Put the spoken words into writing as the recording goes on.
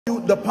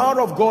The power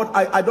of God,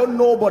 I don't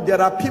know, but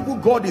there are people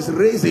God is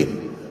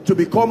raising to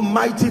become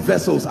mighty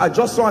vessels. I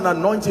just saw an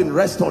anointing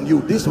rest on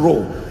you, this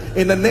role.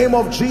 In the name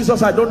of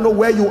Jesus, I don't know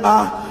where you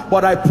are,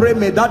 but I pray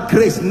may that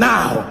grace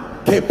now,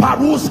 let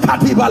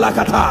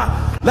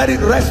it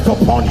rest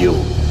upon you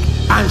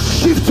and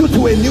shift you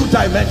to a new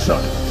dimension.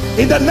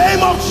 In the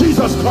name of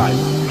Jesus Christ.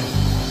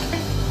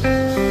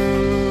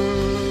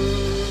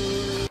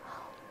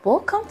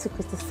 Welcome to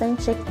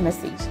Christocentric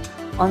Message.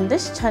 On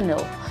this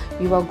channel,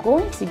 you are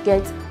going to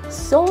get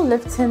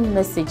soul-lifting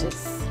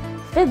messages,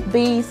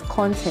 faith-based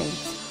content,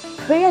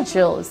 prayer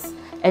drills,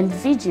 and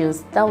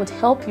videos that would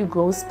help you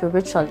grow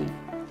spiritually.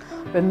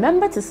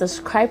 Remember to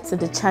subscribe to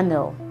the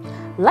channel,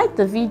 like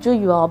the video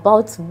you are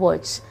about to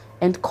watch,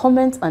 and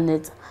comment on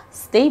it.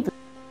 Stay blessed.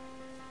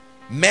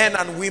 Men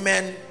and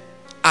women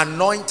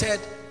anointed,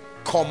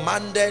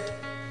 commanded,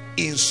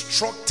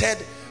 instructed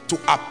to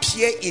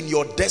appear in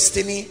your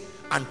destiny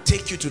and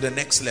take you to the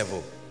next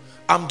level.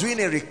 I'm doing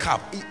a recap.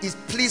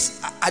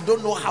 Please, I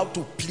don't know how to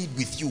plead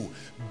with you.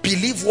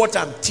 Believe what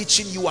I'm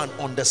teaching you and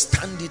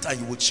understand it, and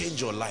you will change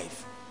your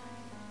life.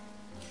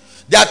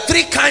 There are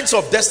three kinds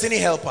of destiny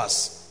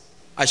helpers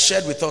I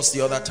shared with us the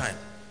other time.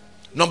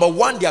 Number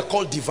one, they are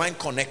called divine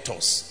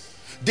connectors.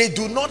 They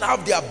do not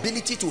have the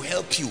ability to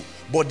help you,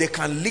 but they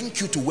can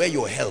link you to where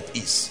your help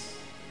is.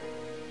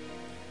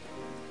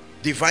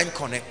 Divine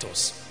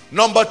connectors.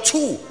 Number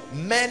two,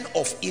 men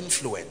of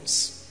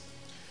influence.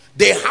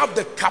 They have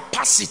the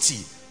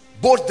capacity,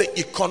 both the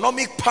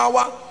economic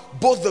power,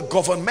 both the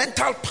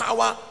governmental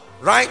power,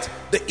 right?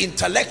 The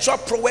intellectual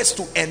prowess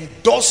to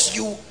endorse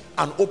you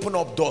and open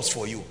up doors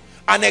for you.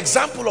 An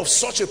example of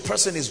such a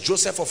person is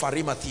Joseph of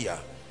Arimathea.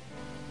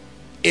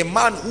 A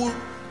man who,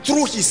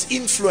 through his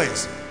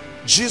influence,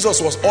 Jesus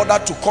was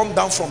ordered to come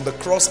down from the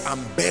cross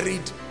and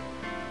buried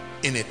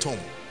in a tomb.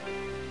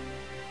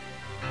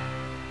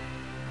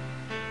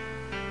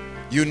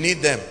 You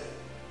need them.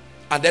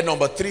 And then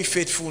number three,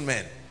 faithful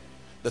men.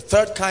 The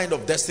third kind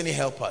of destiny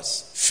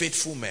helpers,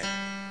 faithful men.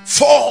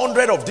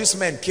 400 of these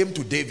men came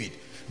to David.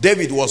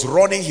 David was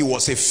running, he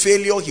was a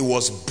failure, he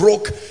was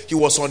broke, he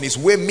was on his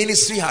way,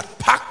 ministry had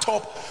packed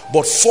up,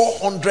 but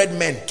 400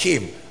 men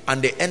came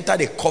and they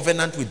entered a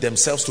covenant with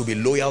themselves to be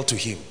loyal to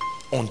him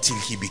until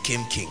he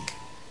became king.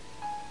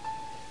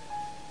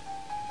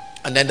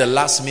 And then the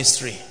last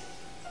mystery,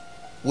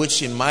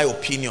 which in my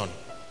opinion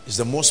is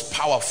the most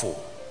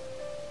powerful,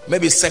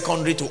 maybe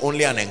secondary to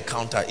only an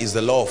encounter, is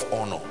the law of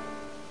honor.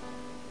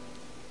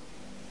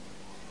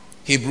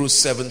 Hebrews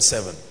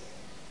 7:7.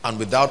 And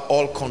without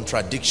all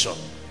contradiction,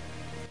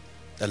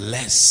 the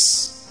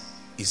less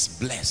is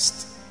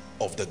blessed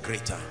of the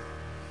greater.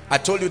 I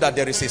told you that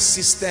there is a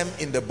system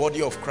in the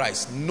body of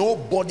Christ.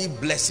 Nobody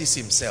blesses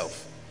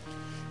himself.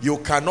 You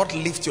cannot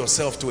lift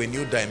yourself to a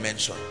new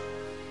dimension.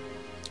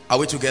 Are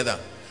we together?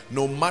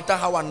 No matter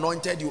how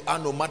anointed you are,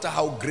 no matter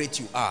how great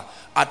you are,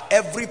 at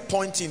every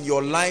point in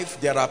your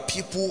life, there are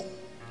people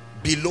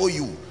below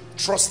you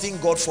trusting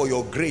God for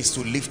your grace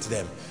to lift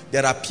them.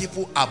 There are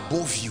people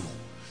above you.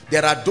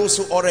 There are those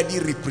who already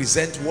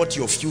represent what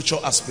your future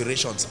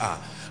aspirations are.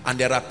 And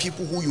there are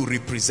people who you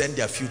represent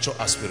their future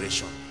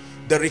aspiration.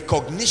 The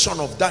recognition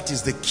of that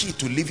is the key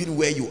to living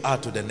where you are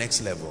to the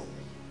next level.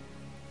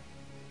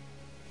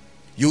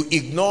 You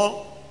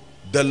ignore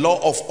the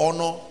law of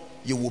honor,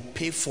 you will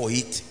pay for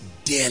it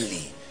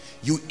dearly.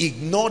 You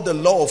ignore the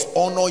law of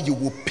honor, you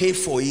will pay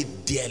for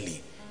it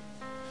dearly.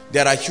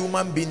 There are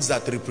human beings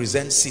that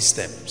represent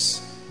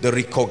systems. The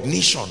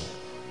recognition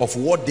of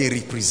what they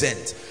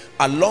represent,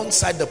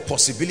 alongside the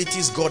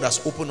possibilities God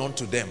has opened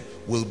unto them,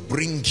 will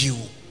bring you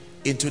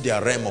into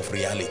their realm of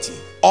reality.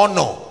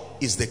 Honor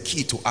is the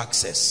key to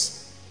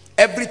access.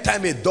 Every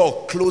time a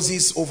door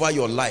closes over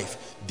your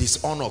life,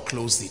 dishonor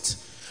closed it.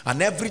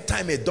 And every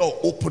time a door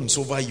opens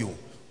over you,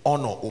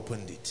 honor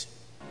opened it.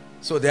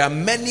 So there are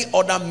many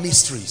other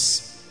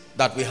mysteries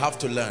that we have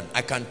to learn.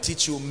 I can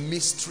teach you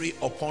mystery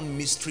upon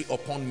mystery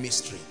upon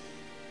mystery.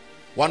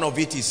 One of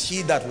it is,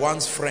 he that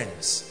wants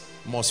friends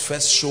must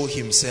first show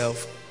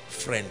himself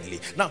friendly.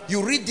 Now,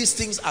 you read these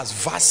things as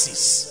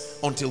verses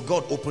until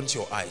God opens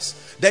your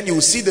eyes. Then you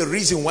will see the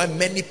reason why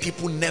many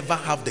people never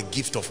have the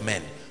gift of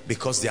men,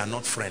 because they are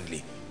not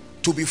friendly.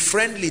 To be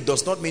friendly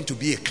does not mean to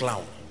be a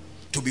clown.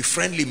 To be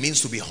friendly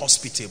means to be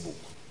hospitable.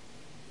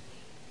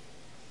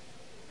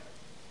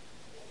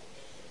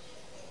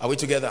 Are we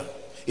together?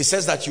 It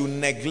says that you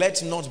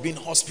neglect not being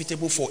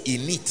hospitable, for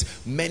in it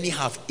many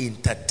have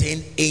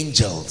entertained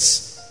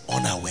angels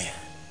unaware.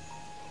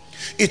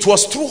 It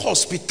was through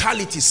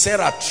hospitality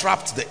Sarah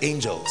trapped the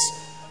angels,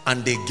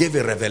 and they gave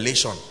a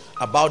revelation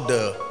about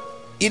the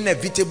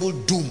inevitable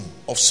doom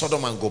of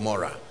Sodom and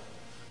Gomorrah.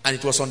 And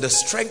it was on the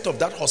strength of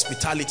that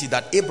hospitality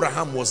that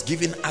Abraham was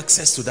given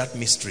access to that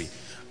mystery,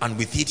 and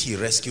with it he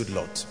rescued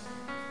Lot.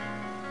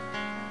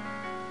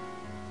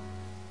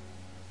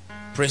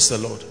 Praise the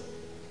Lord.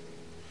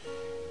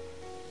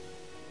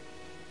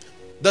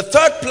 The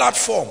third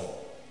platform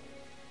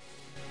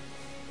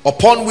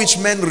upon which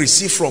men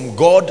receive from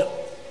God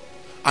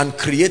and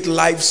create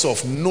lives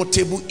of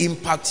notable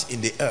impact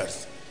in the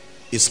earth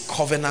is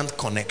covenant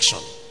connection.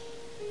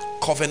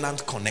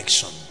 Covenant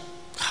connection.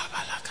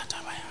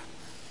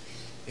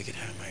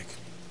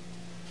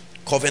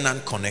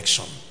 Covenant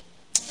connection.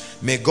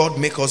 May God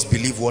make us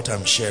believe what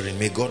I'm sharing.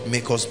 May God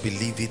make us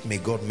believe it. May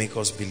God make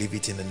us believe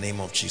it in the name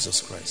of Jesus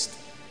Christ.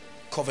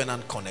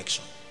 Covenant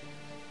connection.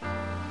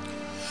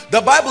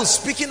 The Bible,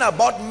 speaking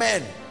about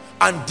men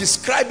and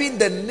describing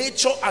the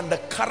nature and the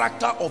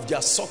character of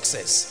their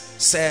success,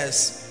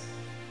 says,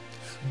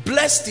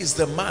 blessed is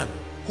the man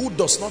who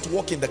does not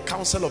walk in the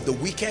counsel of the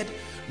wicked,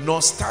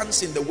 nor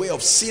stands in the way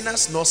of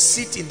sinners, nor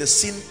sit in the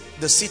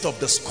seat of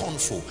the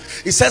scornful.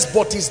 It says,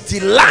 but his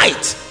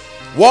delight,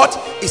 what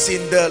is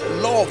in the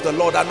law of the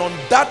Lord, and on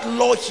that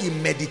law he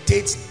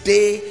meditates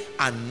day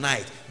and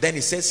night. Then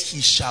it says,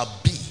 he shall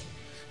be.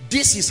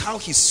 This is how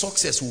his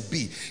success will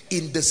be,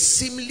 in the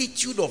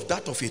similitude of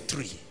that of a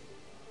tree.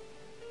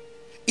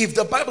 If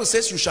the Bible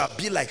says you shall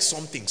be like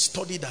something,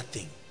 study that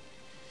thing.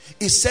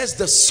 It says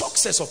the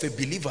success of a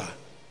believer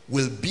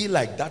will be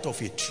like that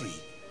of a tree.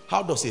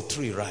 How does a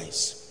tree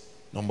rise?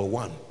 Number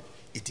one,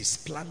 it is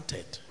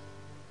planted.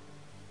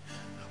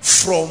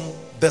 From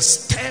the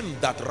stem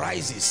that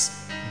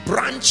rises,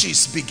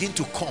 branches begin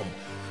to come.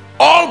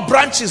 All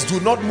branches do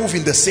not move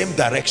in the same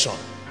direction,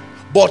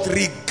 but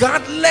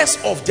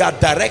regardless of their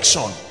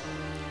direction,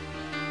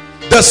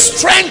 the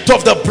strength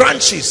of the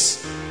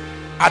branches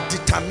are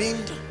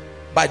determined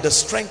by the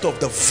strength of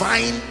the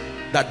vine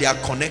that they are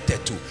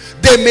connected to.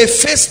 They may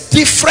face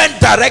different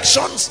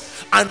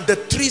directions, and the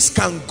trees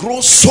can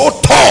grow so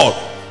tall,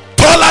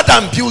 taller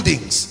than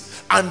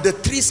buildings, and the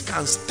trees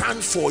can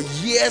stand for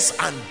years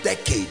and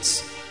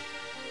decades.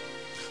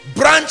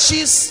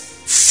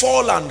 Branches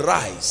fall and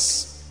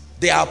rise.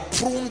 They are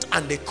pruned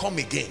and they come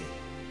again.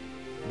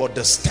 But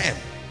the stem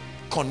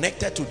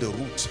connected to the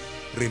root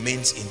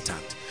remains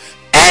intact.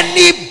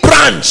 Any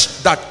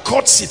branch that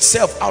cuts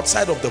itself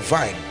outside of the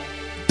vine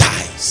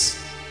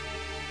dies.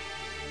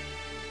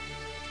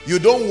 You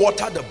don't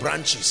water the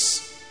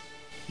branches,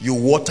 you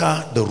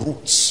water the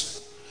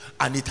roots,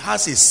 and it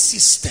has a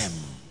system.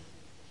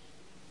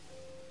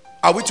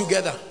 Are we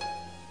together?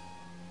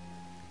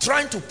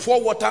 Trying to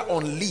pour water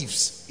on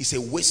leaves is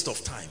a waste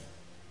of time.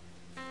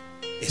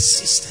 A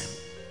system.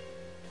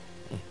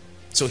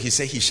 So he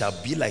said he shall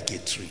be like a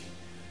tree.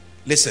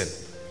 Listen,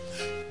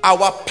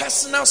 our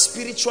personal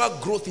spiritual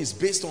growth is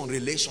based on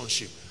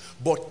relationship,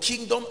 but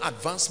kingdom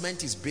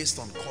advancement is based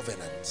on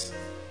covenant.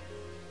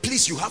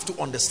 Please, you have to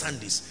understand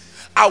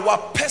this. Our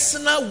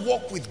personal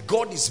walk with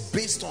God is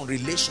based on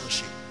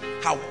relationship.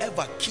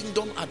 However,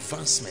 kingdom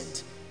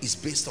advancement is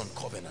based on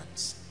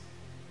covenants.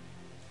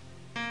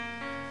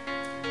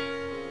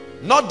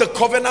 Not the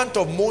covenant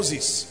of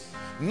Moses,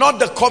 not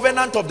the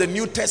covenant of the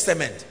New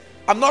Testament.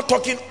 I'm not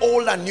talking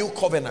old and new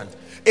covenant.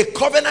 A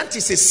covenant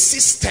is a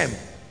system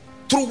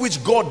through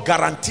which God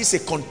guarantees a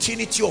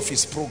continuity of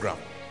his program.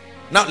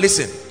 Now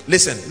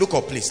listen, look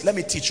up please. Let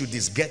me teach you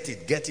this. Get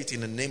it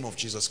in the name of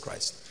Jesus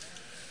Christ.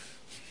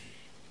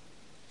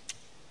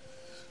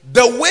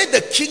 The way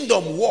the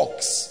kingdom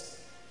works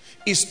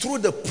is through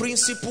the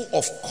principle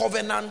of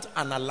covenant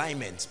and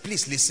alignment.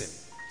 Please listen.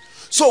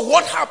 So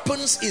what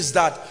happens is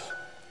that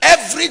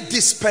every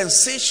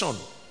dispensation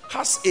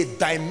has a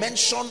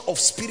dimension of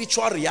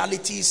spiritual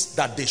realities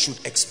that they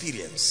should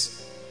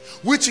experience,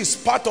 which is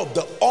part of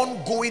the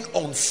ongoing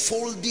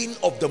unfolding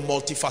of the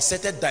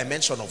multifaceted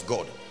dimension of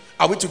God.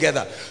 Are we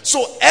together?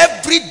 So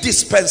every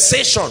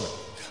dispensation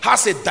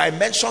has a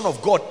dimension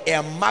of God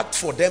earmarked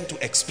for them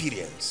to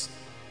experience.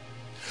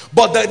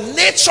 But the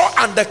nature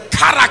and the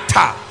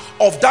character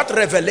of that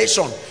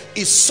revelation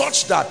is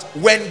such that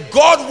when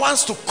God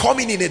wants to come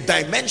in a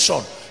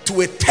dimension,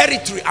 to a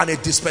territory and a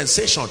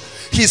dispensation,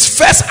 his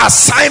first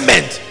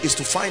assignment is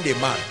to find a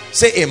man.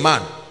 Say a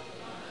man.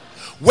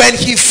 When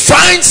he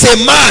finds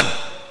a man,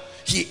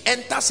 he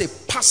enters a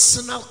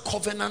personal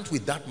covenant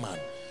with that man.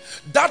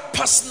 That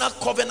personal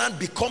covenant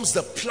becomes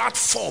the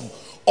platform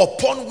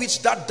upon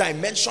which that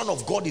dimension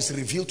of God is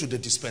revealed to the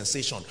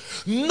dispensation.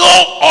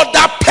 No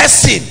other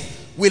person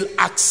will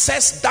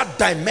access that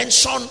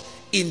dimension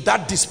in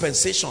that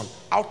dispensation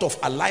out of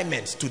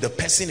alignment to the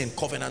person in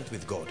covenant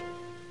with God.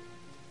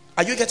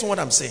 Are you getting what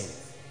I'm saying?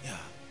 Yeah.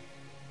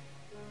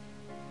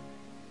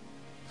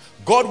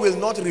 God will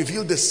not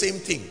reveal the same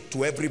thing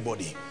to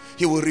everybody.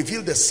 He will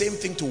reveal the same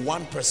thing to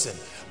one person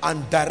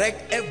and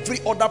direct every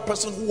other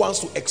person who wants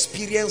to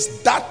experience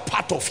that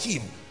part of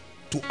him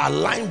to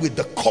align with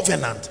the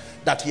covenant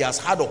that he has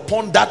had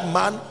upon that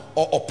man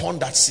or upon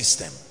that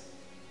system.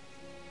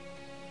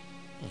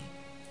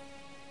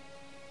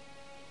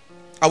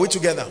 Are we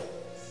together?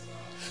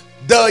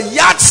 The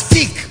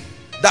yardstick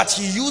that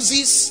he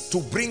uses to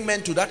bring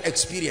men to that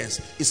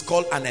experience is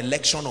called an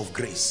election of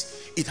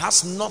grace. It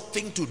has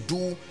nothing to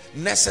do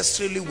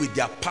necessarily with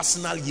their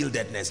personal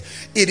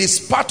yieldedness. It is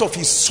part of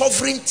his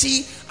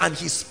sovereignty and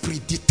his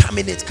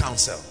predeterminate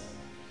counsel.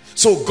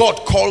 So God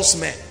calls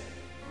men.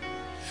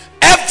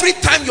 Every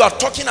time you are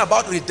talking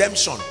about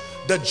redemption,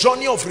 the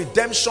journey of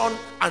redemption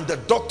and the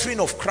doctrine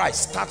of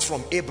Christ starts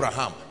from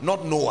Abraham,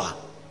 not Noah,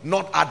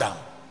 not Adam.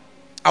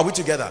 Are we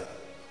together?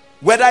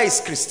 whether it's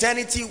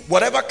Christianity,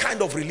 whatever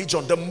kind of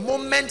religion, the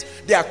moment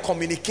they are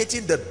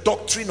communicating the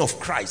doctrine of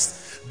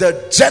Christ,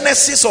 the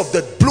genesis of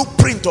the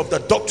blueprint of the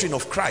doctrine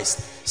of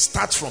Christ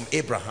starts from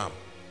Abraham.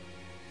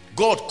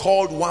 God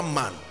called one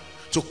man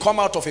to come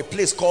out of a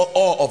place called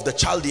Ur of the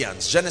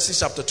Chaldeans, Genesis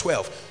chapter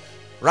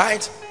 12,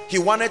 right? He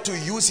wanted to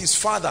use his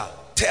father,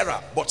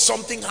 Terah, but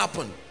something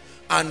happened,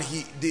 and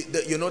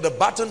the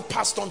baton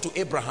passed on to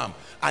Abraham,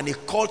 and he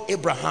called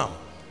Abraham,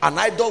 an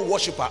idol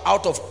worshiper,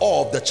 out of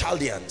Ur of the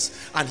Chaldeans.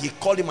 And he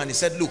called him and he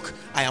said, look,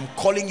 I am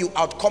calling you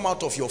out. Come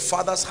out of your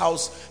father's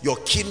house, your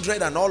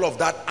kindred and all of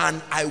that,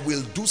 and I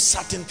will do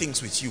certain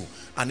things with you.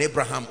 And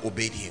Abraham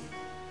obeyed him.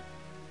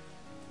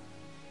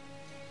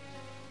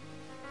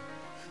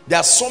 There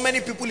are so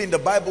many people in the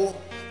Bible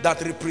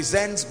that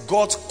represents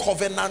God's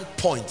covenant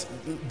point.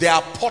 There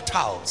are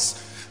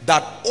portals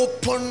that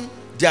open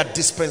their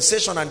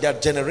dispensation and their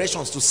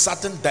generations to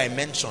certain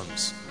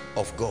dimensions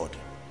of God.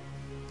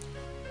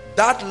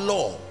 That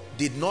law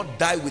did not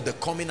die with the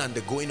coming and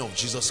the going of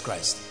Jesus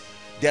Christ.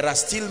 There are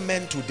still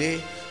men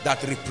today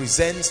that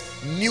represent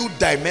new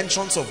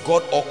dimensions of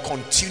God or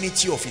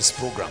continuity of his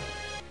program.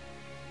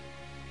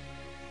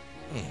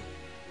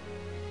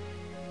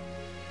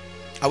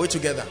 Are we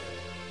together?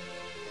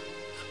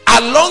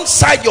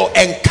 Alongside your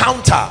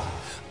encounter,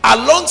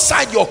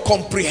 alongside your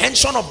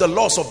comprehension of the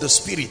laws of the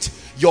Spirit,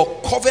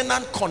 your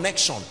covenant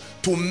connection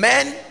to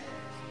men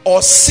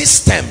or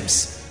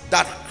systems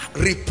that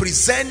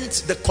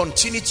represent the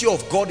continuity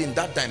of God in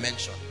that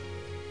dimension.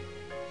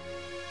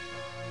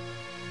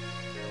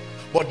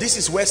 But this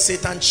is where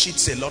Satan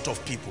cheats a lot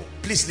of people.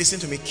 Please listen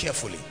to me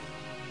carefully.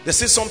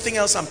 This is something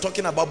else I'm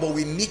talking about, but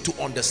we need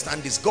to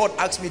understand this. God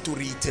asked me to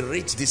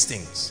reiterate these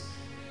things.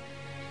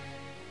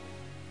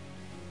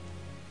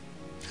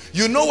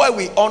 You know why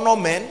we honor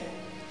men?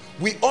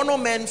 We honor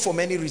men for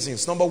many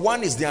reasons. Number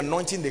one is the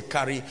anointing they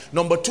carry.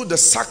 Number two, the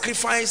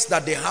sacrifice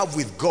that they have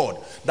with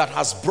God that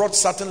has brought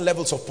certain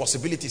levels of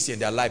possibilities in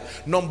their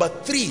life. Number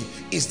three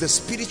is the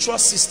spiritual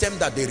system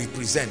that they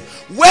represent.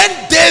 When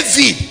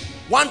David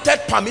wanted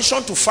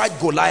permission to fight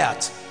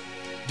Goliath,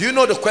 do you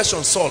know the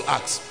question Saul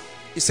asked?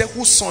 He said,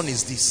 whose son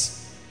is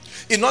this?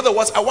 In other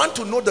words, I want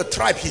to know the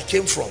tribe he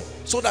came from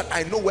so that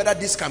I know whether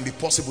this can be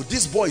possible.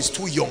 This boy is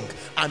too young.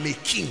 I'm a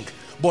king.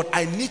 But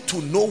I need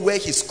to know where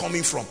he's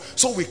coming from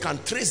so we can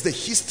trace the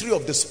history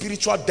of the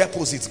spiritual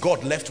deposits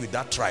God left with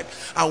that tribe.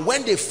 And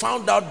when they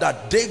found out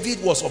that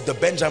David was of the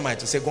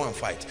Benjamites, he said, go and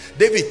fight.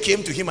 David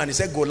came to him and he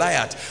said,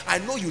 Goliath, I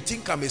know you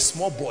think I'm a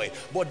small boy,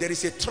 but there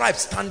is a tribe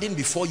standing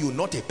before you,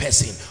 not a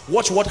person.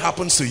 Watch what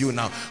happens to you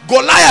now.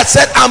 Goliath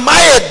said, am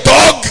I a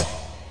dog?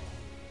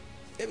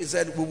 David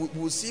said,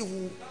 we'll see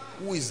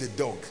who is the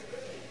dog.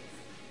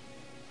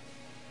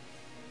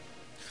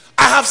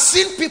 I have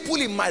seen people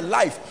in my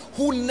life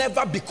who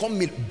never become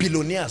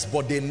billionaires,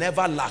 but they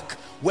never lack,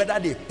 whether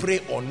they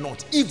pray or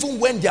not. Even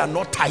when they are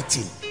not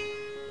tithing,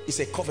 it's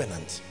a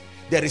covenant.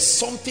 There is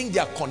something they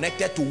are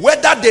connected to,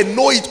 whether they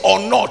know it or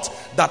not,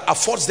 that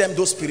affords them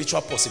those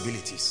spiritual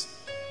possibilities.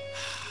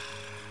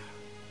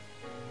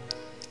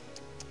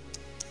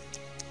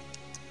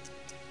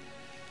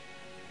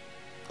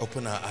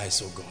 Open our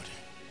eyes, oh God,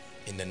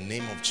 in the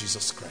name of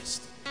Jesus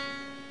Christ.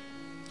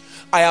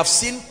 I have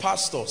seen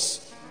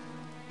pastors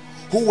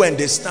who, when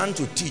they stand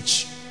to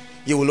teach,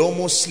 you will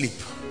almost sleep,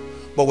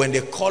 but when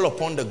they call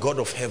upon the God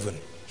of heaven,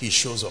 he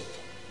shows up.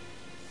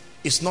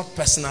 It's not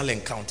personal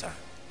encounter.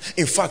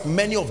 In fact,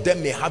 many of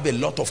them may have a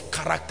lot of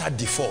character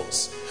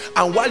defaults,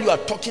 and while you are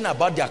talking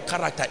about their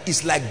character,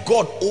 it's like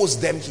God owes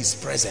them his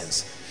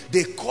presence.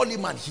 They call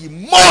him and he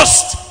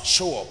must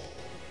show up.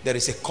 There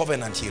is a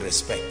covenant he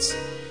respects.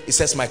 He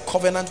says, my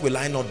covenant will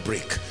I not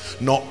break,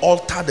 nor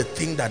alter the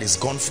thing that is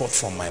gone forth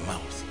from my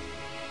mouth.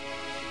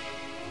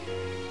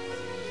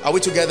 Are we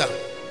together?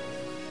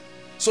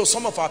 So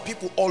some of our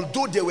people,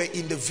 although they were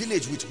in the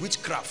village with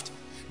witchcraft,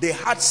 they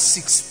had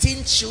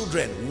 16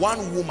 children,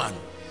 one woman,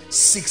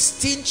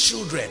 16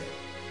 children.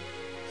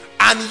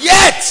 And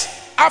yet,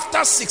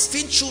 after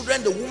 16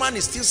 children, the woman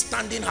is still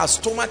standing, her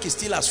stomach is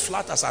still as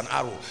flat as an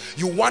arrow.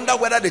 You wonder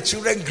whether the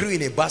children grew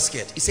in a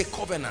basket. It's a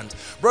covenant.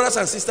 Brothers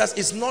and sisters,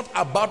 it's not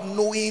about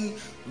knowing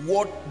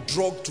what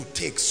drug to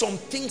take. Some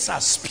things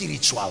are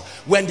spiritual.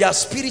 When they are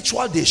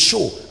spiritual, they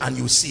show and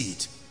you see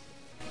it.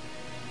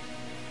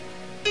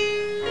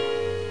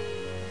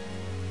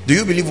 Do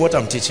you believe what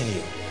I'm teaching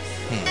you?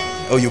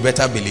 Oh, you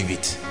better believe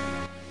it.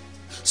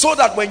 So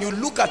that when you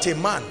look at a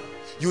man,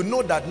 you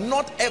know that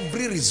not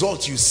every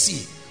result you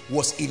see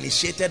was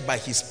initiated by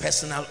his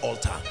personal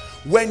altar.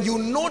 When you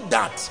know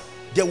that,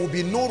 there will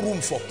be no room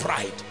for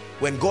pride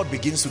when God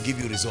begins to give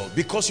you result,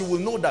 because you will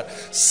know that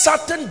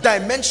certain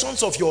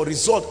dimensions of your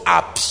result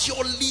are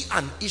purely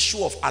an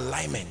issue of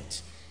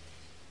alignment.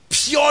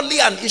 Purely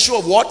an issue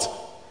of what?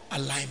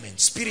 Alignment,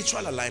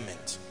 spiritual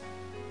alignment.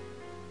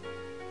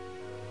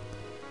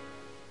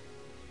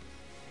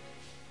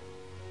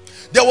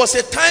 There was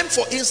a time,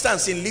 for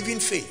instance, in Living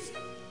Faith,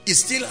 it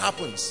still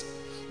happens,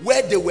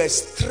 where there were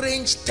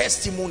strange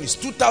testimonies,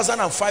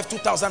 2005,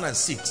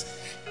 2006,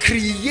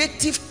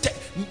 creative,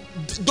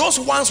 Those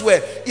ones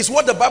is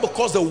what the Bible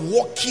calls the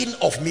walking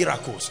of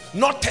miracles,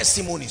 not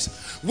testimonies.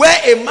 Where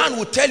a man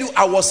will tell you,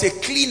 I was a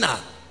cleaner,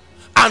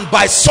 and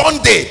by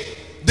Sunday,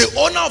 the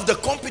owner of the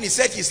company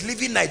said he's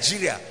leaving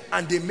Nigeria,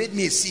 and they made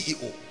me a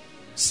CEO.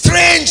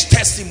 Strange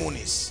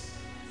testimonies.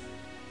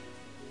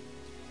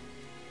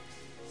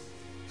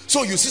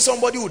 So you see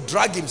somebody who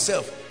drag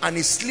himself and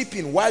is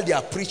sleeping while they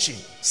are preaching.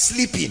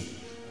 Sleeping.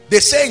 They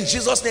say in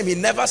Jesus' name, he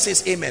never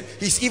says amen.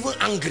 He's even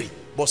angry,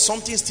 but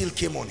something still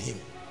came on him.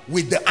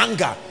 With the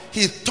anger,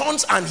 he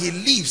turns and he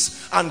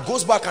leaves and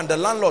goes back, and the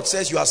landlord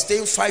says, you are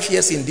staying 5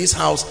 years in this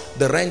house,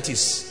 the rent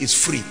is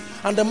free.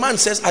 And the man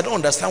says, I don't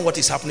understand what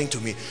is happening to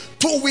me.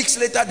 2 weeks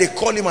later, they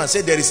call him and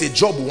say, there is a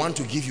job we want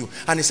to give you.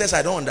 And he says,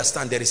 I don't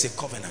understand, there is a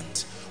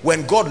covenant.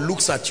 When God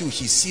looks at you,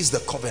 he sees the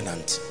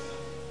covenant.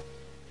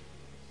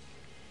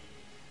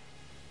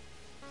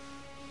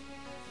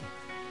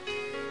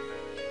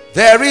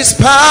 There is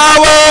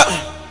power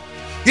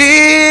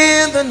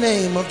in the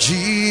name of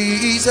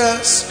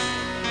Jesus.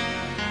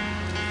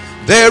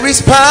 There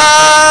is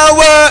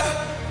power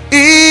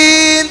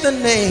in the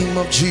name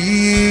of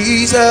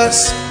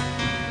Jesus.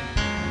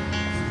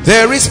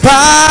 There is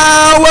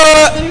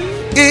power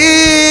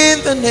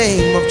in the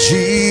name of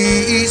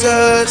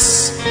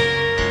Jesus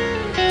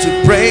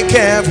to break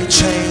every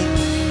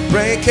chain,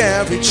 break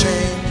every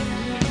chain.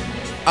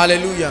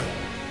 Hallelujah.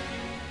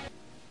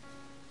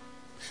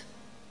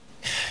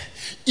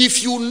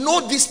 If you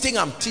know this thing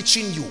I'm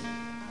teaching you,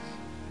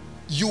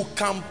 you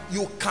can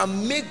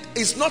make,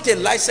 it's not a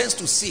license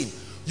to sin,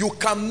 you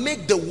can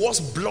make the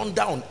worst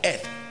blunder on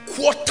earth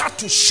quarter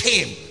to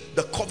shame.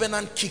 The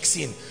covenant kicks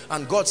in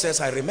and God says,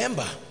 I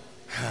remember.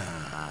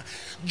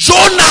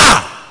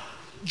 Jonah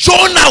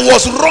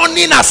was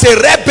running as a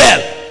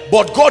rebel,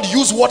 but God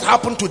used what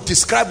happened to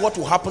describe what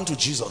will happen to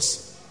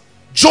Jesus.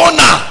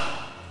 Jonah,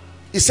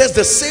 it says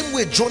the same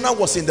way Jonah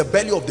was in the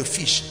belly of the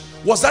fish.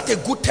 Was that a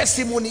good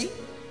testimony?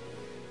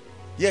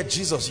 Yeah,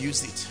 Jesus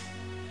used it.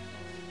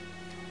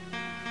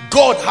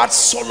 God had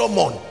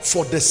Solomon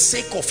for the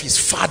sake of his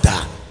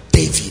father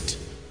David.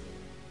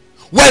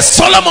 When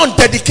Solomon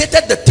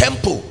dedicated the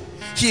temple,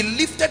 he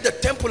lifted the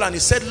temple and he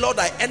said, Lord,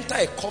 I enter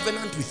a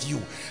covenant with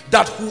you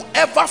that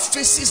whoever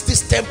faces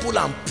this temple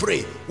and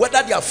pray,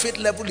 whether their faith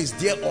level is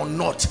there or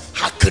not,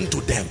 hearken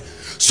to them.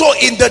 So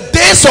in the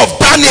days of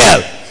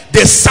Daniel,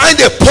 they signed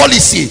a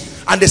policy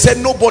and they said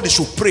nobody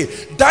should pray.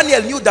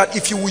 Daniel knew that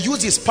if he would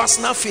use his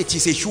personal faith,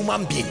 he's a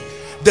human being.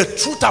 The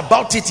truth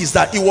about it is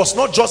that it was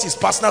not just his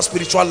personal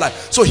spiritual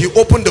life. So he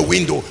opened the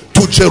window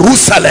to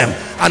Jerusalem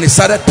and he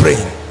started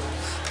praying.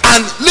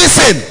 And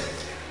listen,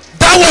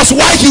 that was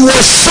why he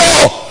was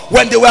sure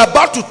when they were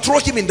about to throw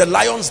him in the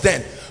lion's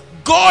den.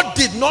 God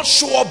did not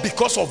show up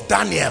because of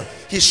Daniel.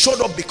 He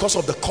showed up because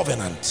of the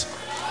covenant.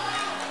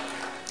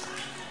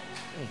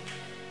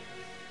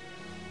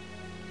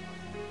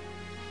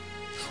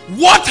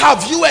 What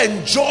have you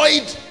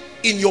enjoyed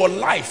in your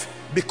life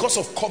because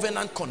of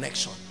covenant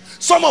connection?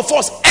 Some of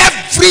us,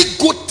 every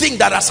good thing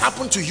that has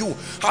happened to you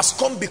has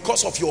come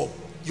because of your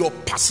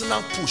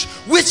personal push,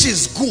 which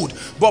is good.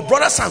 But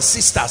brothers and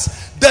sisters,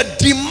 the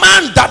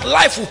demand that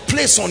life will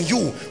place on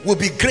you will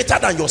be greater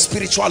than your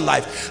spiritual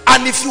life.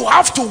 And if you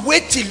have to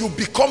wait till you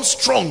become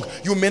strong,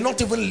 you may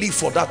not even live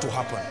for that to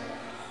happen.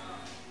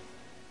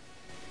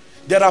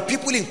 There are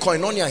people in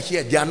Koinonia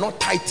here, they are not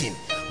tithing,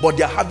 but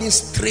they are having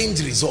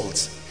strange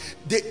results.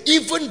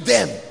 Even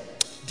them,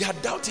 they are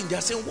doubting, they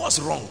are saying, what's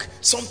wrong?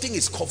 Something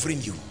is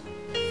covering you.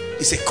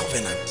 It's a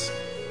covenant.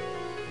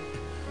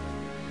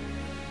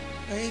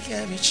 Break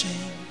every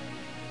chain,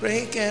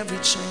 break every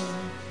chain.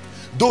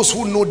 Those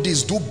who know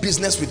this do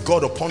business with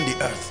God upon the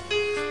earth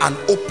and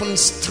open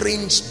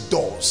strange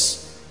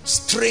doors,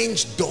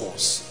 strange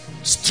doors,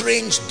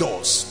 strange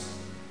doors.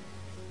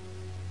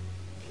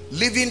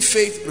 Living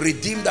Faith,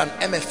 Redeemed, and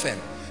MFM.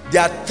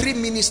 There are 3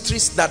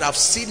 ministries that have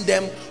seen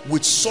them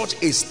with such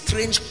a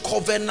strange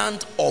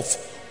covenant of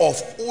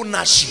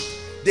ownership.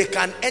 They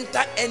can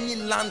enter any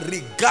land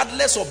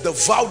regardless of the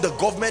vow the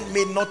government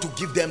made not to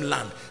give them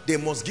land. They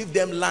must give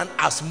them land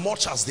as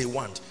much as they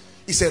want.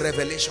 It's a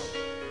revelation.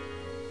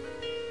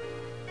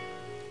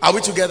 Are we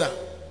together?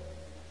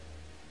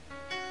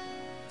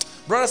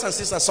 Brothers and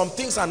sisters, some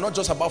things are not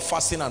just about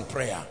fasting and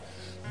prayer.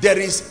 There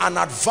is an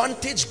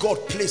advantage God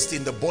placed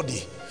in the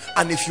body,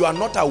 and if you are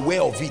not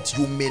aware of it,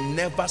 you may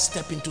never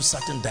step into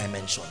certain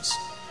dimensions.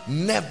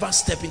 Never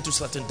step into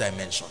certain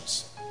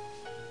dimensions.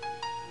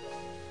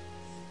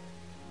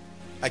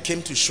 I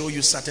came to show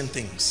you certain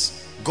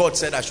things. God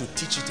said I should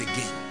teach it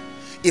again.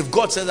 If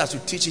God says I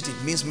should teach it,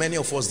 it means many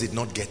of us did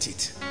not get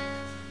it.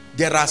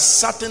 There are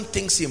certain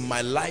things in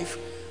my life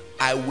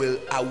I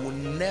will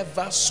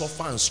never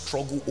suffer and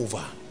struggle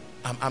over.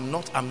 I'm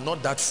not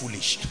that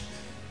foolish.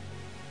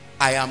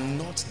 I am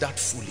not that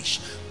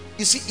foolish.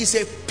 You see, it's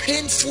a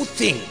painful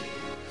thing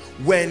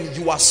when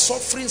you are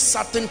suffering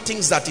certain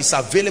things that is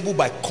available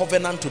by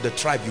covenant to the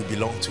tribe you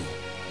belong to.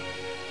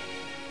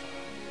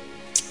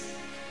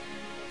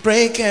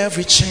 Break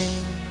every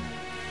chain,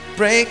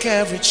 break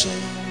every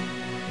chain,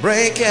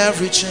 break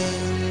every chain,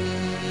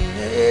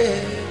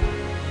 yeah.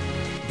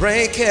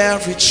 break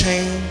every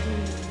chain.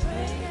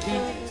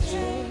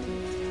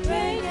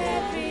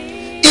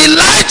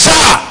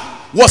 Elijah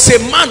was a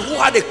man who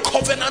had a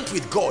covenant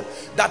with God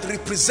that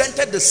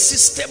represented the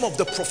system of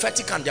the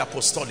prophetic and the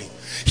apostolic.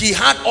 He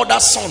had other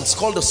sons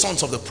called the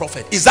sons of the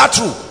prophet. Is that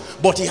true?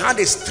 But he had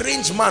a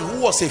strange man who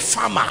was a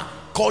farmer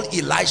called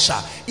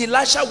Elisha.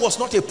 Elisha was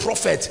not a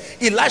prophet.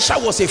 Elisha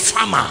was a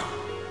farmer.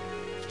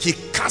 He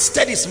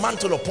casted his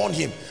mantle upon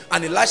him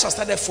and Elisha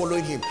started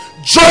following him.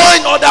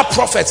 Join other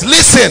prophets.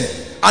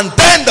 Listen. And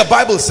then the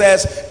Bible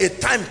says a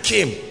time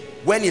came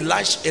when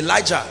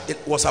Elijah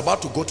was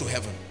about to go to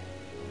heaven.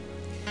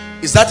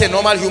 Is that a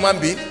normal human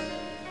being?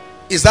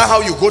 Is that how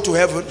you go to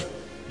heaven?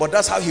 But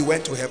that's how he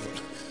went to heaven.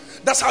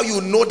 That's how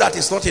you know that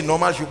it's not a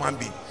normal human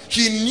being.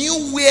 He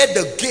knew where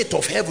the gate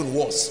of heaven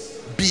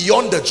was,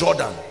 beyond the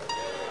Jordan.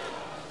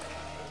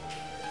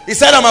 He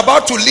said, I'm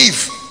about to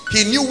leave.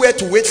 He knew where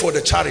to wait for the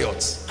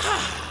chariots.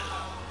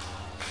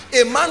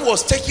 A man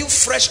was taking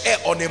fresh air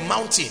on a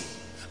mountain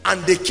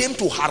and they came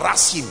to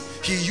harass him.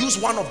 He used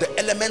one of the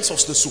elements of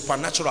the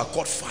supernatural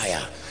called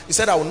fire. He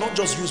said, I will not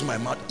just use my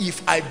mouth.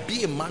 If I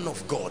be a man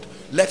of God,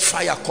 let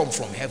fire come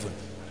from heaven.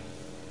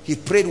 He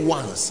prayed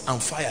once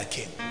and fire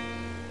came.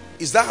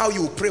 Is that how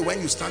you pray when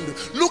you stand?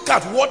 Look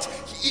at what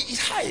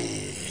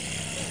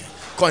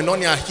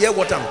Koinonia, hear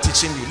what I'm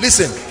teaching you.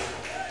 Listen.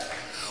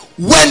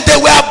 When they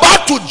were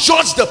about to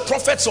judge the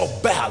prophets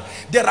of Baal,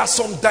 there are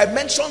some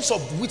dimensions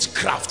of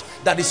witchcraft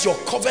that is your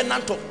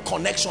covenant of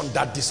connection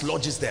that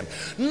dislodges them.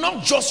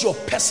 Not just your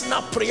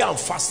personal prayer and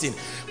fasting.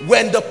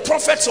 When the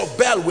prophets of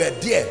Baal were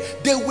there,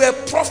 they were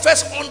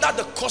prophets under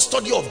the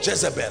custody of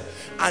Jezebel.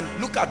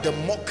 And look at the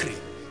mockery.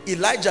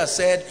 Elijah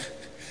said,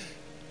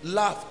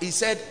 laugh. He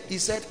said,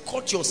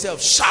 cut yourself,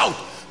 shout.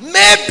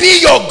 Maybe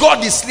your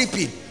God is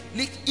sleeping.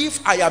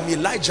 If I am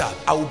Elijah,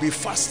 I will be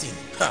fasting.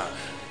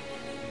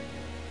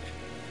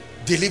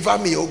 Deliver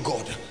me, oh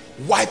God.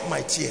 Wipe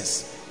my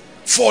tears.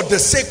 For the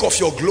sake of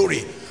your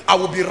glory, I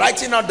will be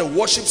writing out the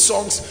worship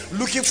songs,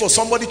 looking for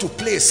somebody to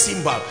play a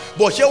cymbal.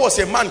 But here was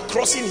a man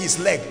crossing his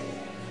leg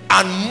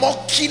and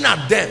mocking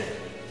at them.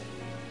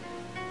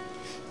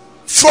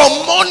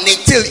 From morning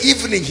till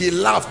evening, he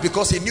laughed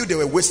because he knew they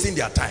were wasting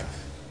their time.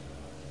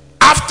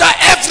 After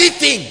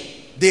everything,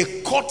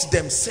 they cut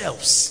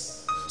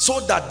themselves so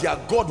that their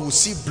God will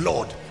see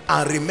blood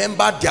and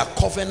remember their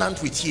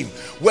covenant with him.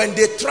 When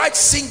they tried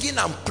singing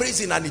and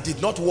praising and it did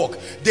not work,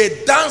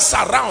 they danced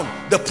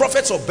around the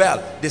prophets of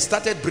Baal. They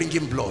started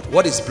bringing blood.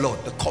 What is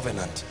blood? The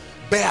covenant.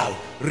 Baal,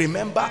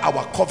 remember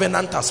our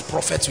covenant as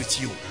prophets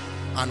with you.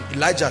 And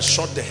Elijah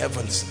shut the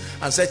heavens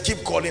and said,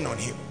 keep calling on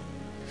him.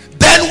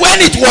 Then when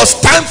it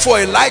was time for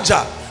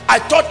Elijah, I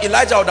thought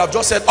Elijah would have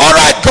just said, all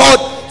right,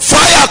 God,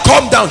 fire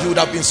come down. He would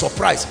have been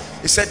surprised.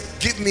 He said,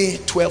 give me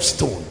 12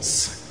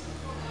 stones.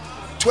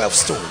 12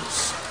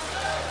 stones.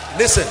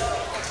 Listen,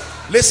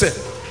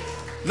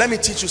 let me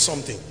teach you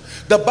something.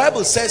 The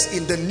Bible says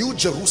in the New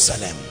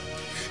Jerusalem,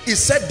 it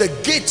said the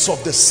gates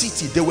of the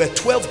city, there were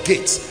 12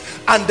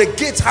 gates, and the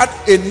gates had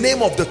a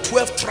name of the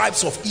 12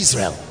 tribes of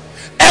Israel.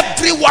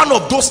 Every one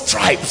of those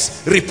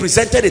tribes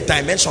represented a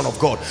dimension of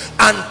God,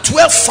 and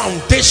 12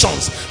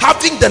 foundations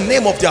having the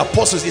name of the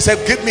apostles. He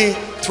said, give me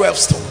 12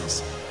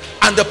 stones.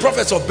 And the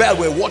prophets of Baal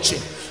were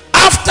watching.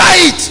 After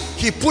it,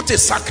 he put a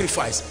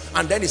sacrifice,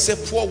 and then he said,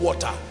 pour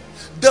water.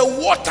 The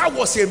water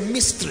was a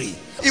mystery.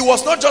 He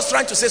was not just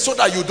trying to say so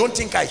that you don't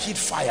think I hid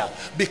fire,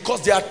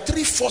 because there are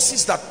three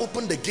forces that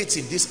open the gates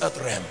in this earth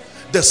realm: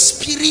 the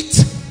spirit,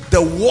 the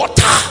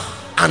water,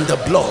 and the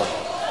blood.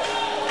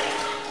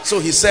 So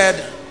he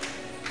said,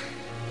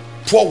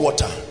 pour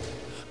water.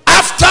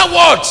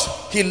 Afterwards,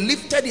 he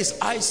lifted his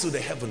eyes to the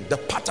heaven. The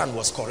pattern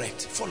was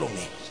correct. Follow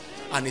me.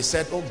 And he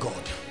said, oh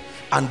God.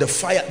 And the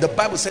fire, the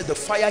Bible said the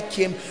fire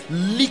came,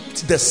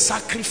 licked the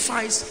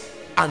sacrifice,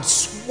 and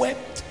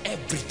swept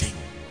everything.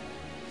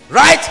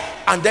 Right?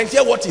 And then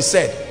hear what he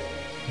said.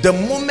 The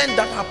moment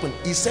that happened,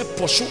 he said,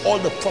 pursue all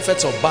the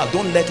prophets of Baal.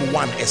 Don't let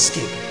one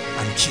escape,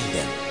 and kill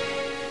them.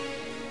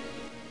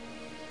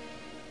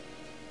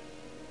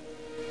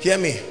 Hear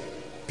me,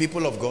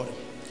 people of God.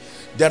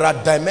 There are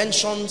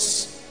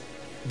dimensions,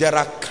 there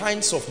are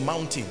kinds of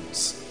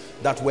mountains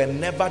that were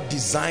never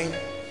designed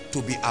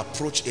to be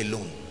approached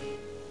alone.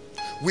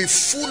 We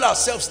fool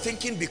ourselves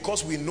thinking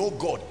because we know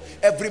God,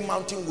 every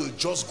mountain will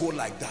just go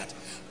like that.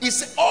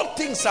 It's, all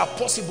things are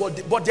possible,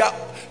 but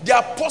they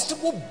are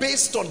possible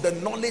based on the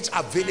knowledge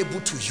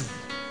available to you.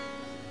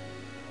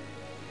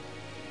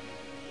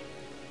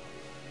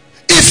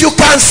 If you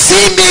can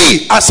see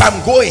me as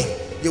I'm going,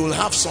 you will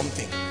have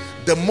something.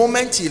 The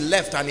moment he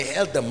left and he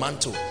held the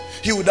mantle,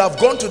 he would have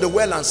gone to the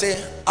well and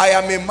say, I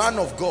am a man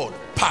of God.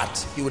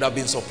 Pat, he would have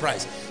been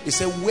surprised. He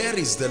said, where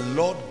is the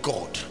Lord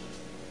God?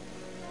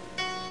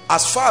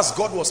 As far as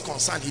God was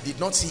concerned, he did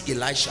not see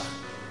Elisha.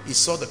 He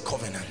saw the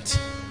covenant.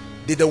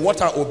 Did the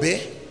water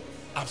obey?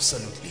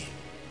 Absolutely.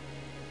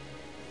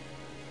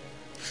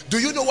 Do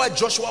you know why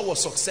Joshua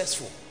was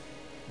successful?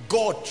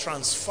 God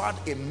transferred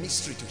a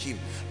mystery to him.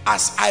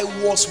 As I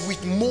was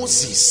with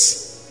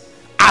Moses,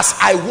 as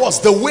I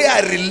was, the way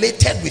I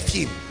related with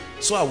him,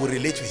 so I will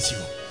relate with you.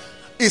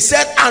 He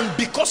said, and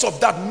because of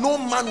that, no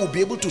man will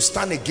be able to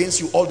stand against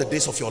you all the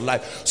days of your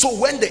life. So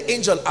when the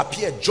angel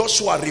appeared,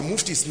 Joshua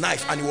removed his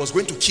knife and he was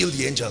going to kill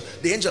the angel.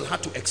 The angel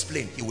had to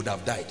explain. He would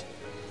have died.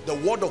 The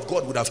word of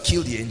God would have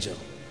killed the angel,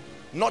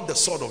 not the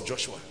sword of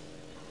Joshua.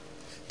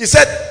 He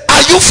said,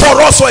 are you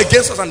for us or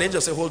against us? And the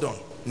angel said, hold on,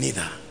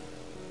 neither.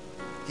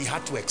 He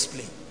had to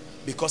explain,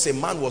 because a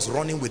man was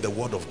running with the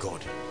word of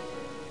God.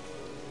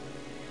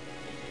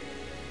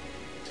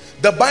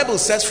 The Bible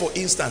says, for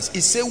instance,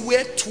 it says,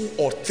 where 2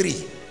 or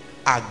 3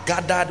 are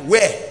gathered,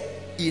 where?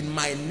 In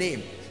my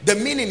name. The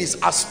meaning is,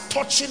 as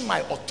touching my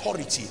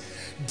authority.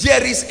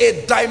 There is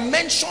a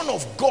dimension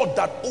of God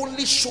that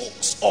only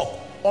shows up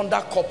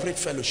under corporate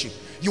fellowship.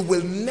 You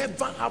will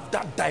never have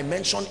that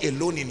dimension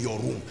alone in your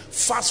room.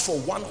 Fast for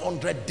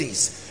 100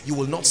 days. You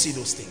will not see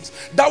those things.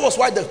 That was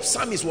why the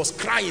psalmist was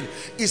crying.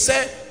 He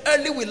said,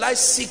 early will I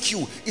seek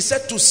you. He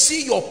said, to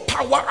see your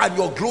power and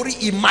your glory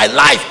in my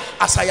life,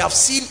 as I have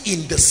seen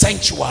in the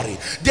sanctuary.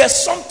 There's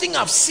something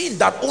I've seen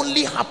that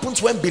only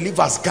happens when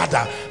believers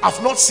gather.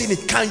 I've not seen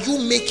it. Can you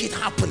make it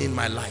happen in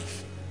my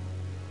life?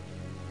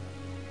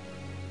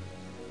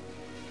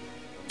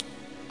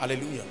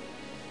 Hallelujah.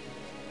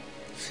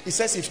 He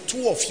says, if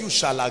 2 of you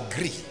shall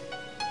agree,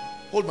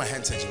 hold my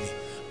hand, Jimmy,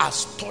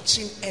 as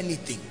touching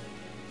anything.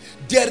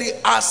 There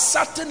are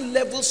certain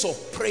levels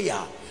of prayer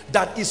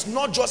that is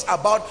not just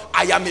about,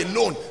 I am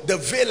alone, the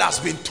veil has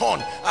been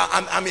torn,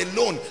 I'm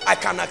alone, I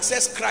can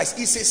access Christ.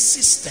 It's a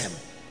system.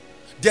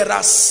 There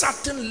are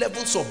certain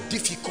levels of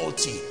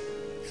difficulty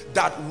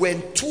that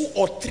when 2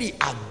 or 3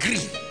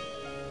 agree,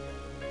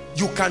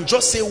 you can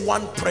just say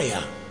one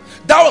prayer.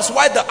 That was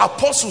why the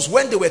apostles,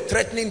 when they were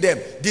threatening them,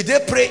 did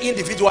they pray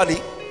individually?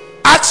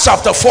 Acts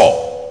chapter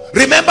 4.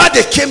 Remember,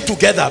 they came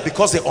together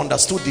because they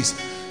understood this.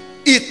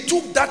 It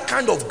took that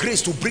kind of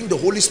grace to bring the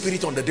Holy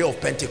Spirit on the day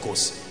of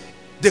Pentecost.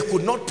 They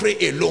could not pray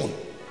alone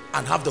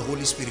and have the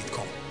Holy Spirit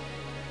come.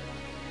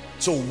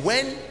 So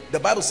when the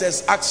Bible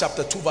says, Acts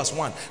chapter 2 verse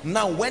 1,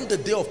 now when the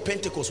day of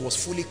Pentecost was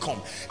fully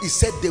come, it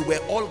said they were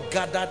all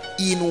gathered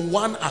in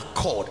one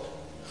accord.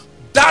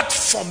 That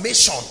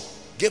formation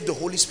gave the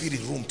Holy Spirit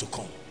room to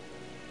come.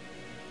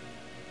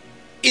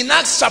 In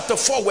Acts chapter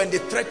 4, when they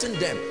threatened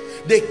them,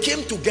 they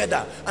came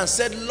together and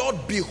said, Lord,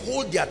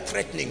 behold their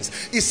threatenings.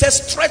 It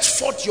says, stretch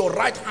forth your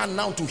right hand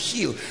now to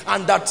heal,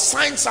 and that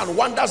signs and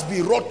wonders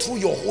be wrought through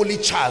your holy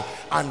child.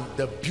 And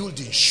the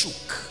building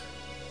shook.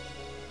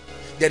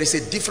 There is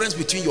a difference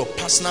between your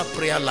personal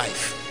prayer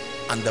life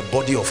and the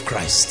body of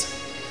Christ.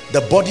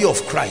 The body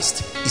of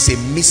Christ is a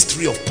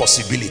mystery of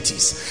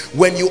possibilities.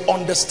 When you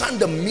understand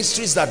the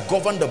mysteries that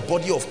govern the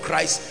body of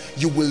Christ,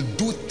 you will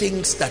do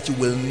things that you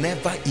will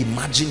never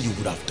imagine you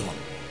would have done.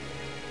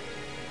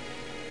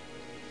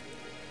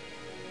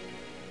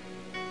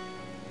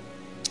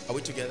 Are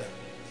we together?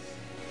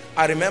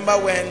 I remember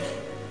when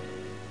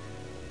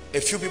a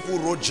few people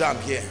wrote jam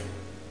here.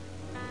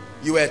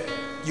 You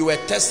were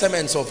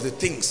testaments of the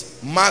things,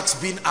 marks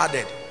being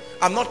added.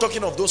 I'm not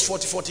talking of those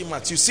 40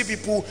 marks. You see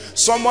people,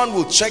 someone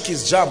will check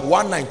his jam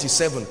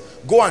 197,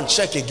 go and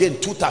check again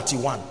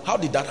 231. How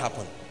did that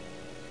happen?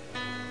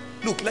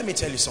 Look, let me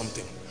tell you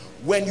something.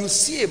 When you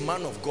see a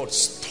man of God,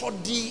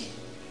 study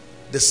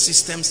the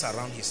systems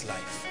around his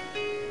life.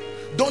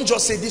 Don't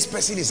just say this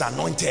person is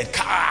anointed,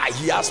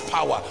 he has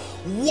power.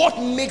 What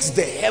makes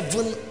the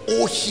heaven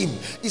owe him?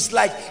 It's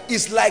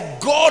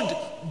like God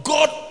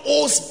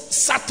owes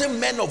certain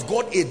men of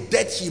God a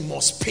debt he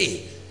must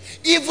pay.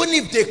 Even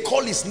if they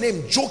call his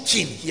name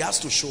joking, he has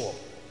to show up.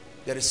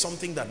 There is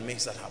something that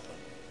makes that happen.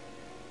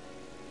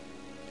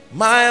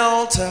 My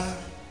altar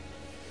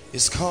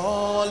is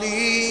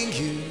calling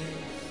you,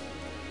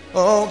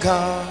 oh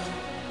God.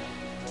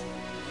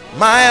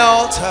 My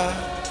altar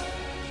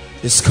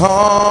is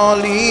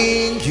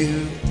calling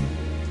you,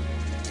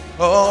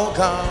 oh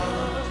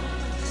God.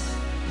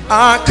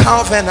 Our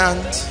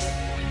covenant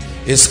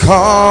is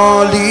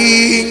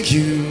calling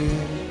you,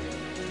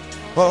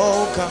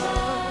 oh God.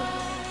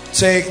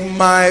 Take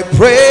my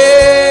praise,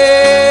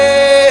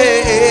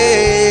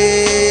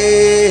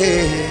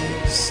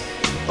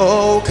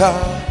 oh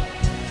God.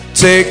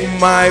 Take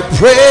my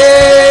praise,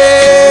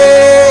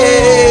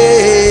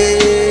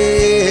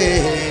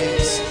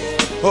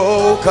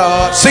 oh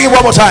God. Sing it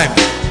one more time.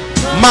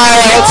 My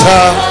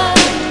altar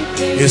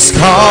is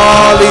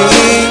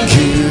calling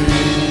you,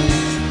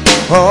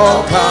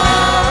 oh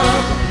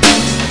God.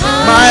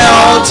 My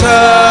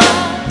altar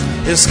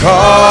is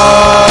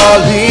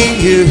calling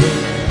you,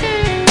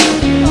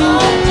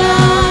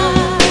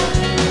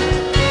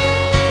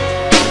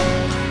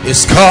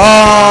 is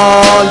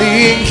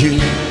calling you,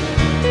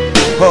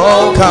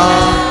 oh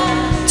God.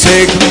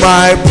 Take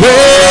my praise,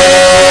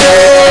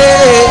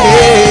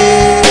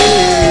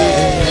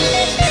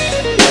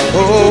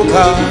 oh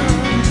God.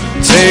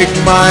 Take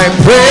my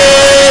praise.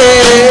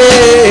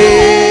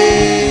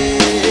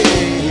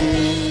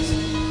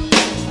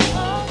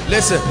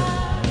 Listen,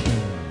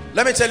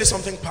 let me tell you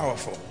something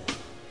powerful.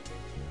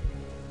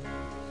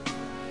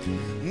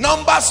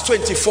 Numbers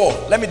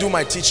 24. Let me do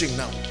my teaching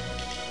now,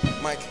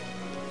 Mike.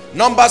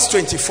 Numbers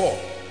 24.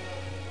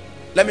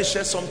 Let me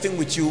share something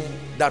with you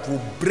that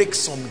will break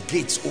some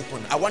gates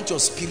open. I want your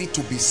spirit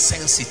to be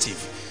sensitive.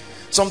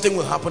 Something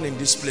will happen in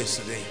this place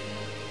today.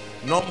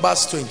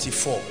 Numbers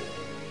 24.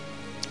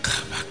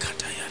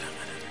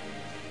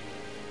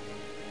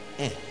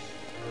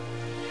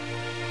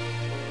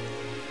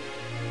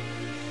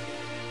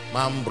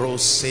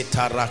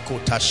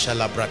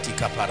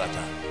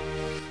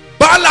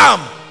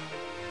 Balaam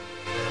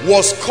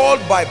was called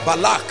by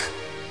Balak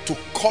to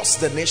curse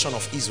the nation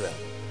of Israel.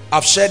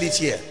 I've shared it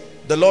here.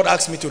 The Lord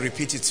asked me to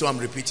repeat it, so I'm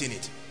repeating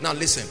it. Now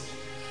listen.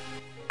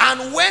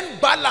 And when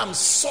Balaam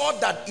saw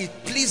that it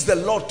pleased the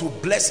Lord to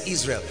bless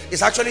Israel,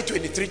 it's actually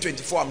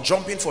 23-24. I'm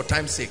jumping for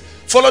time's sake.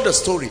 Follow the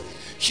story.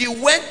 He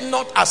went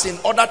not as in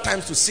other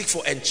times to seek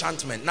for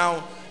enchantment.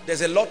 Now,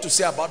 there's a lot to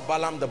say about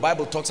Balaam. The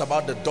Bible talks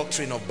about the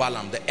doctrine of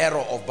Balaam, the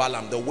error of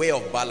Balaam, the way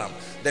of Balaam.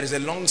 There is a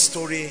long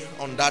story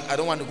on that. I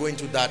don't want to go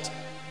into that.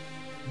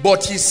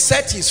 But he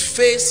set his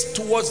face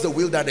towards the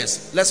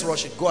wilderness. Let's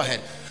rush it. Go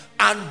ahead.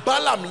 And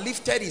Balaam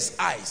lifted his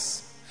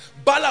eyes.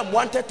 Balaam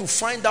wanted to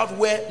find out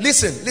where.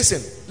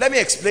 Listen. Let me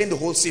explain the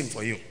whole scene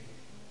for you.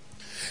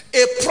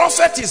 A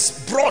prophet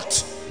is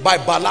brought by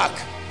Balak,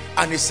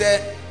 and he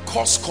said,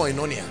 cause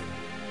koinonia.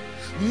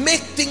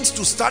 Make things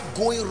to start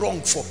going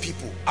wrong for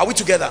people. Are we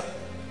together?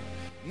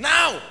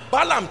 Now,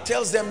 Balaam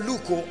tells them,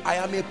 look, I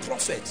am a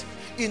prophet.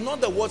 In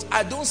other words,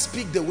 I don't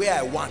speak the way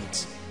I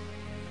want.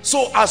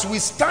 So as we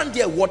stand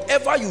there,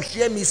 whatever you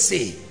hear me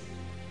say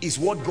is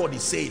what God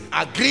is saying.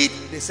 Agreed?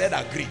 They said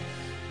agreed.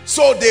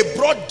 So they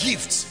brought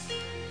gifts.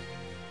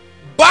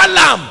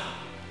 Balaam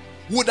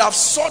would have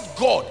sought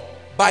God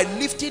by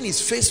lifting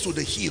his face to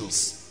the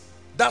hills.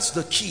 That's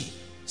the key.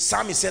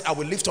 Psalmist said, I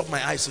will lift up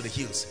my eyes to the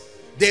hills.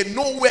 They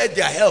know where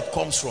their help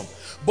comes from.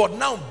 But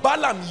now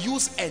Balaam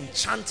used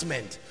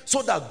enchantment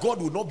so that God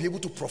will not be able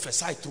to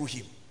prophesy through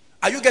him.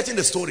 Are you getting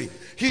the story?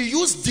 He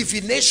used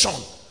divination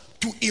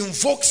to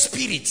invoke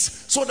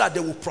spirits so that they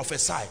will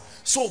prophesy.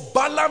 So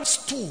Balaam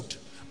stood,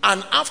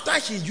 and after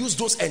he used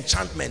those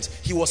enchantments,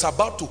 he was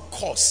about to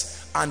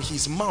curse, and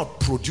his mouth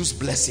produced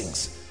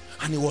blessings.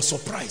 And he was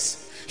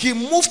surprised. He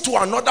moved to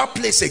another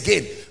place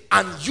again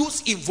and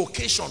used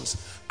invocations,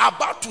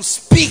 about to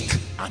speak,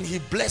 and he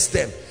blessed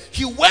them.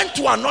 He went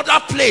to another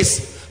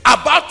place,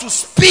 about to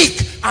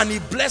speak, and he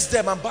blessed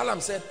them. And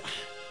Balaam said,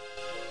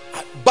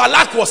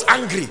 Balak was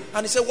angry,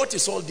 and he said, what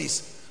is all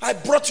this? I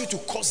brought you to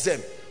curse them.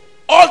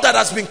 All that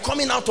has been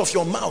coming out of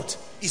your mouth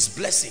is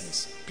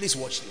blessings. Please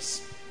watch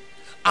this.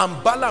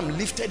 And Balaam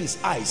lifted his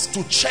eyes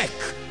to check.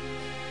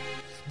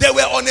 They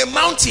were on a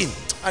mountain,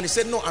 and he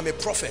said, no, I'm a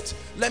prophet.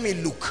 Let me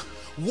look.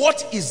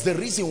 What is the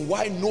reason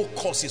why no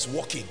curse is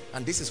working?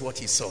 And this is what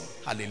he saw.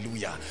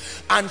 Hallelujah.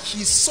 And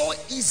he saw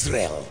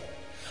Israel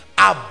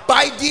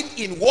abiding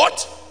in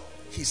what?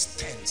 His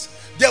tents.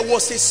 There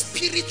was a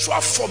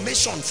spiritual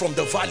formation from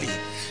the valley.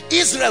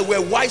 Israel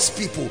were wise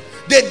people.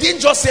 They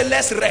didn't just say,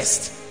 let's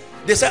rest.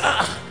 They said,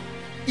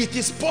 it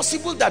is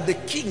possible that the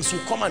kings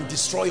will come and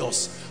destroy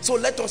us. So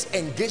let us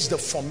engage the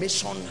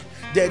formation.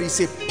 There is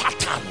a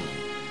pattern.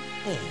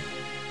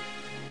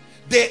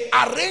 They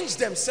arranged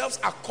themselves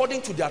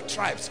according to their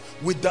tribes,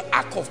 with the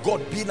ark of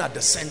God being at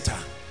the center.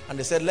 And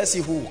they said, let's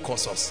see who will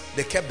curse us.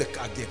 They kept the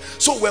ark there.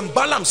 So when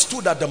Balaam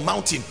stood at the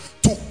mountain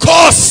to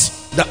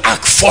curse, the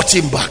ark fought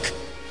him back.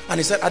 And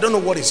he said, I don't know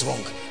what is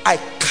wrong. I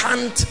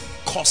can't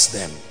curse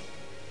them.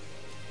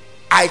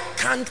 I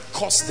can't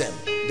curse them.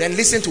 Then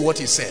listen to what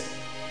he said.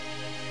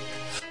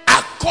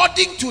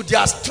 According to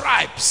their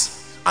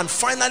tribes. And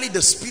finally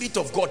the Spirit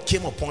of God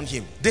came upon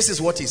him. This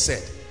is what he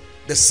said.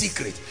 The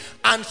secret.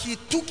 And he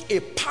took a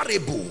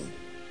parable.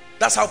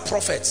 That's how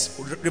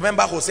prophets.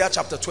 Remember Hosea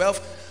chapter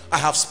 12. I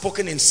have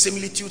spoken in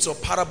similitudes or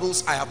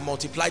parables. I have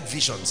multiplied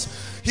visions.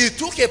 He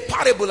took a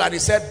parable and he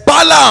said,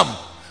 Balaam,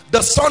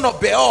 the son of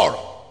Beor,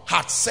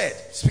 had said,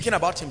 speaking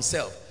about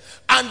himself,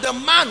 and the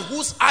man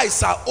whose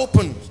eyes are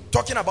open,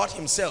 talking about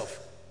himself,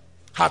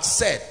 had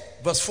said,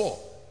 verse 4,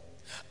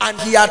 and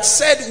he had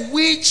said,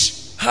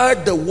 which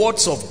heard the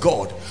words of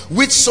God,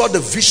 which saw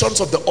the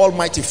visions of the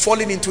Almighty,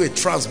 falling into a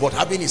trance but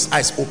having his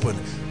eyes open.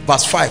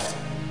 Verse 5,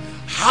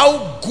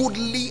 how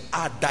goodly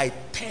are thy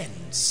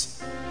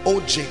tents,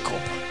 O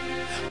Jacob,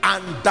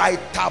 and thy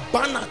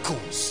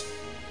tabernacles,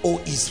 O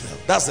Israel.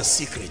 That's the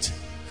secret.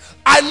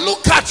 I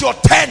look at your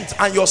tent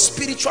and your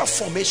spiritual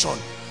formation,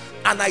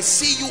 and I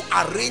see you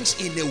arranged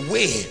in a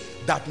way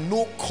that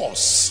no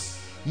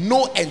curse,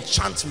 no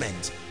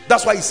enchantment.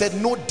 That's why he said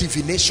no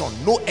divination,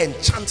 no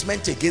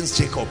enchantment against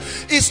Jacob.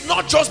 It's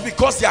not just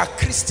because they are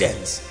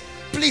Christians.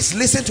 Please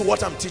listen to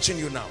what I'm teaching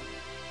you now.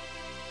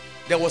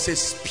 There was a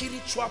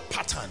spiritual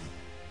pattern,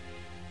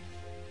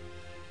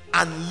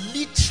 and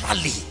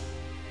literally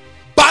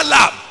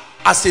Balaam,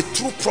 as a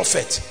true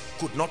prophet,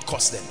 could not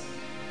curse them.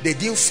 They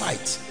didn't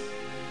fight.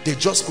 They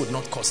just could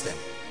not curse them.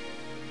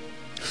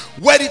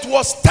 When it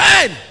was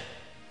 10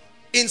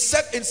 in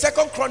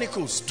 2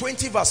 Chronicles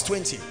 20 verse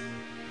 20,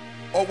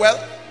 or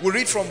well, we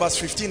read from verse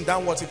 15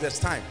 downwards if there's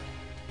time.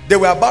 They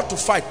were about to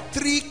fight.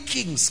 3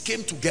 kings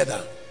came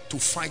together to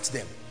fight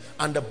them,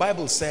 and the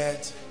Bible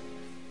said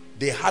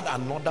they had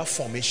another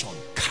formation.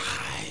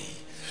 Kai.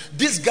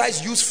 These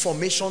guys use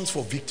formations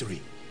for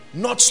victory,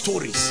 not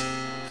stories.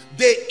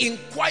 They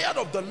inquired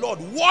of the Lord,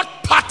 what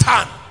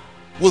pattern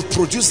will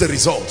produce the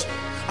result?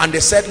 And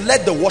they said,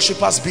 let the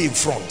worshippers be in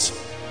front.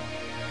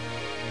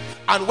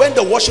 And when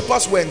the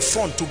worshippers were in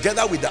front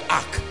together with the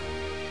ark,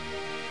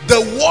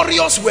 the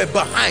warriors were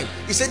behind.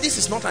 He said, this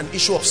is not an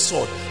issue of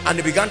sword. And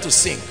they began to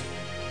sing,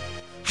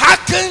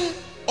 hearken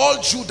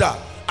all Judah,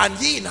 and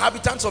ye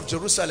inhabitants of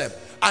Jerusalem,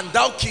 and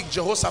thou King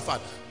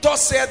Jehoshaphat,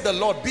 thus saith the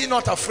Lord, be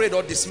not afraid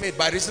or dismayed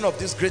by reason of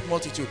this great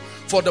multitude,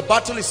 for the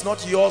battle is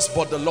not yours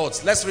but the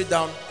Lord's. Let's read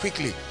down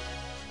quickly.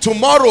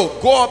 Tomorrow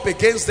go up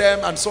against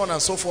them, and so on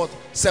and so forth.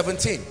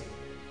 17.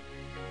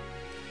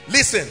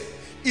 Listen,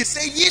 he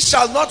said, ye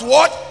shall not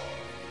what?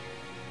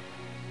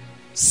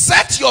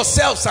 Set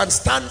yourselves and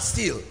stand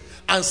still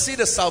and see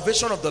the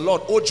salvation of the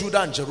Lord, O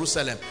Judah and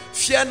Jerusalem.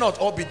 Fear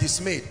not or be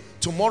dismayed.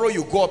 Tomorrow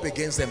you go up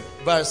against them.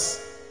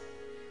 Verse.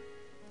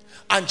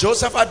 And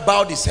Jehoshaphat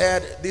bowed his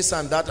head, this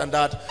and that and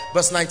that.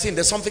 Verse 19,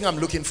 there's something I'm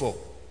looking for.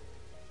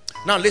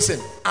 Now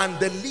listen. And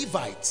the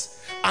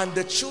Levites and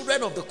the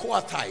children of the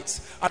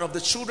Kohathites and of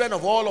the children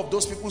of all of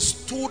those people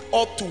stood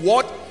up to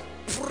what?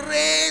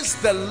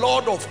 Praise the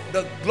Lord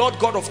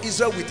God of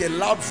Israel with a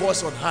loud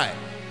voice on high.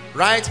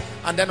 Right?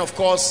 And then of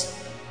course,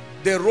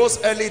 they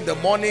rose early in the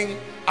morning,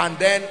 and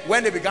then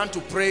when they began to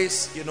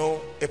praise, you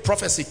know, a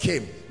prophecy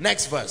came.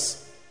 Next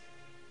verse.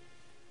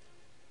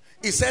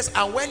 It says,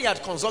 and when he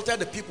had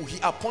consulted the people, he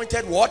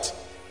appointed what?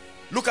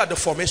 Look at the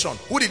formation.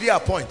 Who did he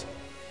appoint?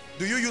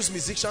 Do you use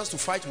musicians to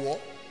fight war?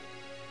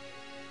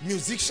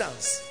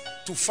 Musicians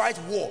to fight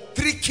war.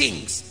 3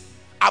 kings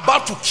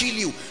about to kill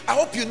you. I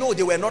hope you know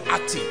they were not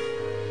acting.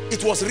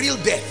 It was real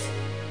death,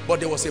 but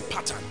there was a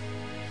pattern.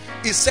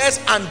 It says,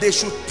 and they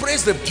should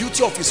praise the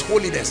beauty of his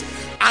holiness.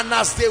 And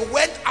as they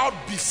went out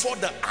before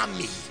the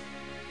army,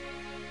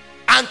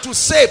 and to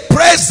say,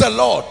 praise the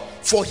Lord,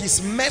 for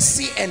his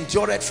mercy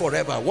endureth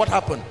forever. What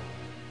happened?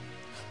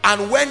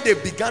 And when they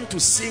began to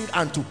sing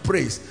and to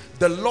praise,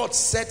 the Lord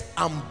set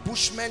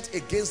ambushment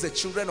against the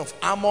children of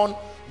Ammon,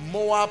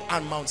 Moab,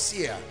 and Mount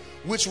Seir,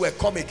 which were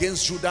come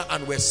against Judah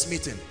and were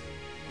smitten.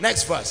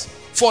 Next verse.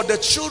 For the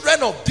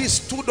children of these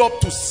stood up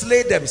to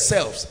slay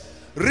themselves.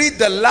 Read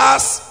the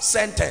last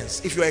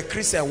sentence. If you're a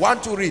Christian,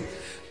 want to read.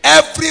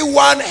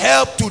 Everyone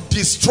helped to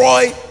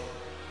destroy.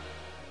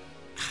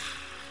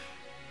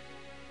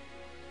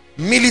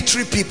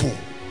 Military people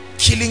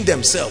killing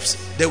themselves.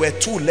 There were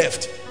 2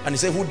 left. And he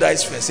said, who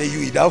dies first? Say,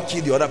 you now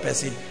kill the other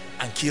person,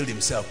 and killed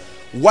himself.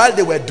 While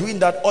they were doing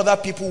that, other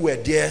people were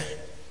there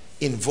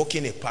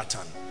invoking a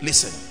pattern.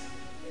 Listen.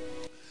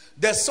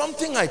 There's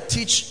something I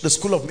teach the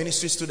School of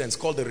Ministry students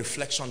called the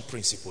reflection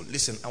principle.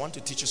 Listen, I want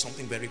to teach you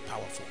something very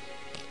powerful.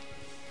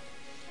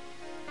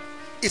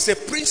 It's a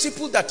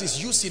principle that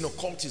is used in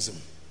occultism.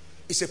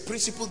 It's a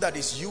principle that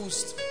is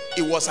used.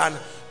 It was an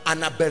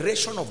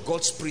aberration of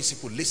God's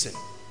principle. Listen.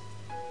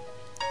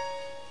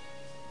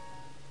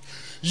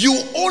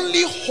 You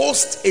only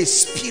host a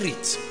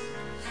spirit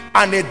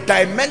and a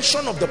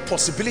dimension of the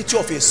possibility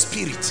of a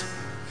spirit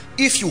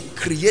if you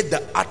create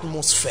the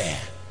atmosphere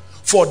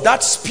for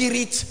that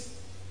spirit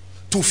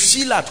to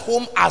feel at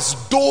home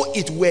as though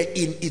it were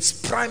in its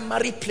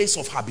primary place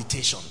of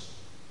habitation.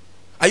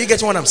 Are you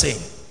getting what I'm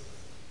saying?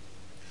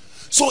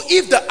 So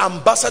if the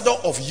ambassador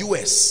of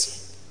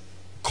US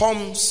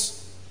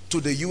comes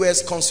to the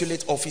US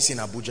consulate office in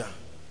Abuja,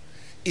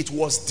 it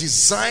was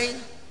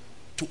designed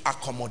to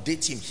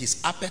accommodate him,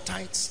 his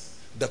appetites,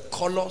 the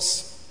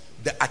colors,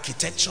 the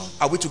architecture.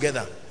 Are we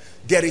together?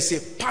 There is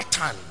a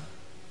pattern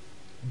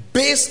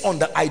based on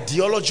the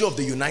ideology of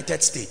the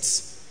United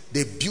States.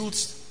 They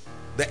built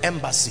the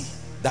embassy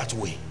that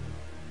way.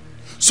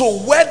 So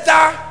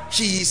whether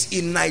he is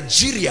in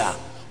Nigeria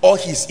or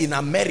he's in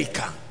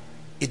America,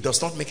 it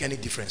does not make any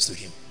difference to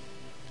him,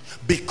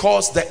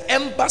 because the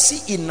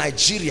embassy in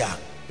Nigeria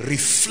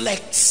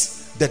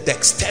reflects the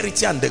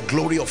dexterity and the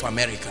glory of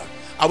America.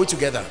 Are we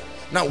together?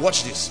 Now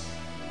watch this.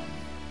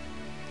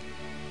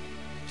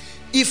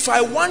 If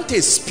I want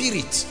a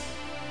spirit,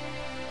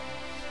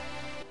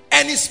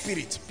 any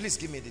spirit, please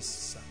give me this,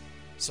 sir.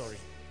 Sorry.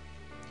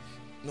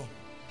 No.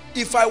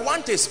 If I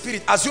want a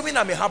spirit, assuming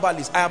I'm a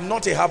herbalist, I am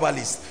not a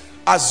herbalist.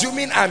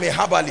 Assuming I'm a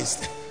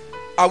herbalist,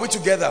 are we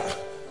together?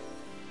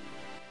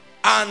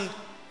 And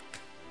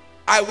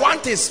I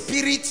want a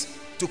spirit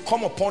to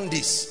come upon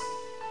this.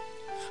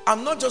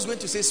 I'm not just going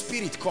to say,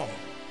 spirit come.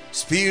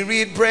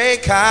 Spirit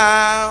break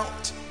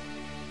out.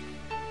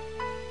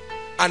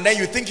 And then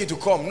you think it will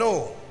come.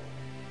 No.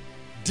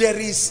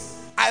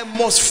 I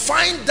must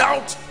find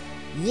out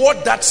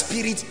what that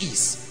spirit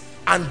is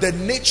and the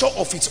nature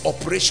of its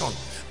operation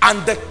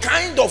and the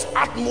kind of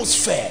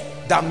atmosphere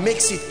that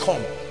makes it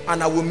come.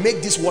 And I will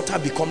make this water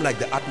become like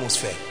the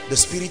atmosphere. The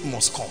spirit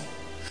must come.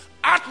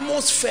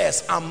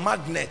 Atmospheres are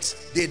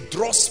magnets. They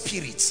draw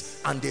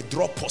spirits and they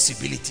draw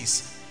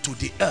possibilities to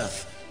the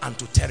earth and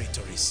to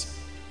territories.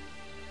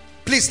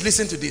 Please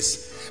listen to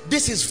this.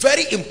 This is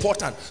very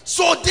important.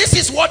 So this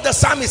is what the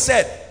psalmist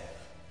said.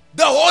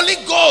 The Holy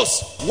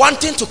Ghost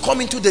wanting to come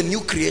into the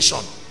new creation.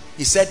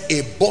 He said,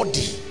 a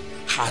body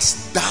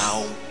hast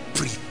thou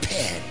prepared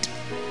prepared.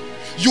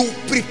 You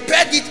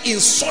prepared it in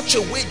such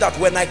a way that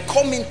when I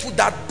come into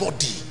that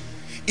body,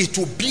 it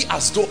will be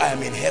as though I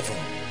am in heaven.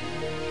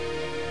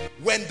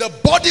 When the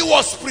body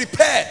was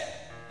prepared,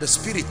 the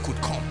spirit could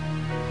come.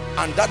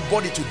 And that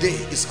body today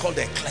is called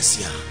the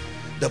ecclesia,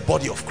 the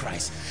body of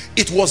Christ.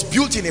 It was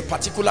built in a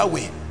particular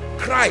way.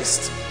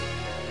 Christ,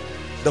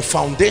 the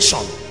foundation,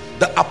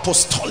 the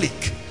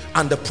apostolic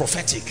and the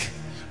prophetic,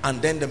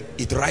 and then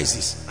it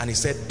rises, and he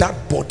said,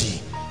 that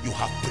body you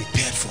have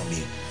prepared for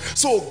me.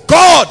 So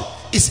God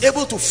is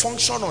able to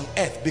function on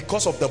earth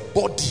because of the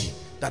body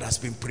that has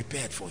been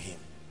prepared for him.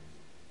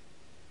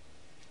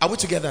 Are we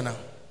together now?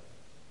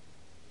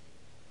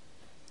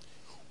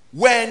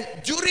 When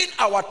during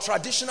our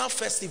traditional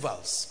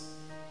festivals,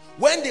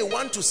 when they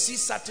want to see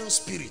certain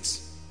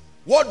spirits,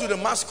 what do the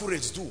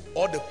masquerades do,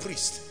 or the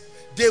priest?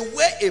 They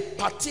wear a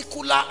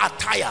particular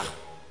attire,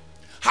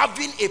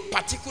 having a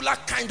particular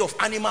kind of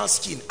animal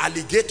skin,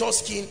 alligator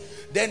skin.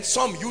 Then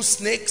some use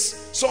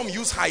snakes, some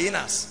use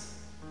hyenas.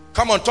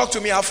 Come on, talk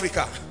to me,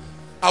 Africa.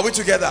 Are we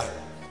together?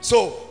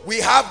 So we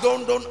have,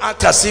 don't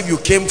act as if you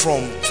came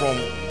from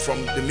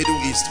the Middle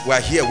East.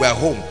 We're here, we're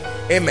home.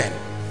 Amen.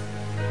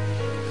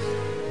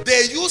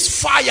 They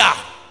use fire.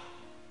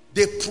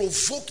 They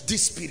provoke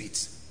these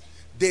spirits.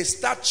 They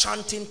start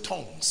chanting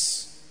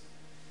tongues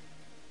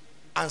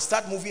and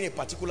start moving in a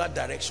particular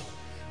direction.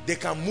 They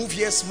can move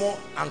here small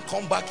and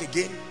come back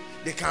again.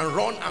 They can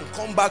run and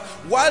come back.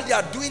 While they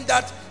are doing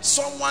that,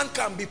 someone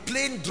can be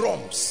playing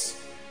drums.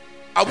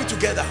 Are we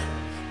together?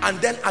 And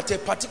then at a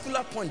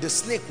particular point, the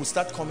snake will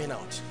start coming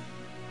out.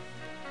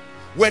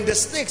 When the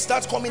snake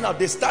starts coming out,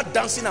 they start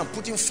dancing and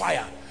putting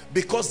fire,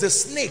 because the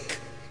snake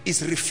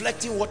is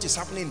reflecting what is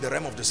happening in the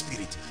realm of the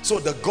spirit. So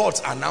the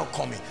gods are now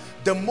coming.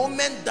 The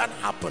moment that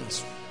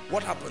happens,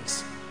 what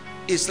happens?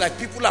 It's like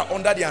people are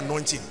under the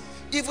anointing.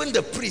 Even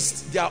the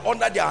priests, they are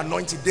under their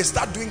anointing. They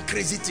start doing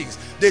crazy things.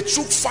 They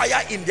choke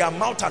fire in their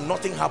mouth and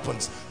nothing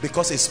happens,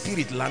 because a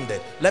spirit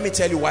landed. Let me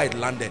tell you why it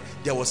landed.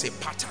 There was a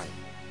pattern.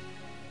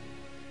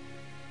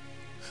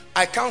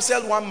 I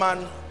counseled one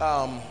man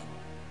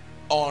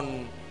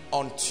on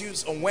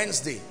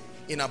Wednesday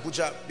in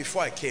Abuja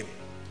before I came.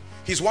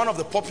 He's one of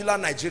the popular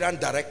Nigerian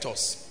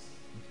directors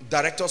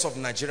of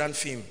Nigerian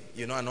film,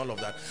 you know, and all of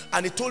that.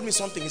 And he told me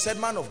something. He said,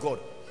 man of God,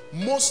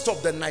 most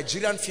of the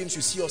Nigerian films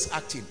you see us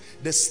acting,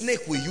 the snake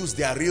we use,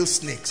 they are real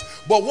snakes.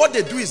 But what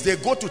they do is they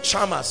go to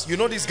charmers. You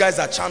know, these guys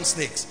are charm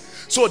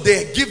snakes. So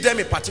they give them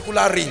a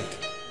particular ring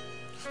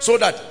so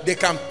that they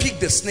can pick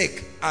the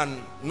snake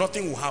and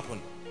nothing will happen.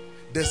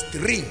 The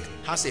ring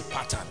has a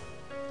pattern.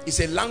 It's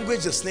a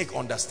language the snake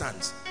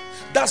understands.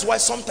 That's why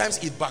sometimes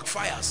it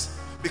backfires,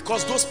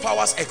 because those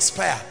powers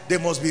expire. They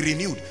must be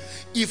renewed.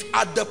 If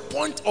at the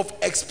point of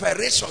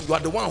expiration you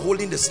are the one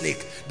holding the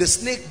snake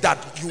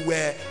that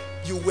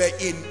you were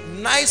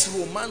in nice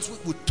romance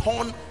with, will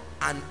turn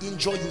and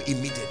injure you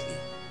immediately.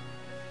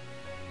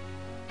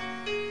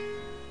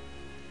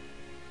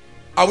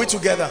 Are we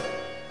together?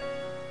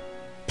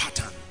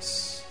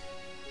 Patterns.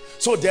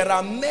 So there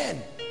are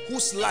men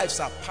whose lives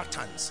are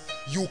patterns.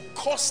 You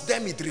curse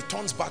them, it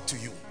returns back to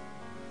you.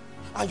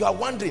 And you are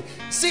wondering,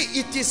 see,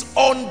 it is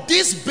on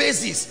this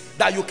basis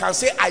that you can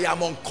say, I am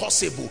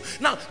uncursable.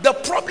 Now, the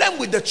problem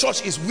with the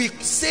church is we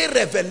say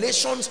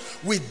revelations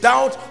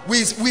without,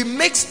 we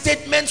make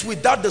statements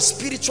without the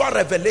spiritual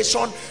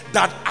revelation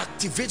that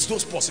activates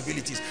those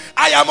possibilities.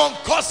 I am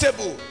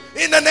uncursable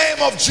in the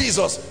name of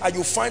Jesus. And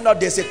you find out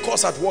there's a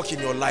curse at work in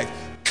your life.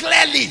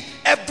 Clearly,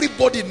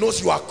 everybody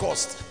knows you are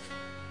cursed.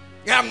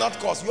 I am not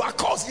cursed. You are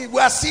cursed. We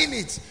are seeing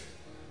it.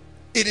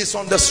 It is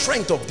on the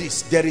strength of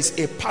this. There is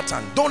a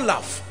pattern. Don't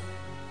laugh.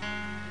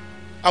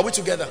 Are we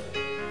together?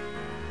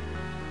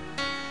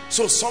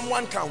 So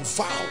someone can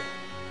vow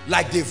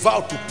like they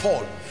vowed to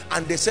Paul,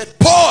 and they said,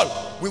 Paul,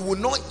 we will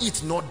not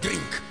eat nor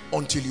drink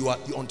until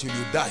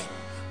you die.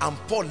 And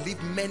Paul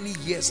lived many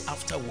years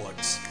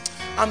afterwards.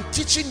 I'm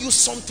teaching you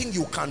something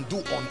you can do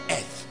on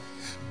earth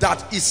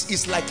that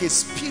is like a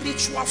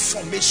spiritual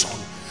formation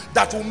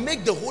that will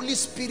make the Holy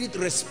Spirit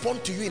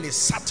respond to you in a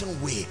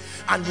certain way,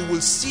 and you will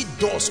see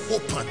doors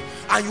open,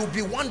 and you'll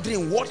be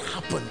wondering what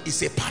happened.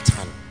 Is a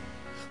pattern.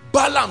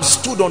 Balaam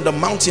stood on the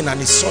mountain and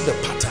he saw the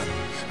pattern,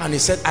 and he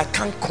said, I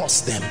can't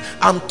curse them.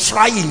 I'm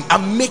trying,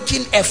 I'm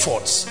making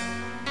efforts.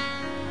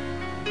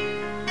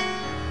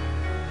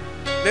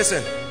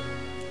 Listen,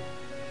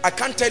 I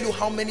can't tell you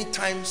how many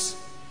times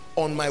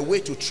on my way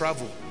to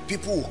travel,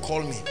 people will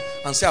call me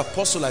and say,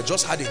 Apostle, I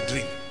just had a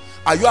dream.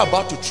 Are you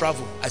about to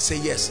travel? I say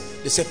yes.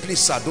 They say, please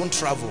sir, don't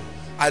travel.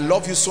 I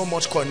love you so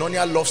much.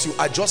 Koinonia loves you.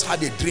 I just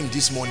had a dream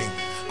this morning,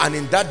 and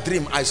in that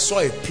dream I saw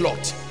a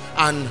plot,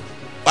 and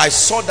I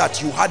saw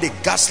that you had a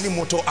ghastly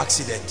motor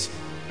accident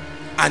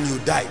and you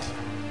died.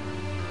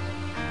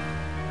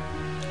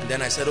 And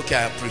then I said, okay,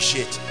 I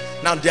appreciate.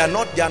 Now they are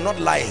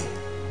not lying.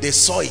 They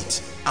saw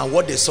it, and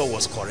what they saw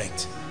was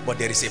correct, but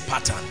there is a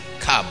pattern.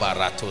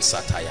 Kabarato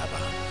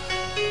Satayaba.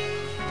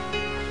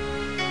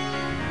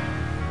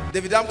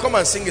 David, come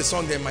and sing a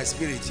song in my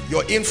spirit.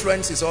 Your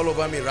influence is all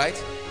over me, right?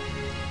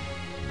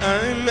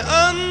 I'm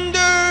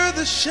under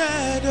the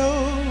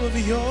shadow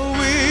of your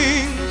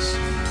wings.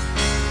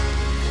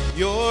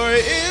 Your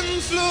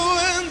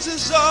influence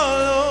is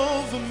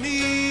all over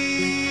me.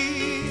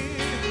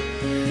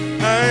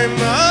 I'm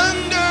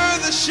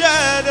under the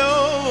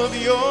shadow of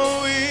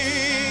your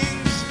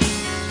wings,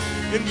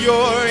 and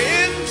your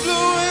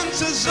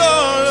influence is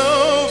all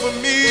over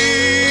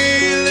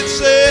me. Let's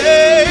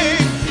say,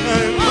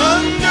 I'm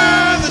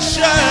under the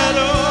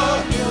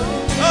shadow,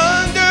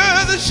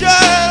 under the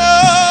shadow.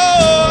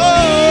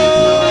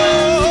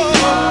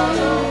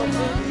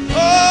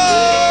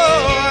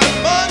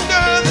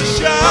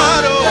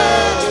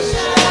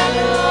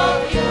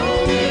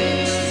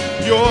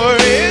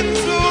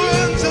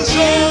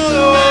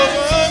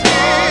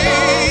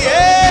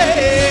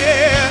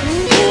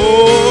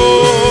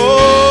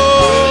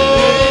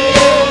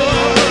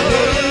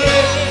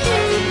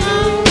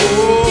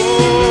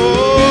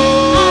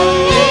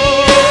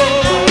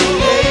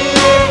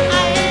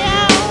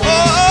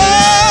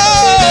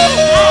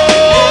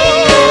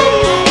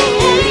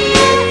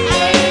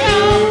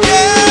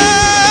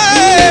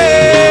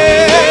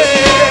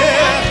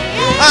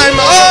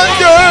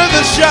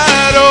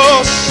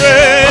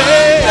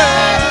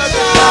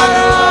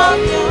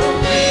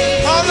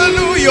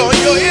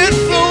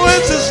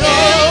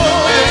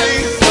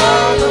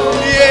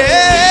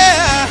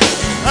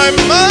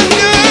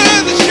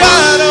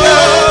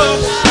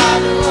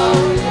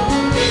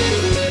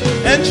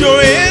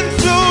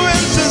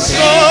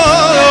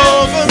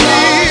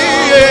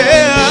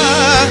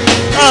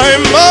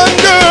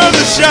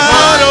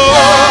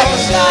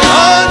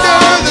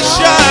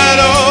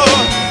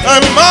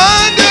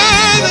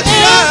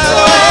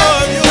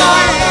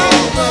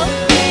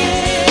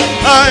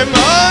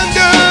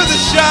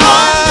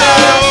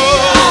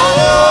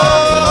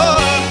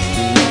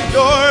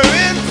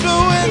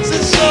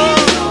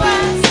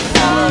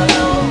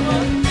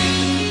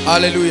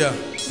 Hallelujah.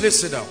 Please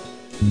sit down.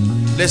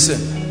 Listen,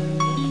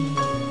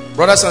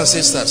 brothers and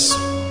sisters,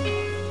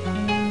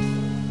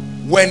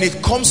 when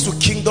it comes to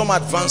kingdom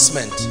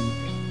advancement,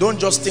 don't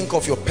just think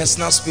of your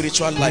personal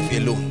spiritual life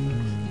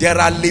alone. There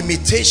are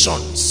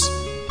limitations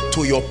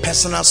to your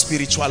personal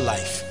spiritual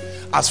life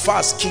as far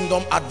as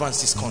kingdom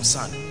advance is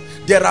concerned.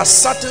 There are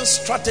certain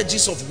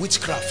strategies of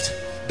witchcraft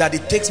that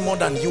it takes more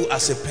than you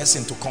as a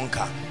person to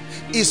conquer.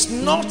 It's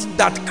not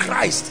that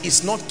Christ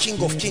is not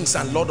King of Kings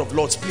and Lord of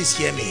Lords. Please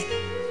hear me.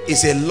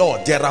 Is a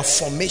Lord. There are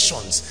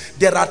formations.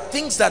 There are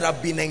things that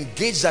have been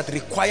engaged that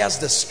requires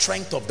the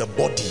strength of the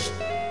body,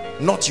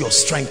 not your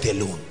strength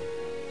alone.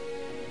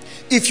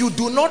 If you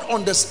do not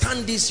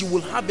understand this, you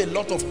will have a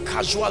lot of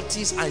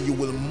casualties and you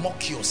will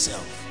mock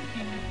yourself.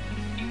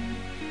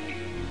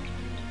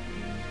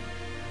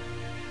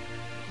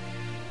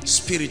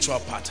 Spiritual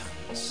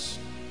patterns,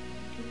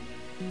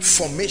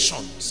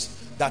 formations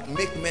that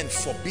make men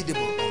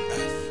formidable on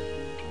earth.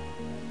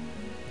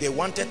 They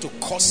wanted to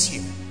curse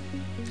you.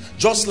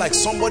 Just like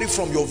somebody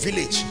from your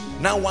village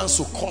now wants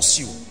to curse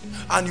you,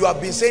 and you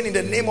have been saying, in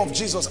the name of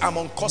Jesus, I'm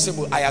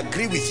uncursable. I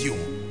agree with you,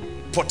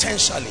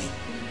 potentially,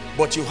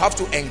 but you have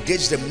to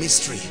engage the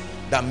mystery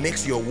that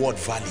makes your word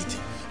valid.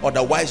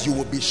 Otherwise, you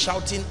will be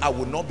shouting, I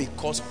will not be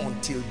cursed,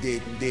 until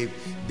they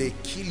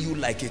kill you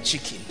like a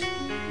chicken.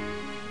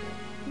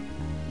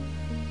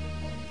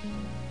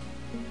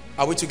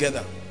 Are we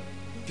together?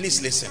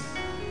 Please listen.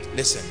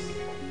 Listen.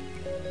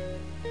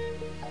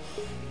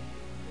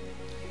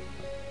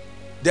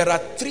 There are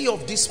 3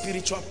 of these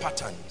spiritual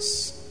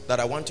patterns that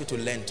I want you to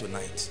learn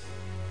tonight.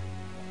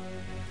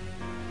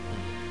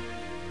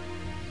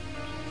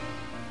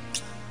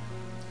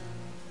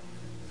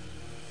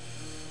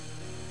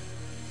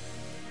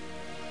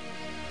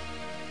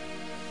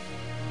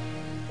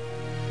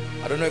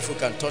 I don't know if we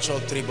can touch all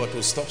 3, but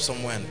we'll stop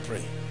somewhere and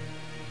pray.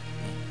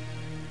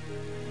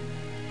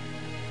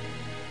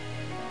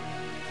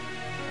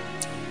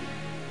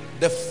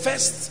 The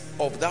first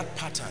of that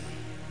pattern,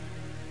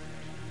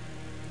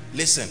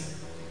 listen,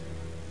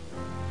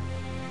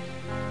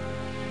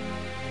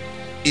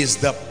 is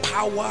the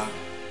power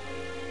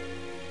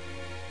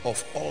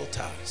of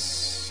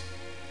altars.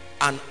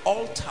 An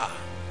altar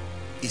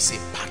is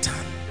a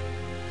pattern.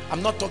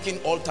 I'm not talking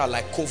altar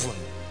like coven,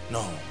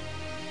 no.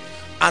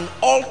 An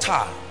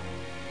altar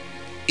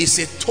is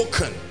a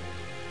token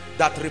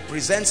that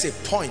represents a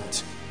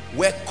point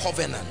where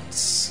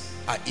covenants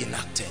are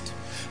enacted.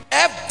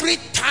 Every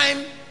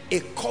time a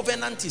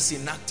covenant is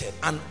enacted,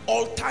 an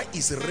altar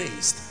is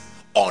raised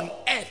on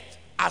earth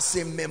as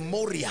a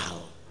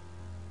memorial.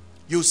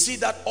 You see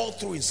that all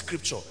through in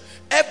scripture.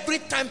 Every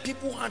time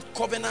people had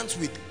covenants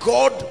with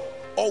God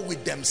or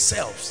with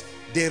themselves,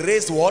 they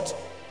raised what?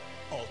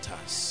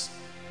 Altars.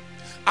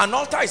 An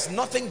altar is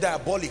nothing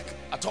diabolic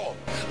at all.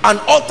 An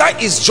altar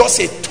is just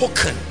a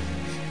token.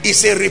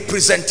 It's a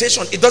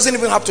representation. It doesn't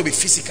even have to be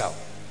physical.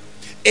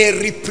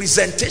 A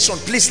representation.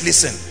 Please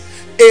listen.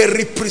 A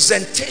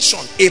representation,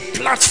 a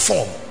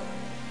platform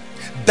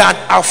that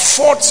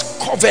affords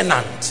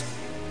covenant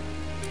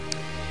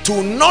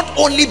to not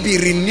only be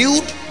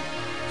renewed,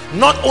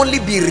 not only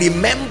be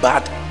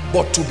remembered,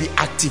 but to be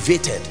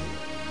activated.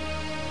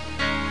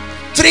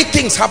 3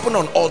 things happen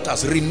on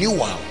altars: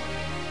 renewal,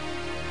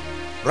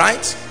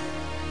 right?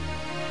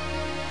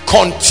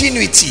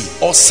 Continuity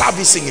or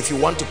servicing, if you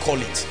want to call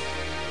it.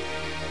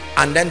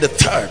 And then the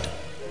third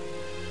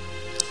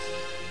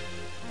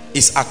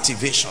is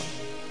activation.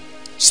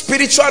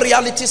 Spiritual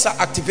realities are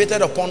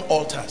activated upon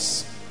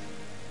altars.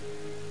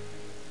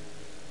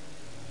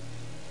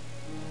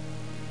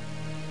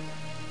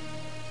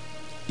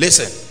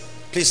 Listen,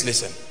 please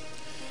listen.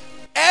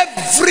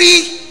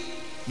 Every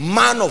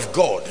man of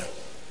God,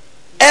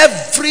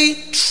 every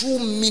true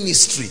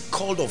ministry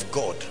called of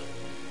God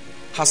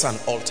has an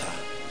altar.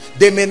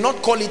 They may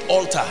not call it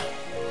altar.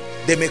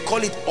 They may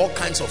call it all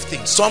kinds of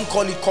things. Some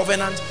call it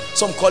covenant,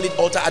 some call it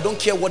altar. I don't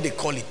care what they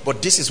call it,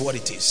 but this is what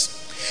it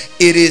is.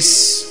 It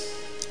is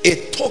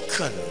a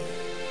token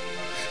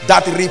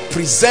that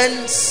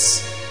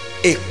represents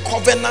a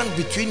covenant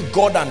between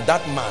God and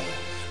that man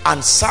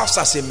and serves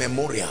as a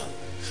memorial.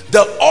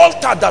 The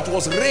altar that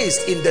was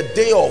raised in the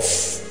day of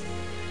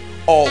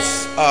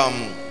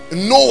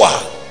Noah,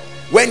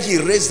 when he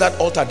raised that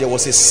altar, there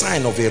was a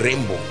sign of a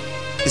rainbow.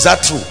 Is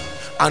that true?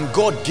 And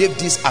God gave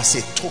this as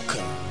a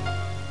token.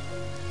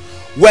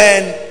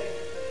 When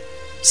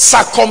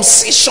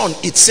circumcision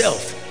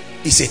itself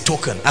is a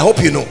token, I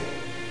hope you know.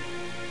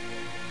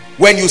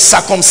 When you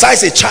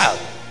circumcise a child,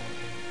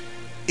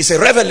 it's a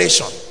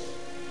revelation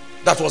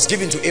that was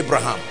given to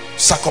Abraham.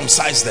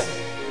 Circumcise them.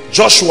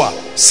 Joshua,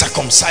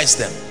 circumcise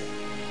them.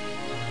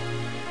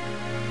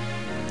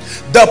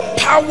 The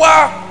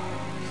power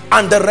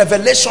and the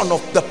revelation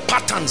of the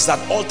patterns that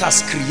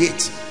altars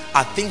create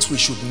are things we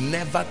should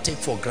never take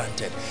for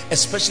granted,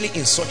 especially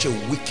in such a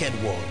wicked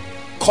world.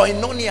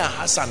 Koinonia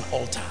has an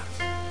altar.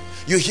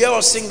 You hear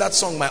us sing that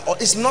song, my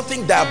altar. It's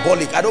nothing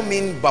diabolic. I don't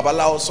mean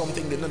babala or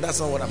something. No, that's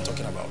not what I'm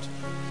talking about.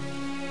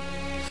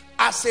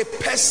 As a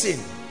person,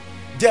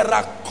 there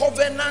are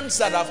covenants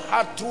that I've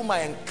had through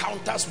my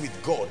encounters with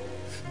God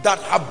that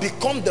have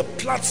become the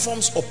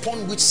platforms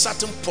upon which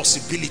certain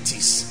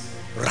possibilities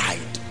ride.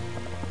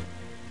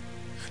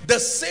 The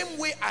same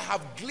way I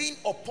have gleaned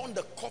upon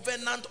the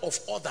covenant of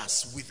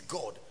others with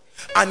God,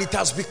 and it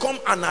has become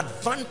an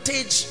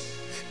advantage.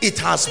 It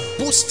has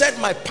boosted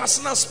my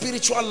personal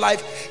spiritual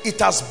life. It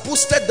has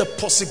boosted the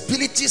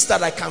possibilities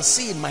that I can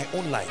see in my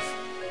own life.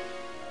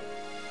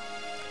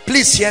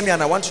 Please hear me,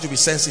 and I want you to be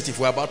sensitive.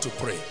 We're about to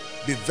pray.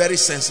 Be very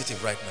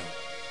sensitive right now.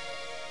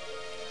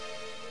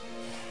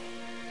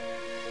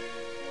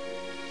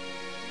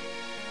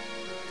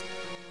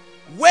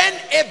 When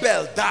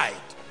Abel died,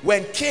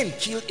 when Cain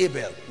killed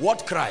Abel,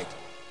 what cried?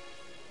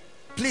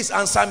 Please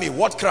answer me.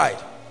 What cried?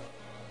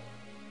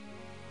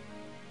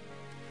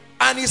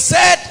 And he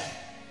said,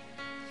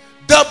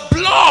 the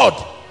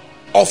blood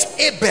of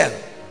Abel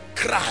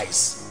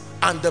cries,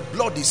 and the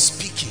blood is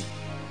speaking.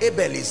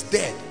 Abel is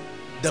dead.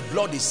 The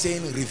blood is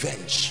saying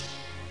revenge.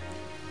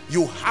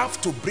 You have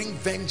to bring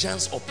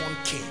vengeance upon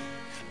Cain.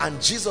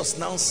 And Jesus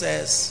now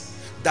says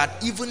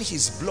that even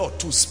his blood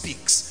too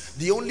speaks.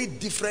 The only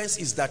difference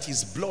is that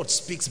his blood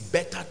speaks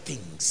better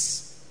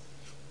things,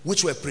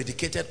 which were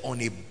predicated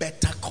on a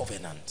better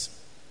covenant.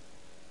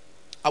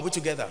 Are we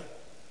together?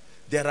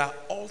 There are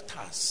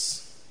altars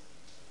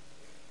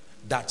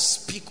that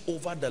speak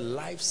over the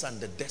lives and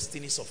the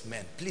destinies of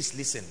men. Please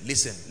listen,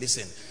 listen,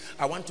 listen.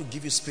 I want to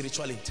give you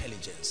spiritual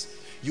intelligence.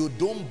 You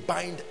don't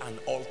bind an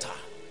altar.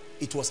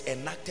 It was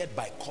enacted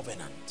by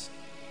covenant.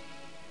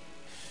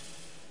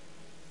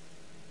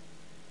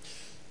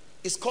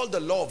 It's called the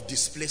law of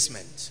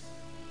displacement.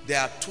 There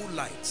are two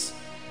lights.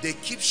 They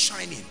keep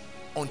shining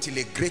until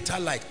a greater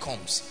light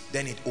comes.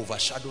 Then it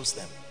overshadows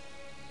them.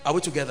 Are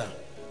we together?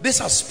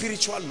 These are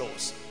spiritual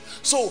laws.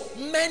 So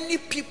many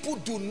people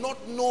do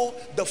not know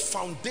the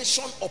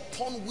foundation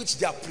upon which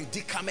their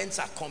predicaments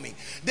are coming.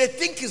 They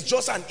think it's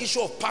just an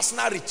issue of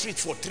personal retreat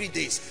for 3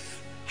 days.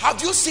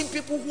 Have you seen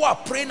people who are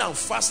praying and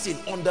fasting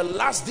on the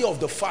last day of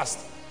the fast?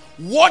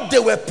 What they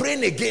were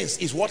praying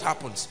against is what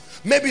happens.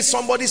 Maybe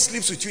somebody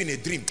sleeps with you in a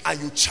dream and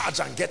you charge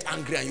and get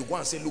angry and you go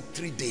and say, look,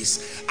 3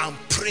 days I'm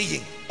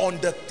praying. On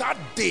the third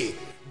day,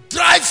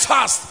 drive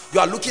fast.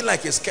 You are looking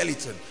like a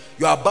skeleton.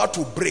 You are about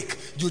to break.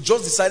 You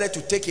just decided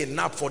to take a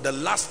nap for the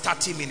last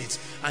 30 minutes,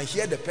 and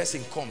here the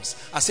person comes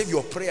as if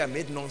your prayer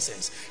made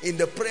nonsense. In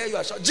the prayer you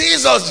are shouting,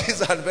 Jesus,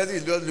 Jesus, and the person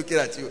is just looking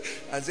at you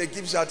and say,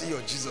 keep shouting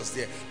your Jesus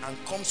there,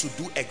 and comes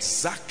to do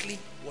exactly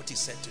what he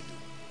said to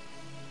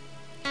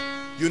do.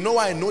 You know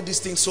why I know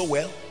these things so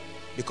well?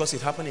 Because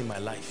it happened in my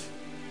life.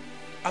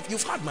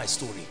 You've heard my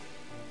story.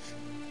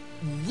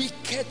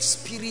 Wicked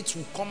spirits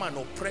will come and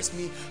oppress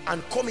me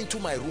and come into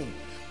my room.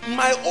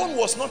 My own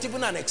was not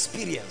even an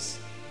experience.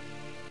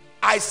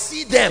 I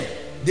see them,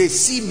 they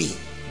see me,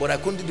 but I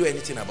couldn't do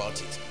anything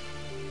about it.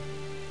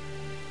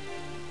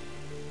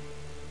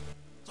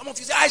 Some of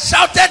you say, I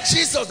shouted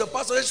Jesus. The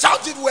pastor said,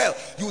 shout it well.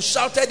 You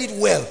shouted it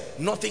well.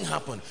 Nothing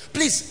happened.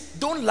 Please,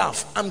 don't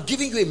laugh. I'm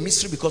giving you a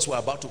mystery because we're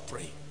about to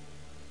pray.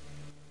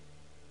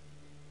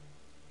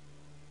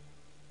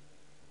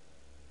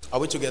 Are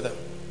we together?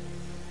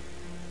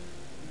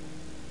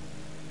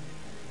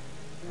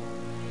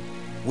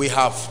 We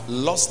have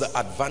lost the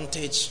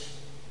advantage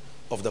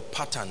of the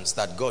patterns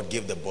that God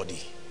gave the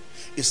body.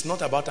 It's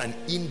not about an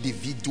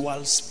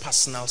individual's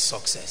personal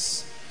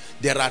success.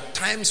 There are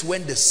times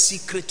when the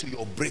secret to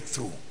your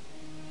breakthrough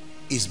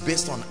is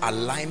based on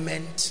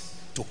alignment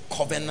to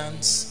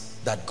covenants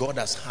that God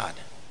has had.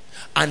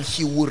 And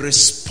he will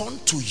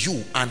respond to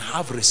you and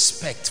have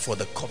respect for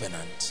the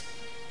covenant.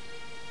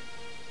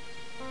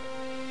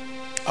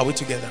 Are we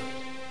together?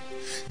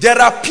 There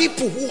are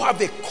people who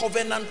have a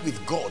covenant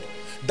with God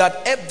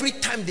that every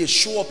time they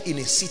show up in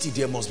a city,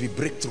 there must be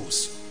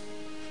breakthroughs.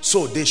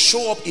 So they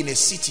show up in a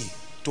city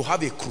to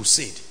have a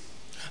crusade.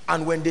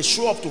 And when they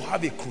show up to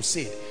have a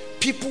crusade,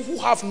 people who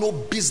have no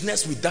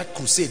business with that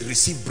crusade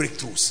receive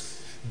breakthroughs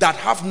that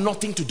have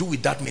nothing to do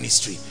with that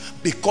ministry.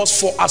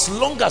 Because for as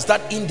long as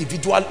that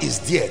individual is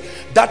there,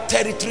 that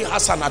territory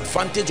has an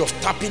advantage of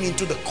tapping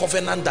into the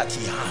covenant that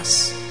he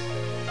has.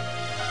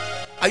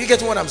 Are you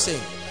getting what I'm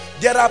saying?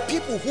 There are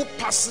people who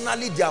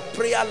personally their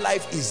prayer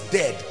life is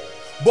dead.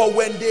 But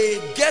when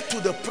they get to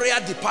the prayer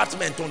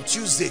department on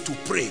Tuesday to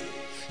pray,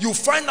 you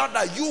find out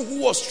that you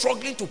who was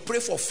struggling to pray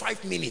for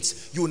 5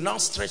 minutes, you now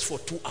stretch for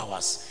 2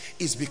 hours.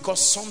 It's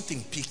because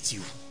something piqued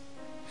you.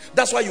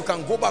 That's why you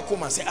can go back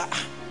home and say,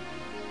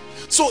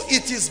 So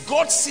it is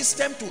God's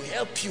system to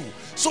help you,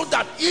 so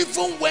that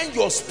even when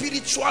your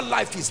spiritual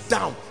life is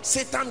down,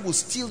 Satan will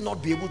still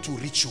not be able to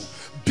reach you.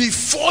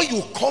 Before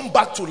you come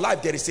back to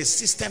life, there is a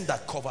system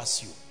that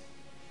covers you.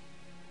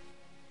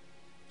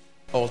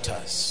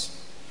 Altars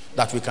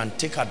that we can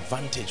take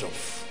advantage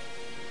of.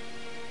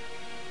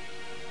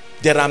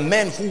 There are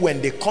men who,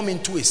 when they come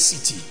into a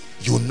city,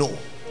 you know,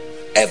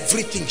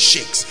 everything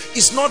shakes.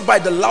 It's not by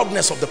the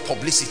loudness of the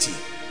publicity,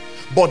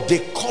 but they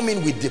come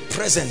in with the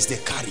presence they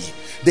carry.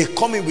 They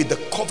come in with the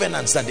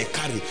covenants that they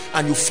carry,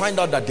 and you find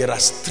out that there are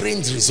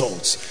strange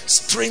results,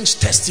 strange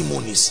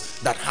testimonies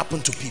that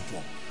happen to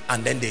people,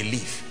 and then they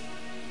leave.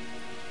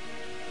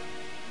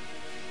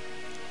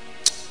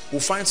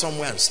 We'll find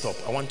somewhere and stop.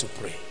 I want to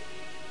pray.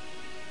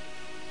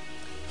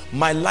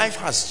 My life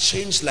has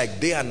changed like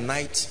day and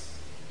night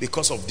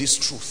because of this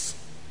truth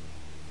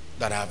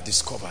that I have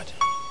discovered.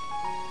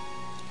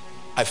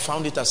 I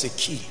found it as a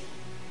key,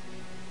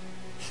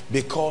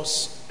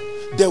 because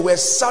there were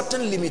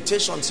certain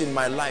limitations in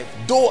my life.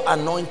 Though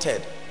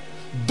anointed,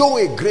 though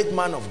a great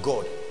man of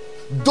God,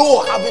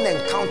 though having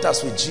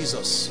encounters with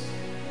Jesus,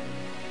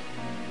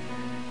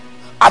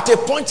 at a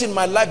point in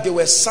my life there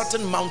were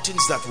certain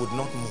mountains that would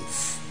not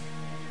move.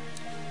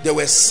 There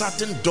were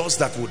certain doors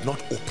that would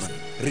not open,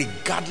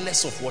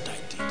 regardless of what I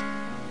did.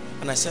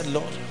 And I said,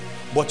 Lord,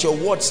 but your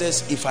word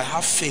says if I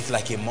have faith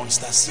like a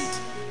mustard seed,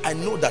 I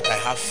know that I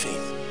have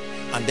faith.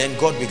 And then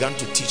God began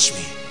to teach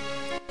me.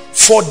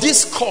 For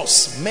this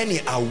cause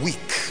many are weak.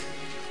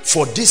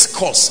 For this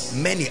cause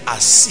many are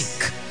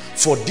sick.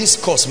 For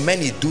this cause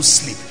many do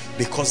sleep,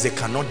 because they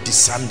cannot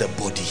discern the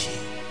body.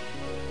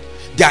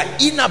 Their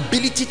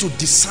inability to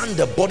discern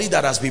the body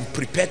that has been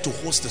prepared to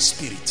host the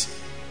spirit.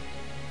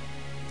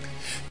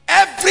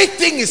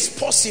 Everything is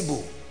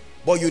possible,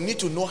 but you need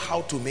to know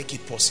how to make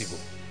it possible.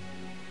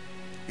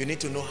 You need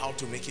to know how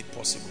to make it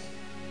possible.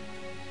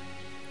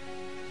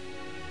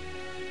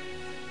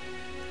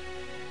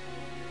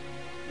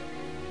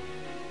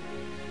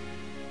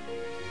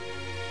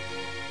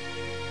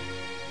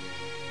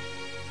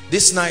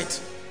 This night,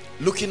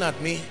 looking at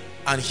me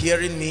and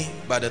hearing me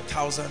by the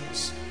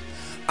thousands,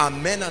 are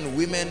men and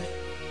women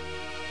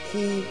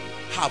who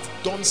have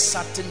done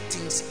certain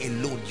things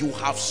alone. You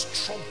have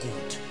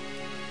struggled.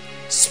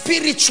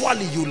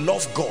 Spiritually, you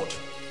love God.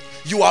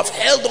 You have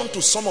held on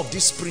to some of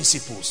these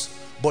principles,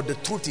 but the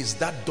truth is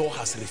that door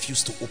has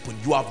refused to open.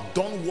 You have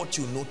done what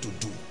you know to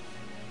do.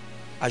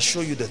 I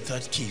show you the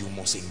third key you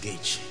must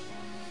engage.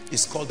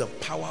 It's called the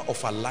power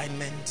of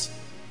alignment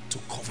to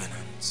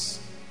covenants.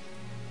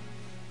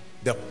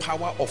 The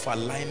power of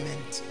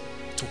alignment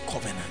to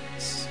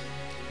covenants.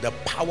 The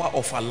power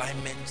of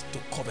alignment to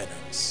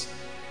covenants.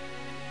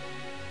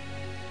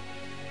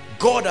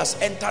 God has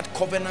entered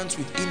covenants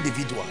with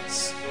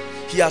individuals.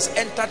 He has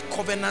entered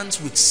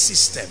covenants with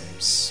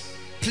systems.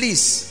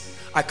 Please,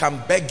 I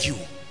can beg you.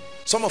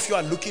 Some of you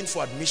are looking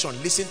for admission.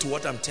 Listen to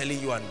what I'm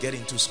telling you and get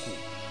into school.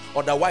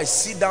 Otherwise,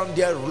 sit down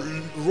there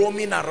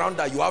roaming around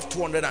that you have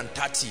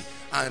 230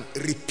 and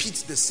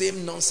repeat the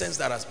same nonsense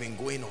that has been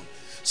going on.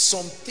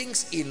 Some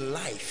things in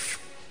life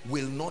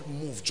will not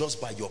move just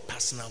by your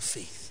personal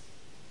faith.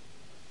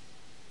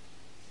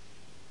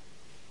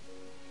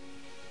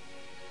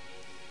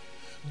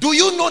 Do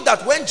you know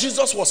that when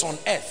Jesus was on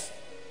earth,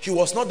 he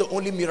was not the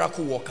only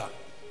miracle worker?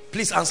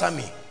 Please answer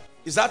me.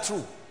 Is that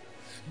true?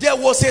 There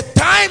was a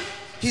time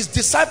his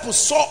disciples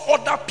saw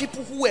other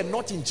people who were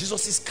not in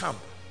Jesus's camp,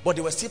 but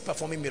they were still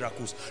performing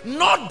miracles.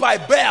 Not by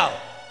Baal,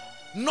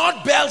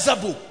 not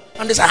Beelzebub.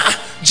 And they said,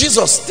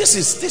 Jesus, this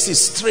is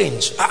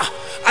strange.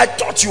 I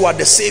thought you were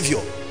the savior.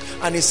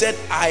 And he said,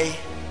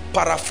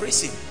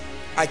 paraphrasing,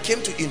 I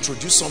came to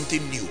introduce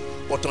something new,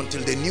 but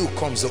until the new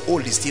comes, the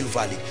old is still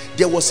valid.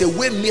 There was a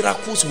way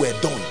miracles were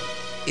done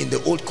in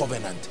the old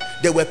covenant.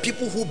 There were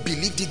people who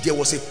believed it. There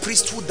was a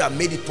priesthood that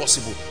made it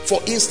possible.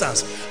 For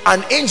instance,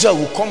 an angel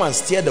will come and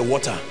stir the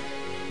water.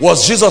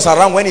 Was Jesus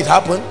around when it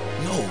happened?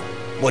 No,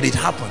 but it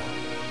happened.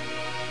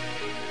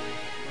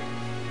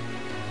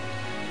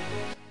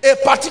 A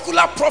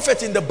particular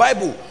prophet in the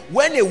Bible,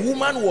 when a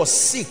woman was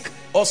sick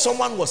or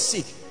someone was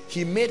sick,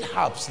 he made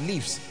herbs,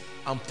 leaves,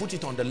 and put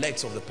it on the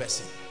legs of the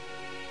person.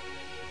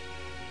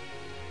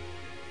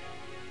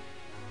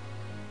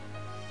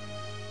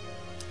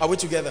 Are we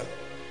together?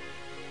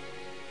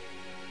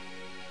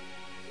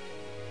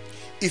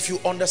 If you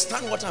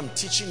understand what I'm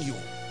teaching you,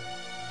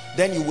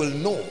 then you will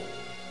know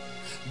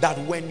that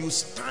when you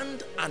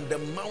stand and the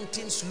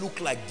mountains look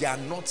like they are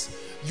not,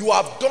 you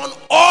have done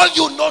all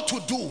you know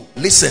to do.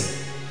 Listen,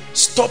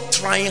 stop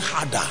trying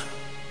harder.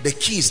 The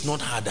key is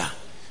not harder.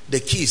 The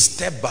key is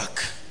step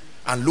back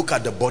and look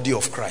at the body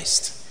of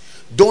Christ.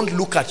 Don't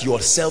look at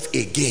yourself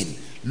again.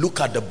 Look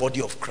at the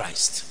body of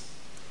Christ.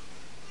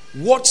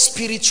 What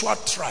spiritual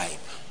tribe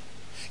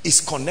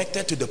is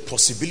connected to the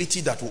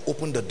possibility that will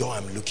open the door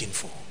I'm looking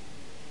for?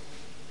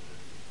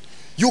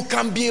 You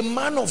can be a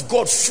man of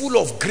God full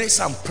of grace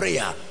and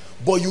prayer,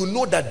 but you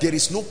know that there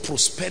is no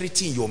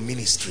prosperity in your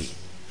ministry.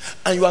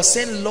 And you are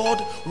saying, Lord,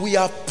 we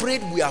have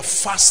prayed, we have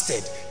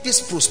fasted.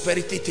 This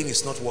prosperity thing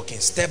is not working.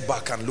 Step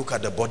back and look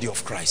at the body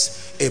of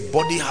Christ. A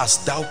body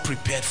hast thou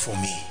prepared for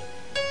me.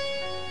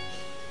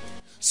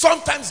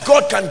 Sometimes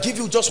God can give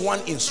you just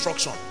one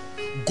instruction.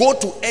 Go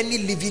to any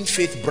living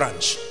faith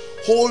branch.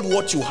 Hold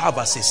what you have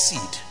as a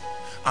seed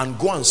and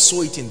go and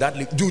sow it in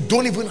that. You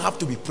don't even have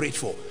to be prayed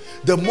for.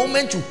 The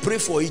moment you pray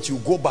for it, you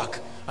go back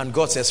and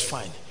God says,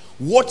 fine.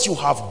 What you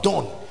have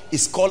done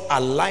is called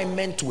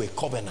alignment to a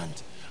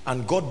covenant.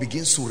 And God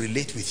begins to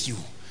relate with you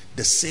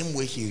the same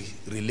way he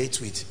relates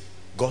with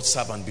God's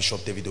servant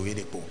Bishop David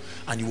Oyedepo.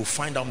 And you will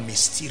find out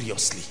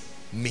mysteriously.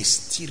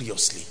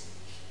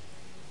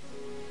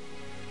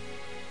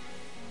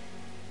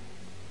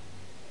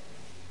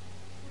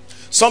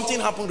 Something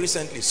happened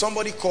recently.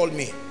 Somebody called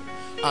me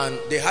and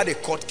they had a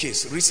court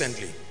case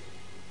recently.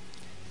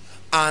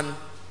 And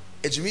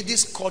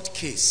this court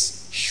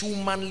case,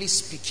 humanly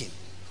speaking,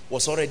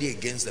 was already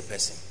against the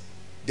person.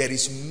 There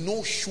is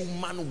no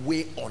human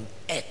way on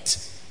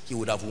earth he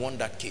would have won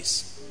that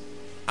case.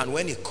 And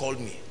when he called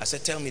me, I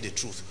said, tell me the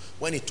truth.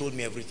 When he told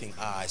me everything,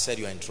 I said,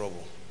 you're in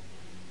trouble.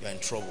 You're in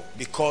trouble.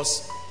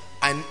 Because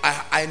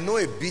I know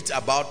a bit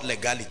about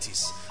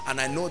legalities.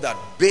 And I know that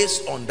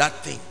based on that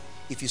thing,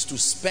 if he's to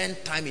spend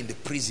time in the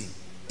prison,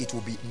 it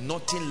will be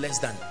nothing less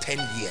than 10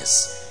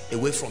 years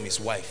away from his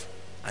wife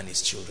and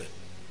his children.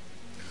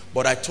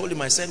 But I told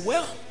him, I said,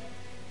 well,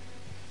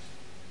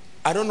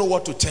 I don't know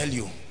what to tell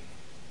you.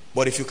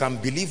 But if you can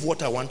believe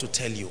what I want to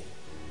tell you,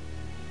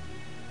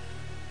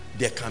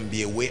 there can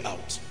be a way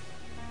out.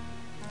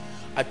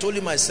 I told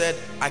him, I said,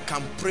 I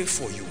can pray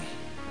for you.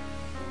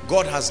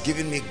 God has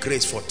given me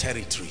grace for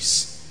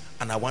territories,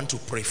 and I want to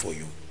pray for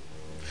you.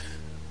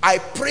 I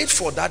prayed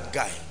for that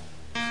guy.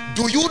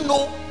 Do you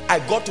know, I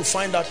got to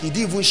find out he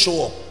didn't even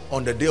show up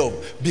on the day of,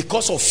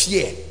 because of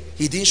fear,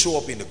 he didn't show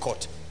up in the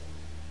court.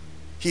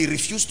 He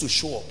refused to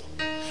show up.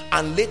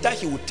 And later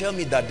he would tell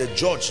me that the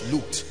judge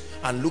looked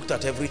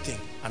at everything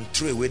and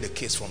threw away the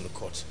case from the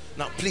court.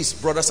 Now, please,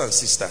 brothers and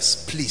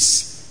sisters,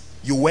 please,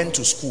 you went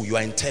to school, you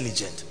are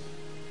intelligent.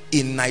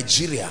 In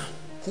Nigeria,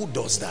 who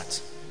does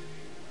that?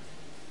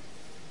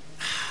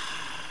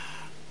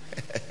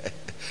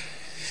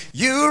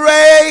 You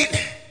reign,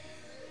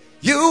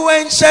 you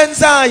ancient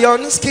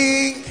Zion's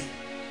king,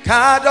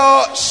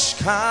 Kadosh,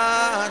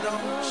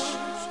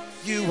 Kadosh,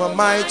 you are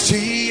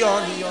mighty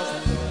on your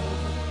throne.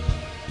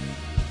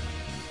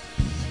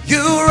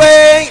 You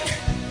reign,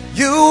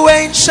 you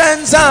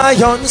ancient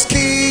Zion's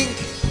king,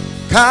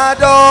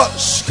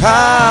 Kadosh,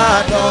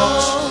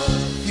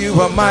 Kadosh, you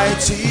are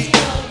mighty.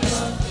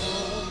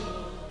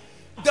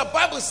 The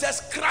Bible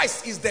says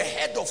Christ is the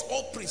head of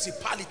all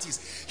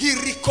principalities. He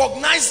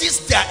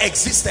recognizes their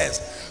existence.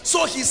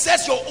 So he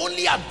says your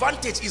only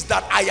advantage is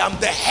that I am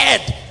the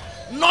head.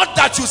 Not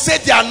that you say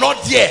they are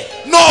not there.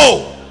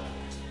 No.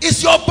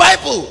 It's your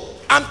Bible.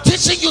 I'm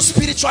teaching you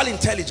spiritual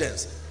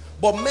intelligence.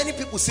 But many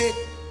people say,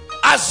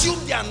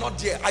 assume they are not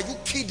there. Are you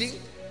kidding?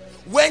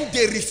 When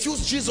they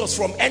refused Jesus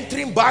from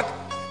entering back,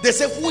 they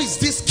say, who is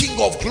this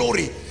King of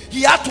glory?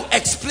 He had to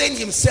explain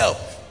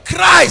himself.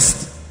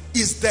 Christ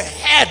is the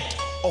head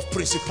of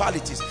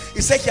principalities. He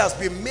said he has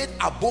been made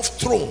above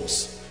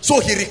thrones, so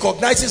he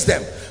recognizes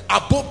them,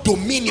 above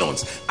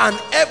dominions, and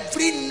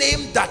every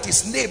name that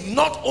is named,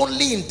 not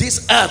only in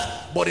this earth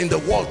but in the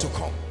world to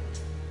come.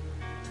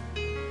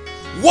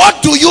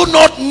 What do you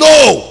not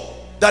know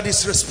that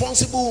is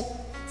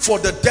responsible for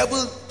the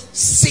devil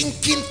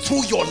sinking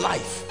through your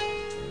life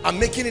and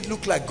making it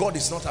look like God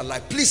is not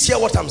alive? Please hear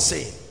what I'm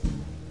saying.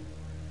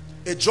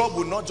 A job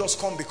will not just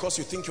come because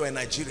you think you're a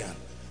Nigerian.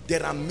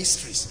 There are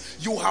mysteries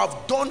you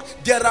have done.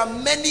 There are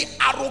many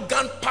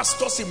arrogant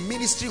pastors in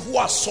ministry who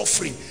are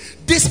suffering.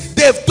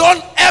 They've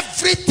done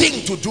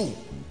everything to do,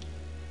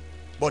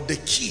 but the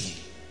key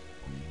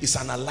is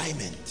an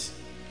alignment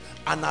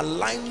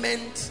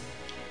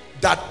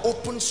that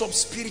opens up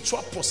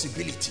spiritual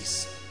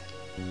possibilities.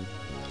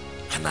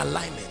 An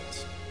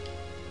alignment.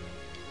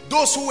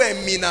 Those who were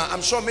in Mina,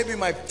 I'm sure maybe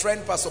my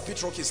friend Pastor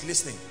Pete Rock is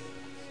listening.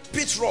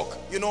 Pete Rock,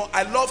 you know,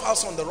 I love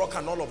House on the Rock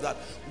and all of that.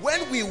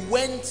 When we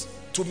went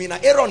to Mina,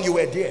 Aaron, you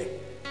were there.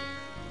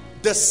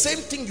 The same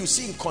thing you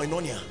see in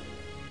koinonia.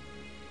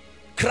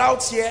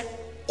 Crowds here,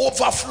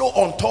 overflow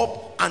on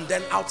top, and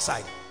then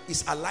outside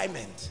is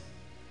alignment.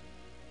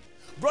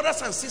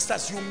 Brothers and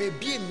sisters, you may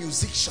be a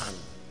musician,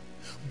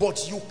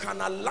 but you can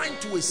align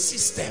to a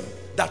system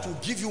that will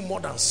give you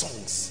more than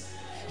songs.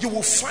 You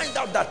will find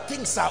out that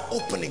things are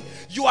opening.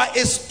 You are a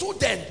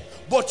student,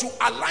 but you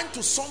align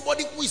to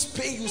somebody who is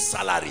paying you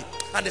salary,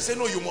 and they say,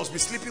 no, you must be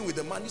sleeping with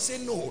the man. You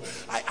say, no,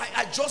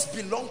 I just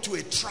belong to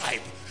a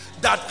tribe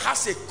that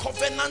has a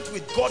covenant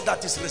with God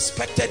that is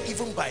respected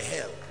even by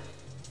hell.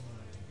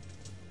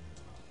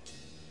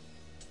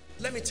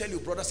 Let me tell you,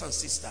 brothers and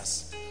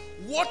sisters,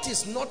 what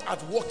is not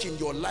at work in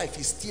your life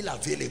is still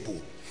available.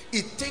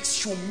 It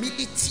takes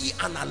humility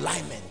and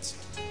alignment.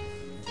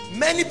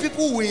 Many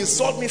people will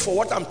insult me for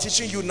what I'm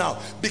teaching you now,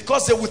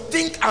 because they will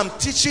think I'm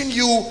teaching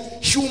you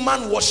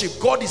human worship.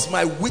 God is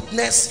my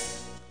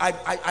witness.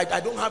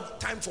 I don't have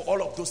time for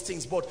all of those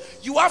things, but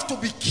you have to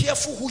be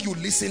careful who you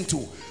listen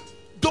to.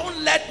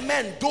 Don't let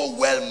men, though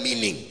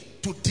well-meaning,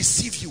 to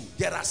deceive you.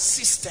 There are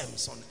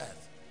systems on earth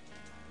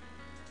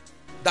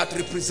that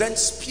represent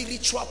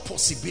spiritual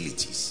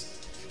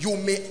possibilities. You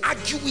may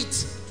argue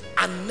it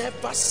and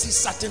never see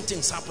certain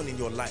things happen in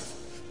your life.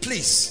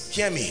 Please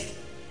hear me.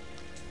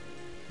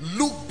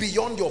 Look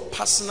beyond your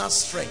personal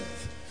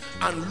strength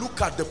and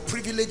look at the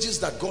privileges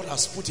that God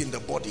has put in the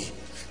body.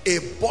 A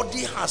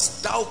body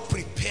hast thou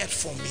prepared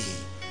for me.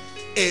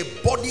 A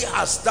body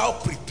hast thou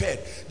prepared.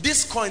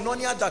 This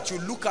koinonia that you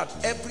look at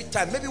every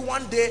time, maybe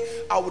one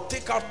day I will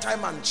take out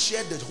time and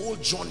share the whole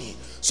journey,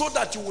 so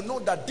that you will know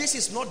that this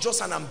is not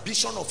just an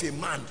ambition of a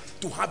man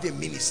to have a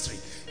ministry.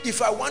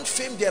 If I want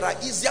fame, there are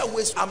easier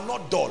ways. I'm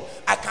not dull.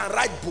 I can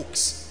write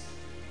books.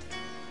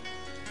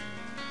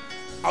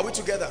 Are we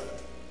together?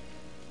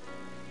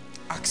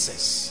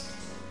 Access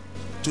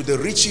to the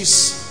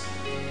riches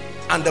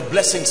and the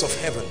blessings of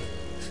heaven.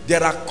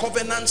 There are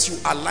covenants you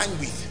align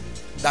with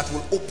that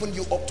will open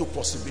you up to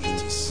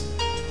possibilities.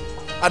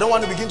 I don't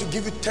want to begin to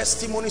give you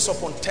testimonies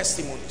upon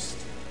testimonies.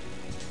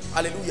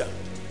 Hallelujah.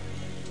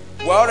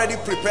 We're already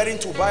preparing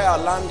to buy our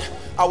land.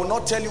 I will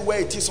not tell you where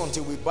it is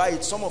until we buy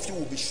it. Some of you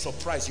will be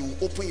surprised. You will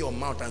open your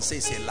mouth and say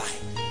it's a lie.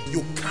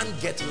 You can't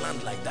get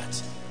land like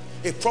that.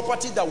 A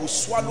property that will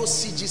swallow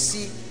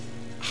CGC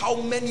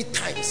how many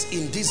times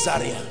in this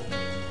area?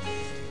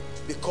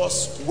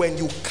 Because when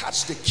you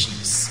catch the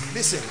keys,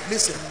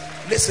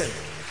 listen.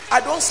 I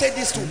don't say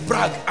this to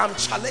brag. I'm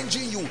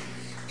challenging you.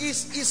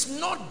 It's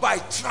not by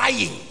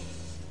trying.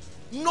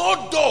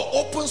 No door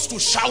opens to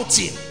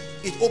shouting.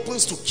 It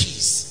opens to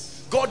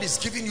keys. God is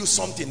giving you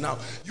something now.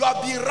 You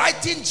have been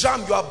writing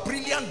jam. You are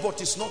brilliant,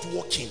 but it's not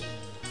working.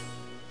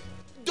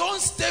 Don't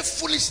stay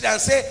foolishly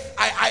and say,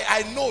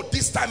 I know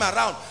this time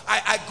around,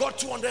 I got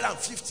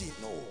 250.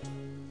 No.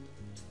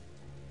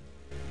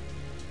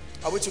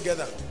 Are we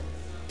together?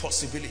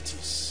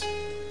 Possibilities.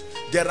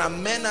 There are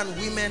men and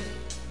women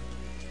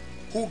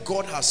who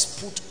God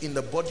has put in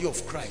the body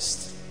of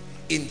Christ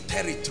in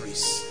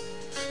territories.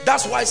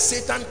 That's why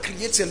Satan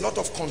creates a lot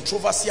of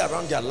controversy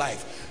around their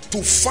life,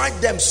 to fight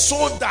them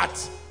so that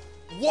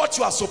what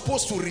you are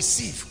supposed to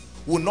receive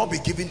will not be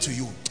given to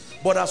you.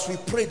 But as we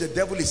pray, the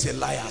devil is a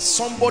liar.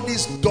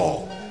 Somebody's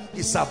door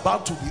is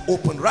about to be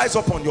opened. Rise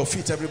up on your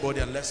feet,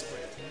 everybody, and let's pray.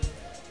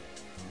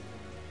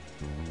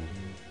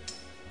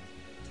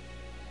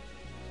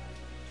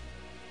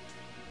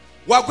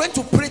 We are going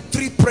to pray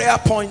 3 prayer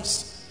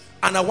points,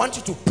 and I want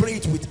you to pray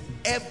it with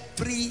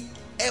every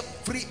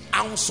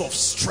ounce of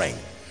strength.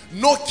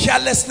 No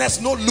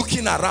carelessness, no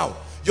looking around.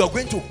 You're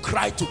going to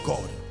cry to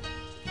God.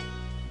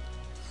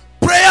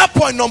 Prayer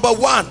point number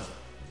 1.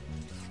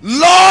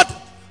 Lord,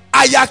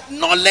 I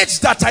acknowledge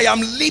that I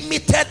am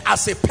limited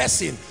as a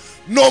person.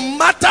 No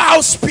matter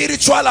how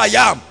spiritual I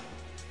am,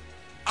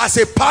 as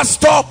a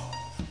pastor,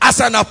 as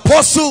an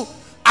apostle,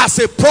 as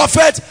a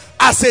prophet,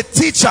 as a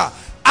teacher,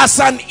 as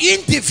an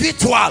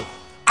individual,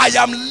 I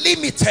am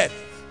limited,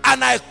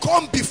 and I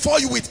come before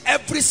you with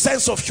every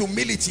sense of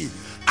humility,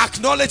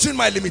 acknowledging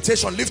my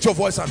limitation. Lift your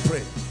voice and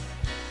pray.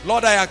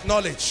 Lord, I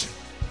acknowledge.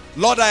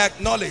 Lord, I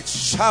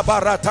acknowledge. I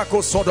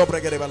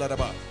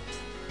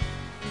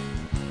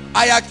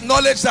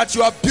acknowledge that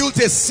you have built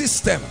a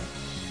system.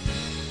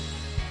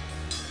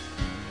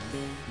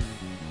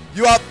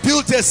 You have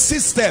built a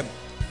system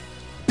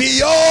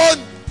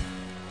beyond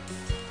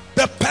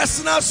the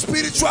personal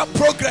spiritual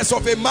progress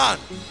of a man.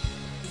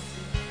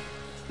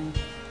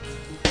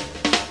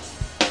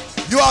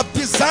 You have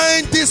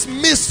designed this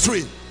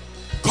mystery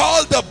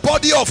called the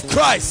body of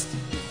Christ,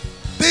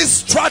 this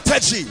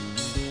strategy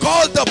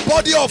called the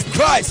body of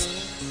Christ,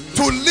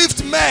 to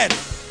lift men,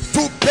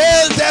 to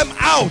bail them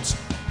out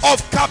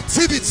of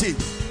captivity.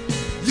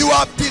 You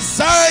have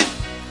designed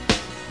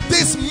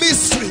this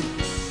mystery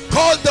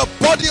called the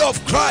body of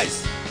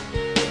Christ.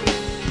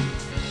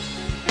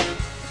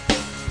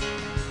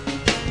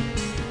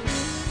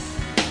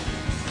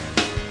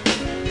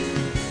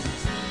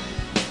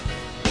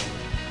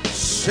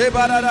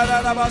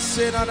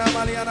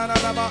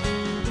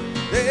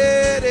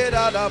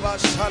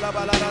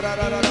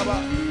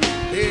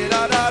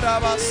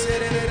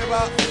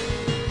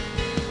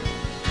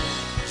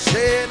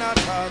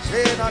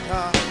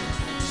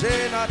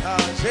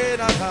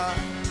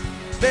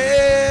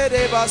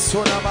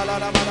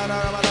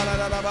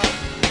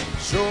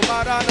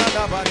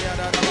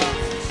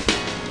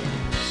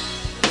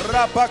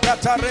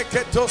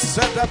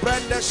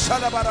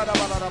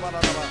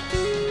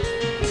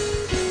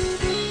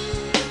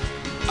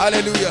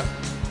 Hallelujah.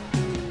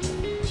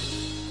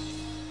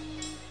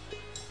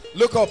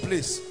 Look up,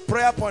 please.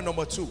 Prayer point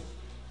number 2.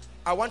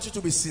 I want you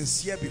to be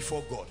sincere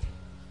before God.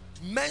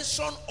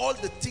 Mention all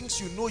the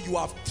things you know you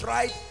have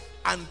tried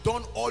and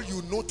done all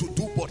you know to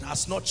do but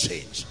has not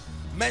changed.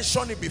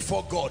 Mention it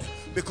before God,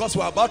 because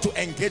we're about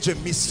to engage a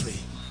mystery.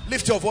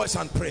 Lift your voice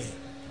and pray.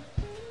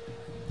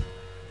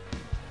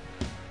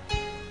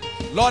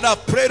 Lord,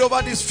 I've prayed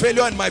over this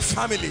failure in my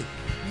family.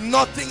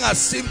 Nothing has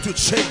seemed to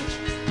change.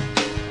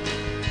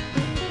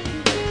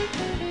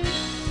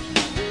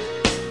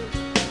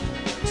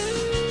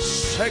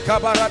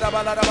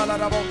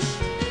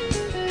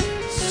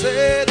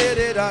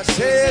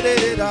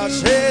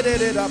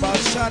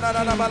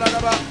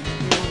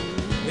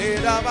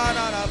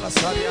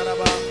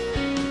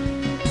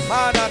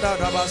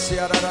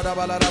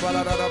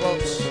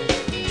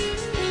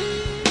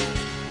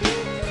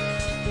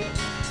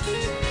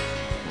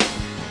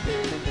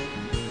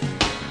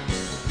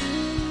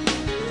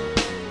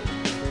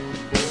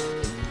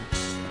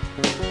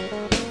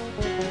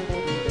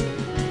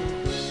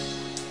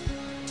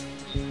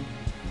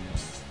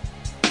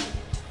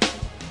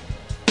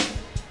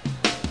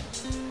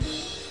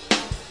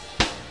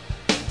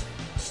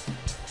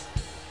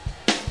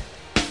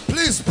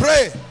 Please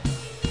pray.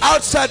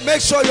 Outside,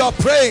 make sure you're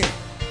praying.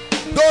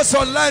 Those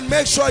online,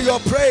 make sure you're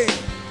praying.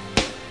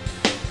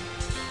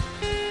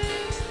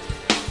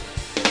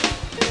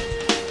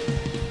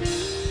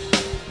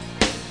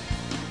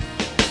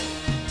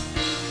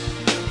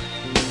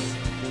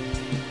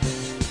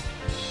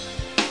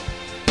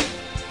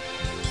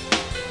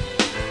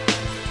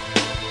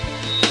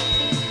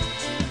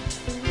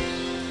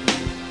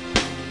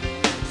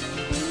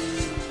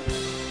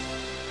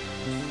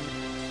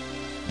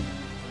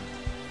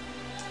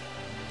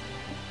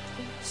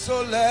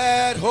 So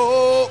let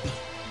hope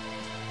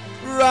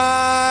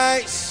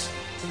rise.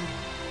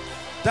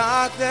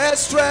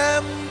 Darkness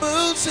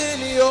trembles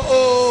in your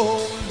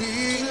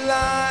only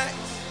light.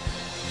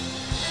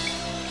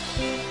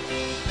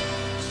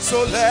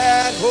 So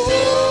let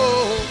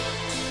hope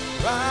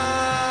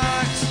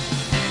rise.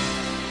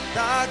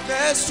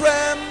 Darkness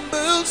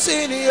trembles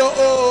in your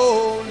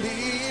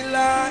only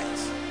light.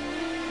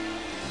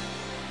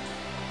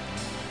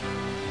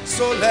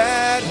 So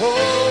let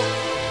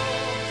hope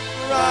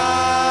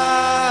rise.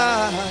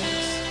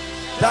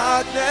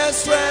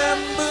 Darkness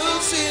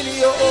trembles in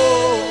your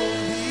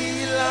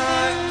only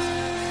light.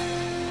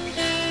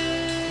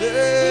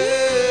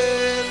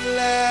 Then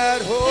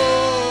let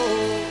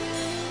hope,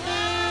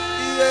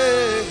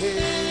 yeah.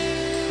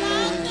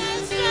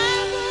 Darkness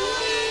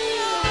trembles in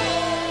your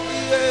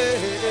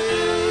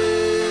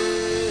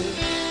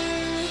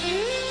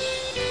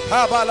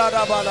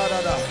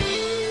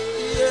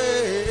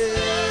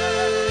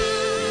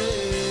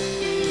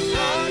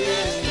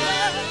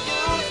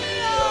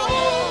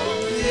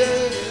only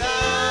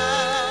light.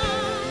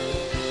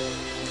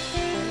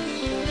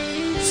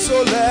 So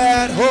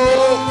let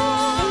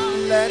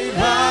hope, let it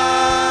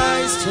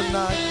rise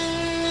tonight.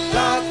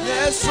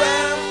 Darkness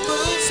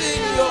trembles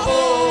in your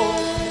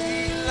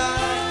holy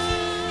light.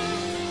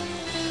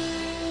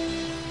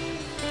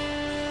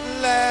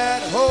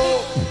 Let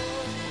hope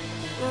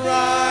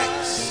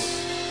rise.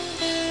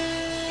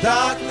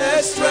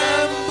 Darkness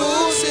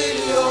trembles in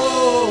your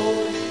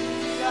holy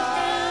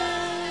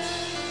light.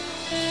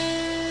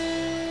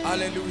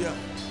 Hallelujah.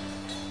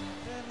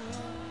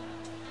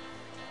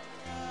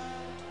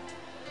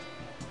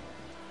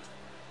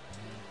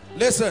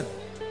 Listen,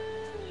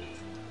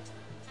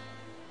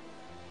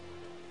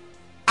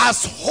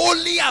 as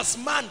holy as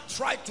man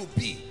tried to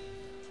be,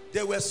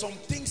 there were some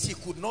things he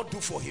could not do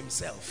for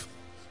himself.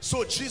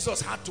 So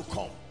Jesus had to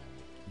come.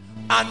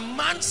 And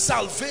man's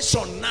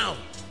salvation now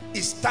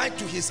is tied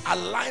to his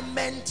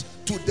alignment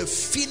to the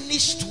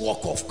finished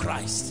work of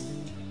Christ.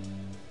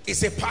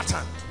 It's a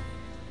pattern.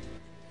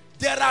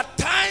 There are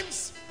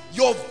times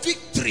your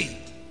victory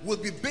will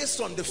be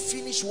based on the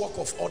finished work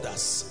of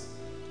others.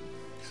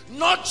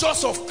 Not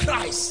just of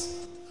Christ,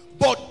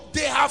 but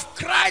they have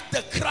cried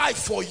the cry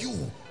for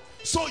you,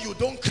 so you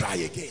don't cry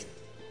again.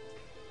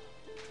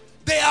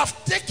 They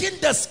have taken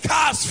the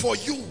scars for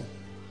you,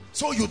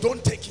 so you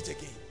don't take it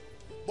again.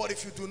 But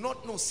if you do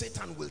not know,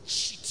 Satan will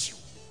cheat you.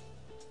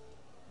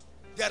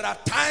 There are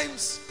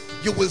times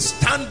you will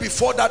stand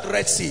before that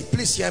Red Sea.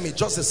 Please hear me,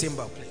 just the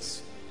symbol,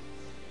 please.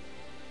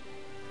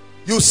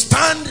 You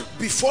stand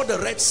before the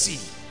Red Sea,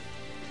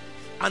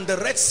 and the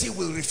Red Sea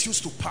will refuse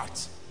to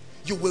part.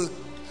 You will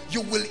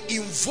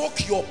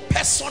invoke your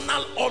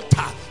personal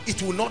altar,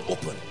 it will not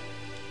open.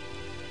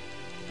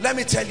 Let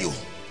me tell you,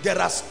 there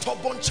are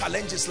stubborn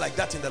challenges like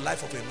that in the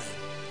life of a man.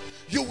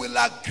 You will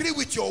agree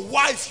with your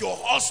wife, your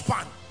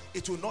husband,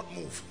 it will not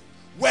move.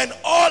 When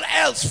all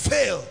else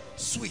fail,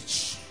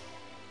 switch.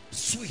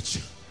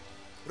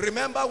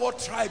 Remember what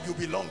tribe you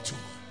belong to.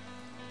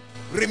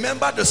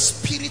 Remember the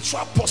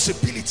spiritual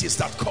possibilities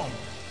that come,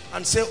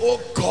 and say,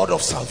 oh God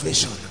of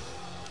salvation,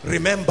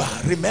 remember,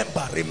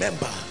 remember,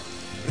 remember,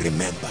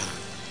 remember,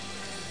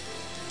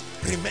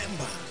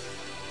 remember,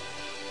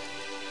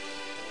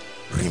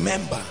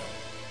 remember.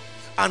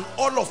 And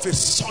all of a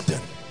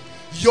sudden,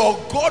 your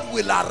God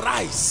will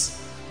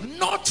arise,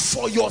 not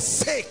for your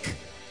sake.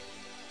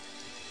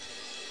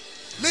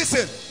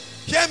 Listen,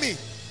 hear me.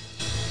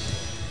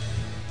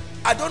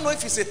 I don't know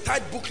if it's a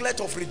tight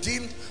booklet of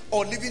Redeemed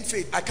or Living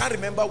Faith. I can't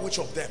remember which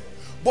of them.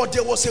 But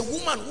there was a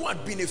woman who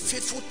had been a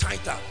faithful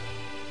tither.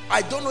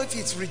 I don't know if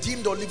it's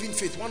Redeemed or Living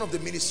Faith, one of the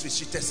ministries.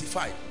 She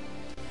testified.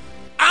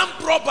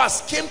 Armed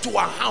robbers came to her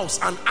house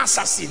and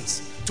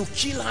assassins to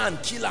kill her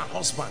and kill her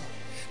husband.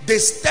 They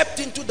stepped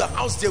into the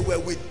house. They were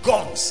with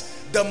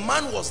guns. The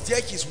man was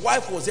there, his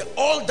wife was there.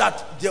 All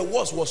that there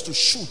was to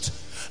shoot,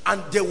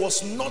 and there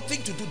was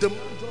nothing to do. The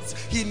man just,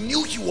 he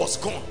knew he was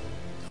gone.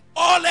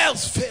 All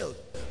else failed,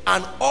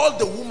 and all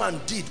the woman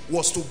did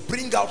was to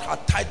bring out her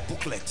tithe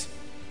booklet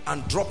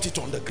and dropped it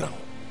on the ground.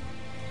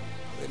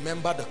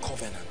 Remember the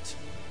covenant.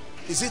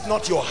 Is it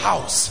not your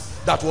house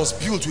that was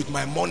built with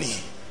my money?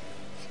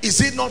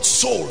 Is it not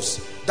souls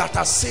that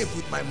are saved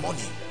with my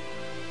money?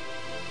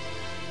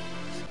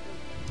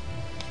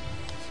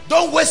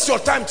 Don't waste your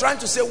time trying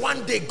to say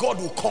one day God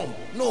will come.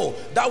 No,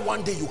 that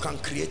one day you can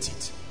create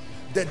it.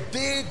 The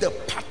day the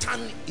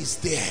pattern is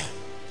there.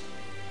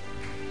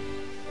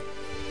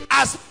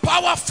 As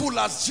powerful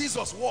as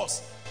Jesus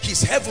was,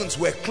 his heavens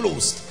were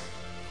closed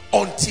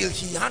until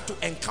he had to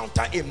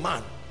encounter a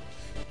man.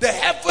 The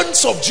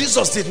heavens of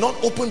Jesus did not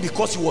open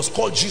because he was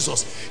called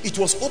Jesus. It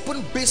was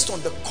opened based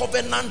on the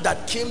covenant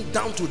that came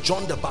down to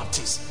John the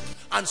Baptist.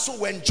 And so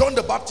when John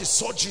the Baptist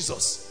saw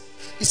Jesus,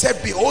 he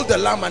said, behold the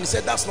Lamb. And he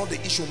said, that's not the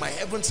issue, my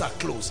heavens are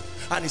closed.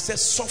 And he said,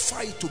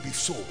 suffer it to be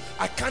so.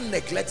 I can't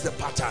neglect the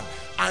pattern.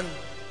 And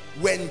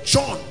when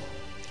John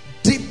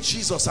dipped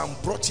Jesus and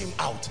brought him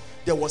out,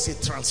 there was a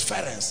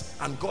transference,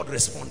 and God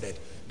responded.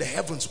 The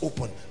heavens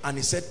opened, and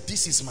he said,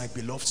 this is my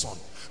beloved son.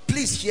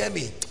 Please hear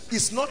me.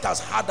 It's not as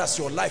hard as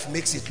your life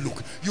makes it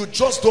look. You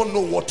just don't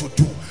know what to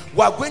do.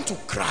 We are going to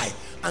cry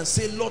and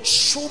say, Lord,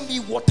 show me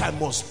what I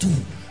must do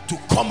to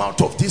come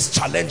out of this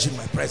challenge in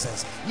my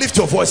presence. Lift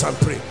your voice and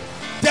pray.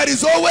 There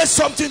is always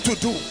something to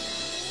do.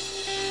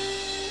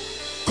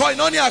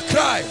 Koinonia,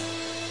 cry.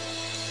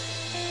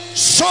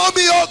 Show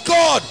me, oh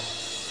God,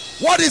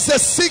 what is the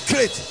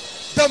secret,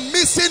 the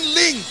missing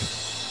link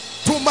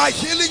to my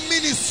healing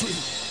ministry,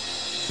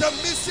 the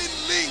missing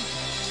link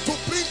to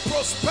bring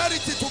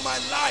prosperity to my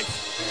life.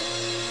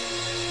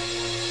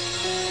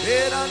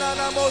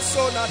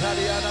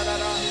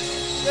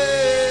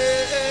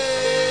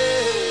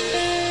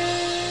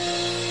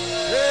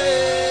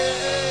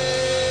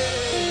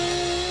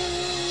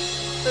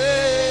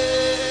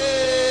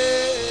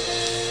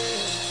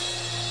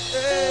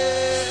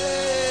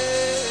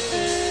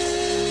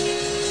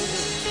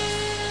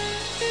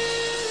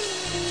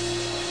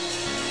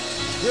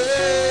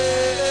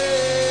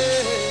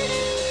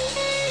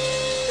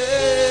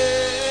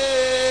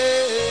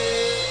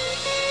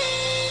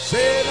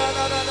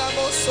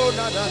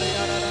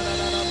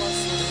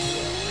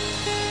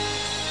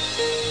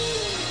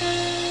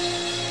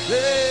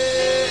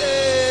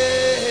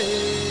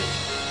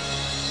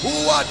 Who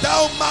are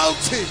thou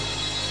mountain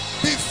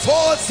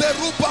before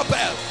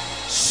Zerubbabel?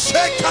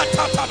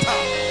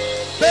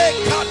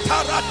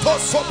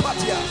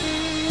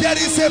 There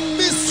is a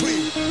mystery,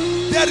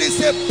 there is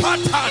a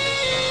pattern,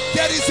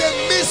 there is a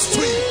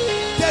mystery,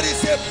 there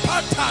is a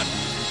pattern.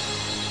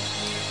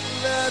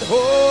 Let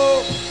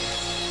hope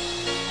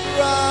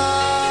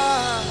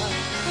rise,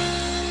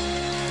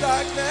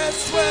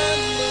 darkness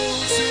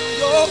trembles in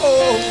your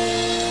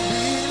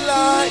holy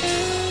light.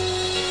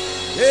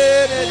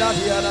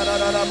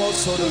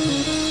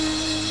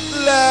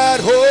 Let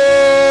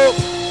hope,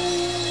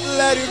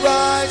 let it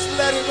rise,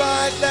 let it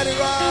rise, let it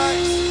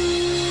rise.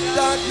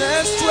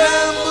 Darkness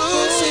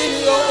trembles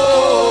in your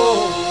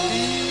holy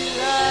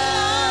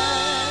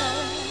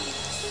light.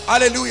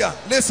 Hallelujah.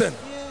 Listen,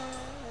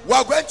 we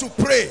are going to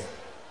pray.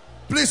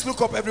 Please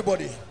look up,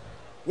 everybody.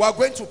 We are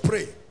going to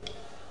pray.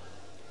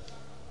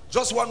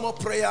 Just one more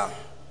prayer,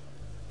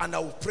 and I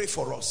will pray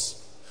for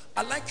us.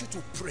 I'd like you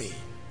to pray.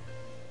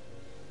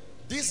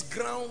 This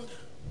ground,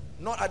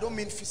 I don't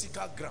mean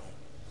physical ground,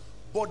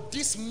 but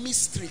this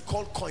mystery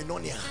called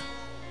koinonia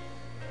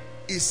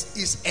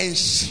is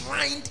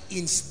enshrined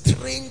in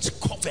strange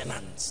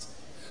covenants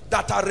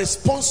that are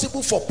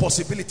responsible for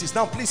possibilities.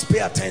 Now please pay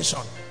attention.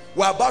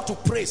 We're about to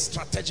pray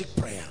strategic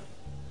prayer.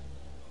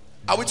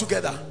 Are we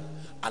together?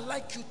 I'd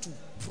like you to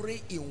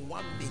pray in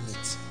 1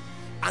 minute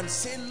and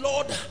say,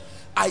 Lord,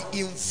 I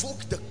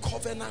invoke the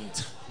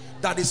covenant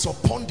that is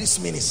upon this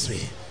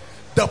ministry,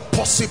 the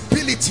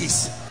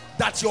possibilities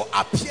that your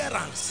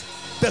appearance,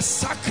 the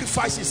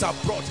sacrifices are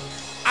brought.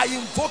 I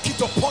invoke it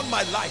upon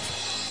my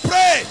life.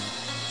 Pray.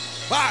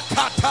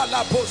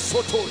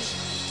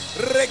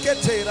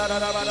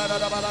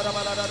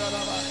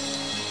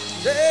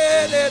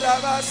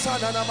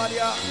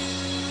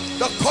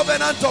 The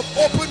covenant of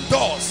open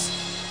doors.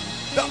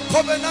 The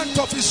covenant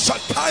of his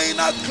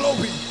Shekinah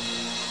glory.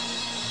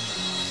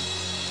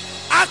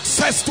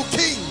 Access to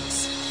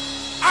kings.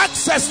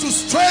 Access to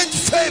strange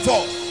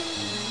favor.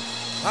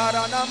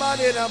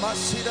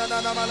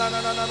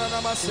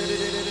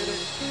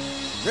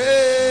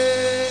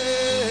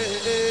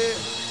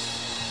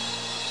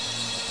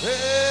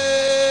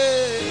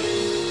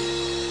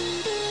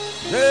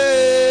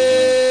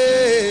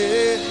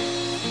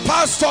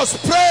 Pastors,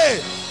 pray.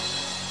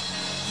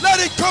 Let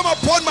it come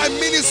upon my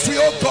ministry,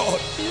 oh God.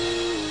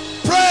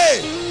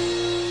 Pray.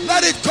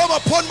 Let it come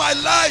upon my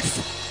life.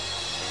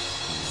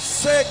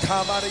 Say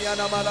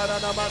Kamariana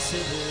Malana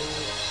Masede.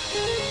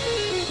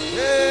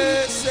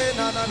 Say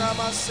Nana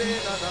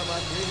Masena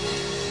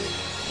Namade.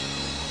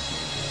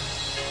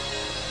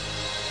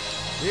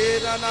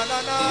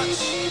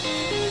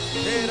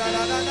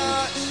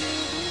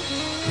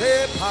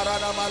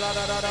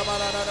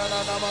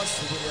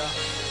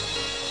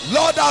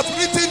 Lord, I've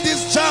written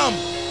this jam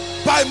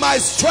by my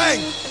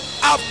strength.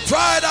 I've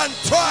tried and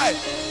tried,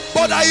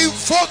 but I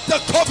invoke the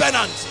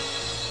covenant.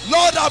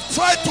 Lord, I've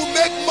tried to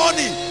make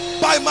money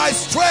by my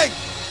strength.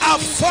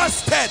 I've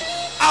fasted,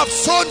 I've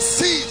sown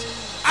seed.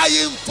 I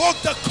invoke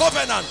the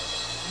covenant.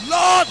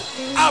 Lord,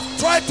 I've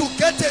tried to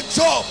get a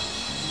job.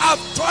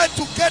 I've tried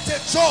to get a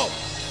job.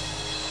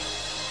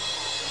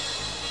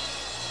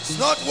 It's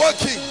not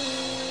working.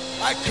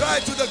 I cry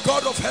to the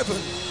God of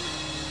heaven.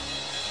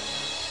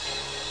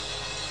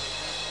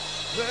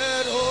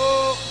 Let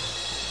hope,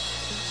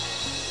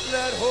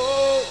 let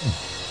hope,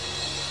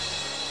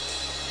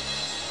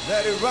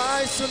 let it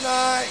rise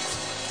tonight.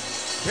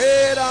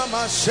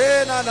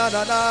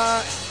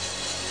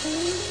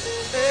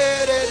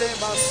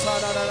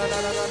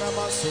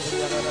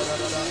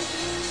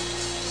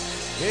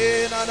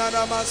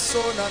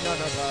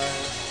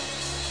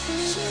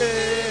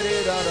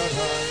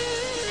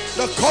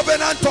 The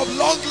covenant of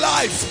long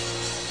life.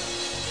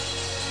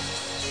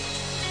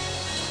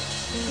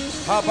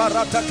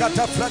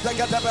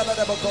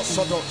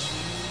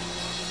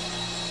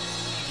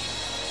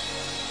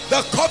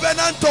 The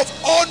covenant of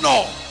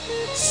honor,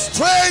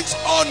 strange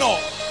honor,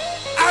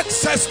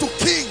 access to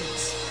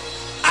kings,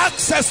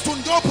 access to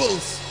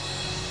nobles,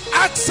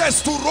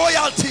 access to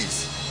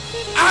royalties,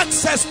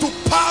 access to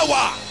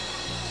power.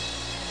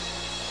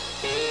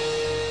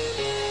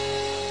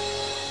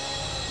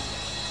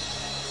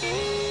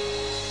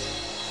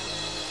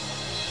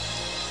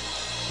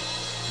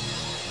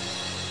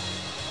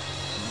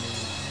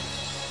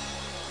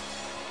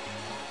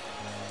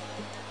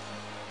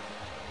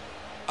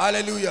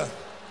 Hallelujah.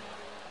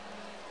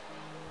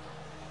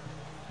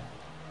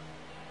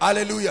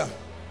 Hallelujah.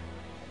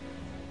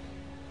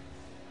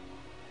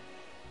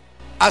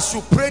 As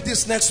you pray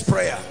this next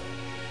prayer,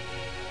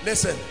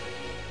 listen,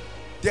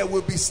 there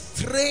will be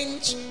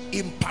strange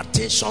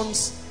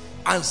impartations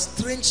and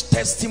strange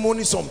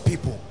testimonies on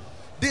people.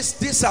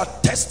 These are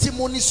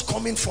testimonies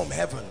coming from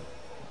heaven.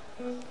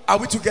 Are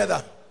we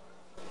together?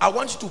 I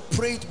want you to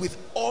pray it with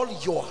all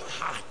your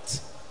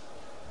heart.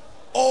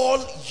 All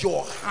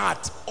your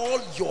heart,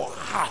 all your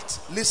heart.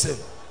 Listen,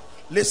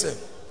 listen.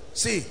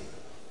 See,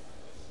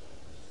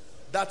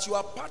 that you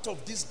are part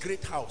of this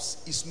great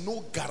house is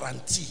no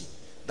guarantee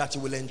that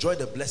you will enjoy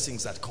the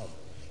blessings that come.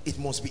 It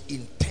must be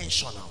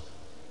intentional.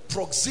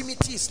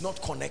 Proximity is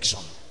not connection.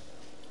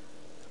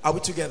 Are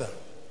we together?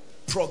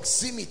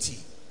 Proximity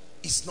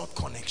is not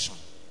connection.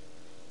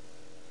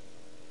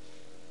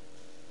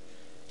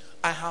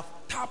 I have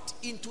tapped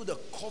into the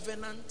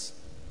covenant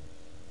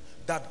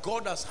that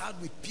God has had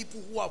with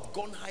people who have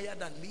gone higher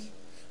than me,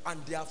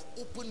 and they have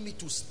opened me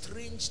to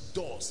strange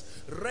doors,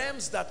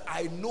 realms that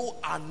I know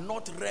are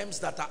not realms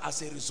that are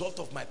as a result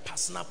of my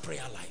personal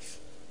prayer life.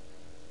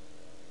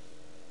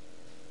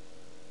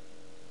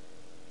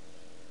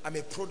 I'm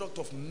a product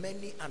of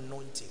many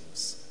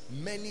anointings,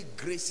 many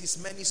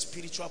graces, many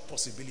spiritual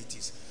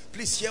possibilities.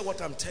 Please hear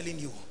what I'm telling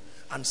you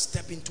and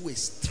step into a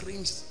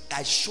strange,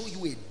 I show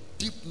you a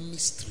deep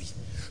mystery.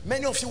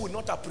 Many of you will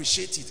not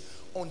appreciate it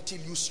until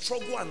you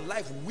struggle and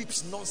life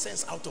whips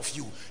nonsense out of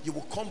you. You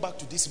will come back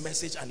to this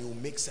message and it will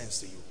make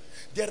sense to you.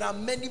 There are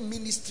many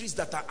ministries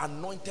that are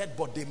anointed,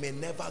 but they may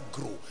never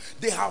grow.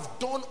 They have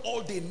done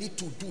all they need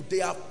to do. They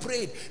have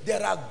prayed.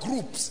 There are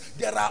groups.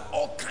 There are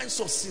all kinds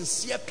of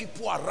sincere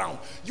people around.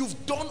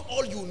 You've done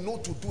all you know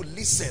to do.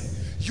 Listen,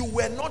 you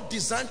were not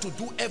designed to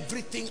do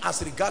everything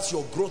as regards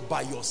your growth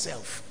by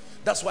yourself.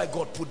 That's why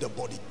God put the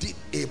body.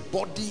 A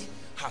body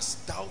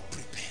hast thou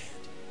prepared.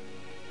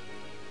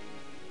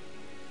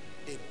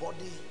 A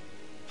body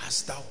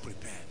hast thou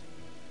prepared.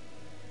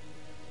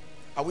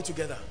 Are we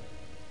together?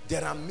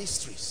 There are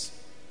mysteries.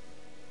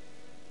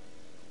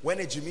 When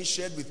Ejimi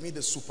shared with me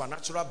the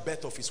supernatural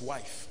birth of his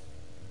wife,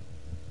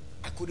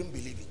 I couldn't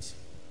believe it.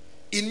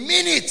 In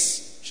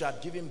minutes, she had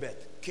given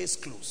birth. Case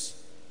closed.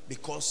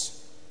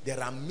 Because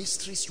there are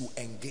mysteries you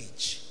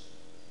engage.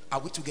 Are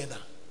we together?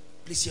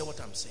 Please hear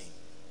what I'm saying.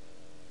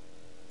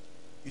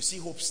 You see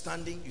Hope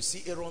standing. You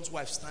see Aaron's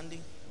wife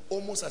standing.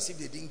 Almost as if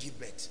they didn't give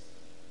birth.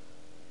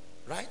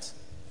 Right?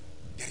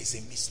 There is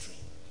a mystery.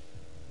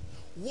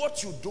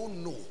 What you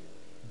don't know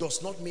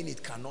does not mean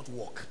it cannot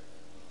work.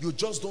 You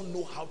just don't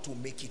know how to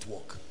make it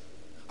work.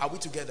 Are we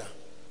together?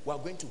 We are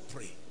going to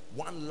pray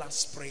one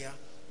last prayer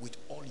with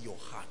all your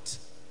heart.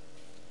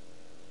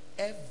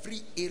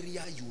 Every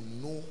area you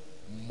know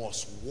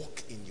must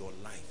work in your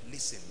life.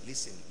 Listen,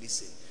 listen,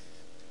 listen.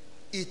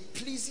 It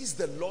pleases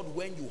the Lord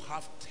when you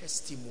have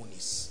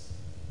testimonies.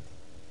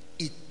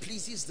 It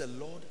pleases the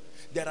Lord.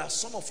 There are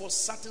some of us,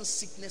 certain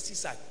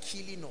sicknesses are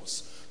killing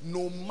us.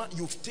 No matter,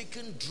 you've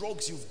taken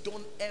drugs, you've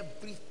done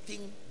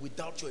everything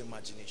without your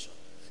imagination.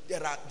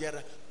 There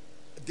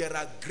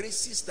are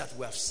graces that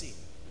we have seen.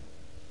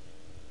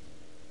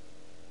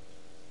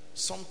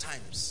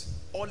 Sometimes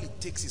all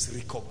it takes is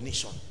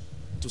recognition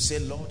to say,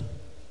 Lord,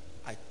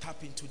 I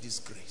tap into this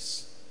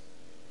grace.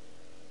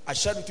 I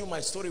shared with you my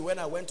story when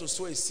I went to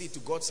sow a seed to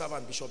God's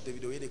servant Bishop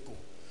David Oyedepo,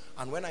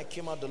 and when I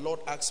came out, the Lord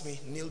asked me,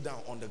 kneel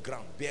down on the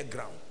ground, bare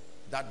ground,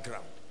 that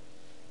ground.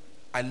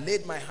 I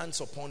laid my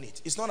hands upon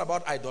it. It's not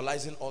about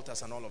idolizing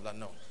altars and all of that,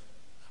 no.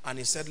 And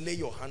he said, lay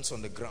your hands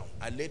on the ground.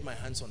 I laid my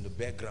hands on the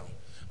bare ground,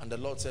 and the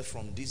Lord said,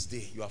 from this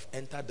day you have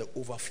entered the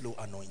overflow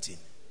anointing.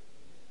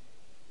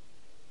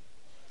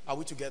 Are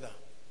we together?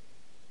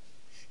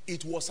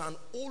 It was an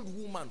old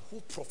woman who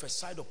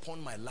prophesied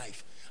upon my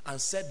life and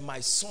said, my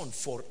son,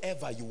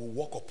 forever you will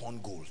walk upon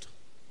gold.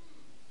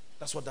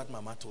 That's what that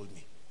mama told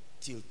me.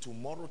 Till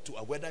tomorrow,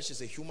 whether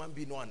she's a human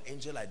being or an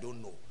angel, I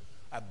don't know.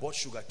 I bought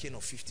sugar cane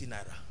of 50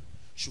 naira.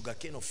 Sugar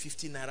cane of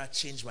 50 naira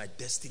changed my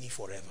destiny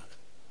forever.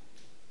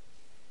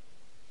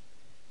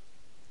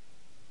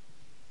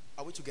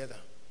 Are we together?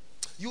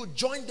 You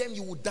join them,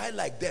 you will die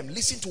like them.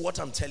 Listen to what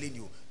I'm telling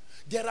you.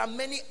 There are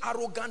many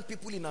arrogant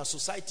people in our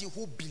society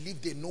who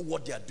believe they know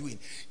what they are doing.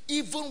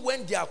 Even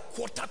when they are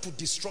quarter to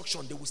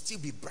destruction, they will still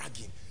be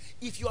bragging.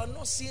 If you are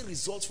not seeing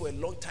results for a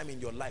long time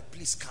in your life,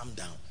 please calm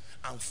down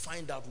and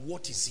find out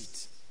what is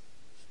it.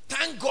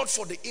 Thank God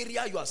for the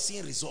area you are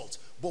seeing results.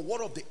 But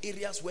what of the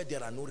areas where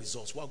there are no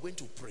results? We are going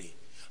to pray.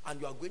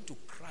 And you are going to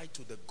cry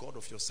to the God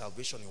of your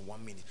salvation in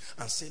 1 minute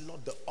and say,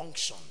 Lord, the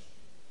unction,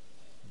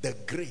 the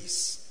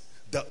grace,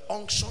 the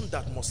unction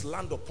that must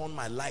land upon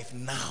my life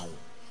now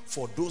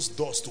for those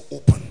doors to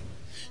open.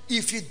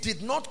 If it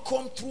did not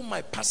come through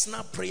my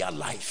personal prayer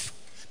life,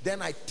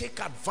 then I take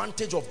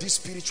advantage of this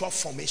spiritual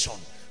formation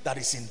that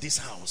is in this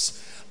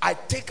house. I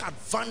take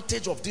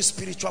advantage of this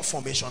spiritual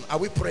formation. Are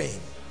we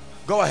praying?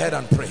 Go ahead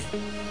and pray.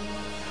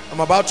 I'm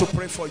about to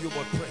pray for you,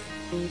 but pray.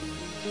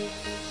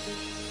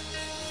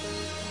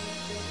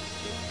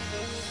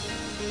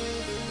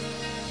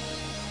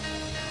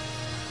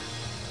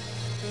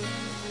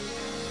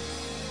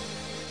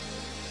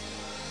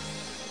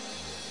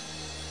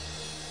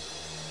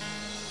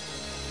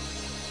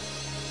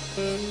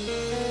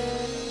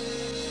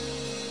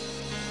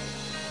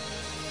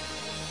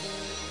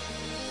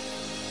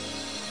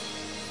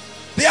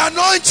 The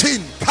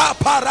anointing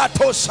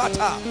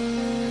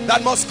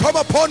that must come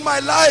upon my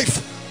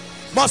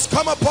life, must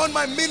come upon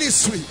my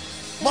ministry,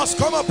 must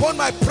come upon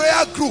my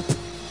prayer group.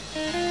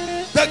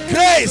 The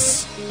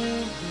grace,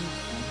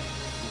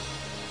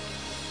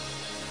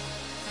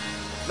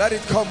 let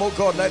it come, oh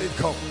God, let it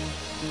come.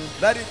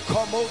 Let it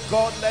come, oh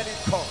God, let it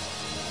come.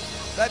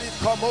 Let it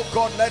come, oh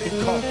God, let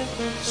it come.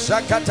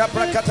 Shakata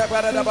brakata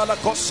barada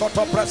balako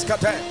soto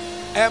praskate.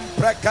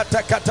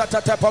 Emprekata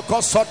katata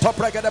poko soto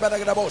pregada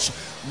barada bosh.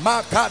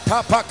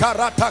 Makata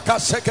pakarata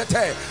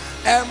kasekete.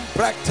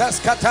 Emprektas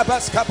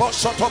katabaska bosh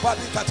soto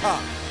balikata.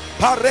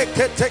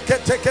 Parekete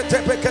kete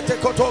kete pekete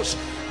kotosh.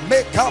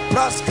 Meka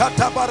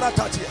praskata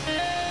baratatia.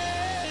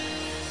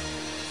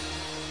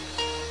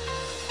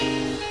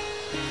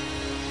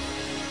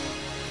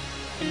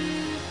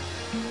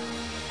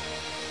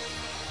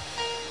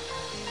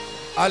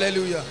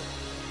 Hallelujah.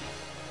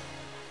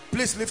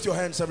 Please lift your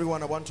hands,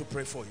 everyone. I want to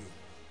pray for you.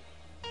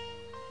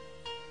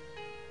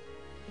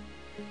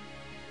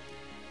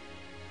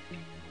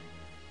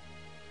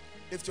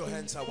 Lift your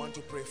hands. I want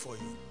to pray for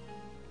you.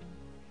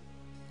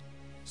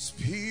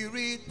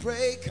 Spirit,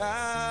 break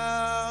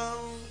out.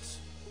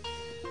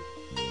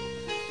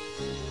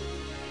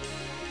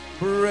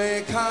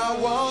 Break our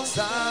walls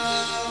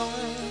down.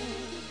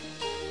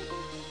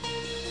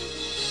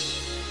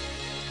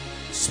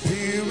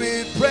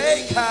 Spirit,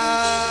 break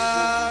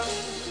out.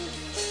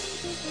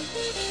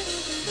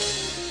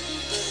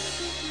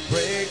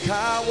 Break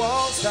our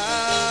walls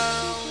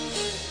down.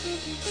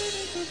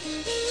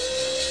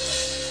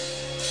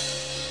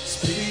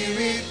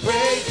 Spirit,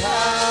 break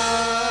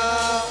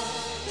out.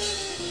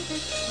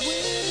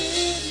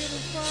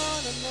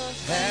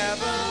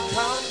 Heaven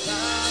come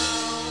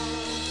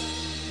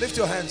down. Lift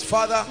your hands.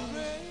 Father,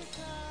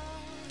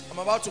 I'm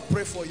about to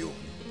pray for you.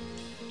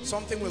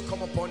 Something will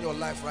come upon your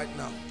life right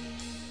now.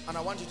 And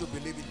I want you to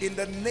believe it. In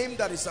the name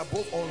that is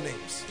above all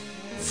names.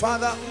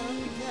 Father,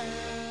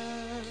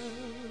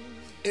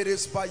 it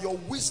is by your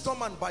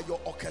wisdom and by your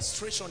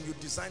orchestration you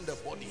designed the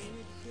body.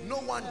 No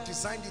one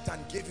designed it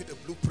and gave it a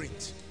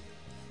blueprint.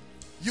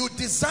 You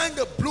designed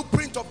the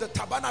blueprint of the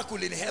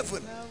tabernacle in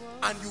heaven,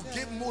 and you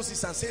gave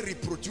Moses and said,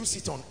 reproduce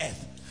it on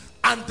earth.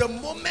 And the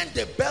moment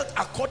they built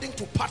according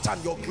to pattern,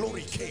 your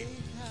glory came.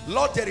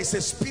 Lord, there is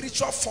a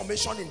spiritual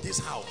formation in this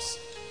house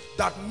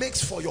that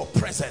makes for your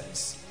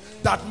presence,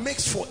 that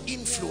makes for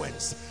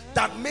influence,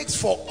 that makes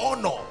for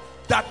honor,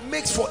 that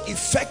makes for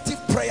effective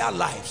prayer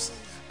lives.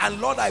 And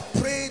Lord, I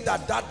pray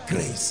that that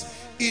grace,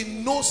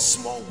 in no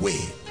small way,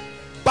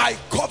 by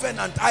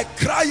covenant, I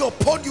cry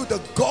upon you,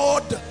 the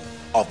God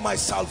of my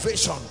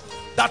salvation,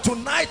 that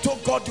tonight, oh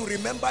God, you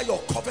remember your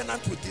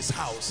covenant with this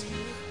house,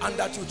 and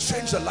that you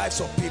change the lives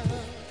of people.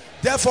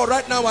 Therefore,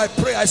 right now I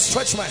pray, I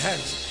stretch my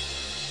hands.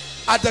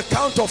 At the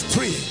count of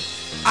 3,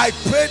 I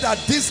pray that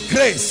this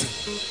grace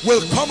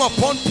will come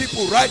upon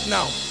people right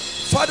now.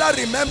 Father,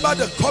 remember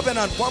the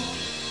covenant.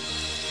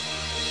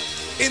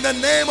 In the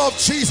name of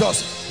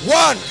Jesus.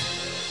 1,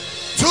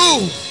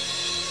 2,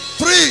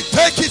 3.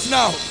 Take it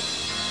now.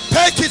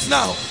 Take it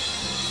now.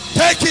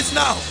 Take it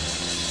now.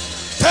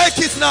 Take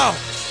it now.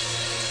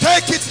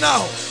 Take it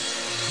now.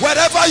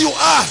 Wherever you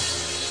are,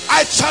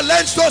 I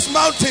challenge those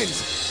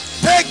mountains.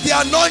 Take the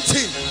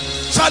anointing.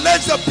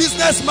 Challenge the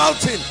business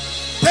mountain.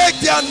 Take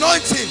the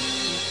anointing.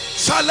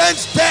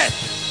 Challenge death.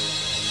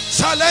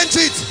 Challenge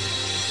it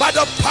by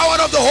the power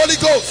of the Holy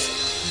Ghost.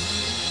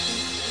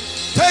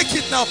 Take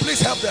it now. Please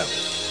help them.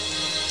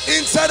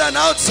 Inside and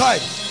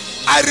outside,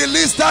 I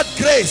release that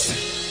grace.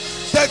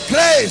 The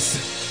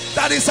grace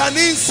that is an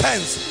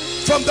incense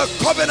from the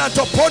covenant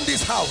upon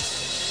this house.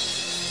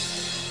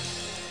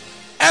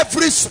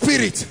 Every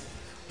spirit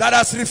that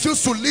has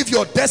refused to live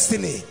your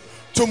destiny,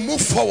 to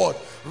move forward,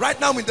 right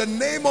now in the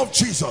name of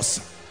Jesus,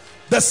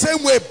 the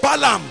same way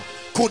Balaam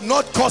could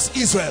not curse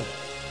Israel,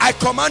 I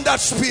command that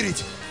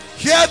spirit,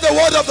 hear the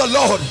word of the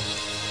Lord,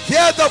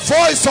 hear the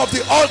voice of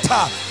the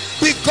altar.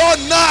 Be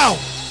gone now.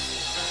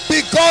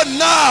 Be gone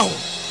now.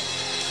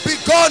 Be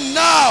gone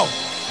now.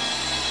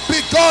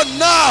 Be gone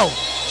now.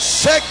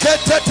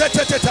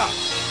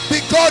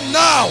 Be gone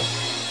now.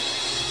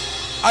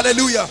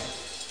 Hallelujah.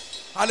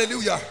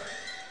 Hallelujah.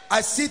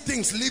 I see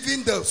things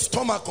leaving the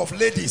stomach of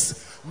ladies.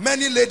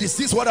 Many ladies,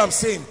 this is what I'm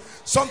saying.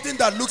 Something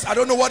that looks, I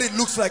don't know what it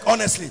looks like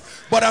honestly,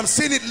 but I'm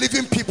seeing it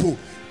leaving people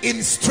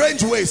in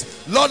strange ways.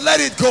 Lord,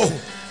 let it go.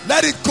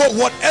 Let it go,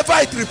 whatever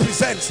it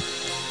represents.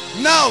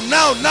 Now,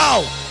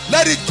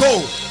 let it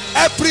go.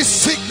 Every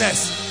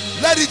sickness,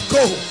 let it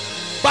go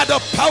by the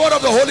power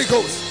of the Holy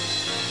Ghost.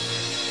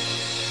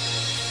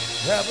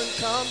 Heaven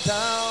come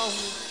down.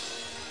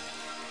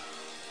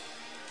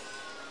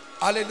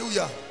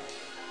 Hallelujah.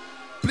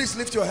 Please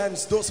lift your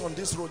hands, those on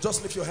this row.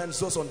 Just lift your hands,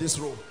 those on this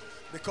row.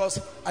 Because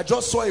I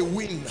just saw a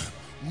wind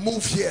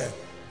move here.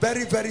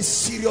 Very, very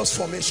serious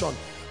formation.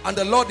 And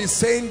the Lord is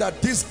saying that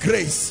this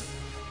grace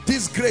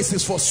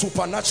is for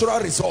supernatural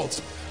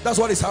results. That's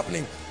what is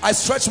happening. I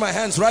stretch my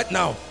hands right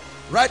now.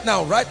 Right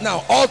now,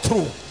 all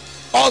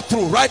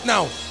through, right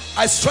now.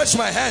 I stretch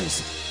my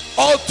hands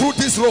all through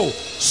this row.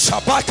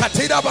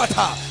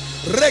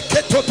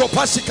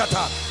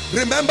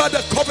 Remember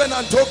the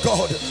covenant, oh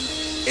God,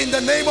 in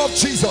the name of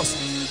Jesus.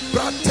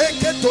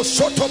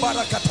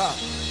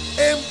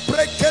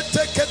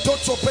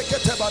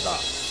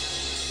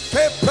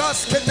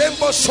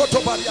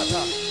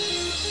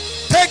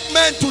 Take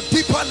men to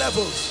deeper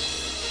levels.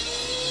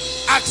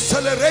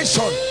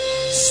 Acceleration,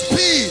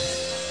 speed.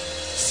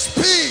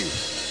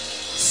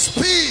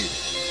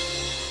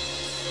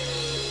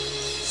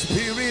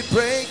 Spirit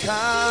break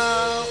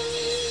out.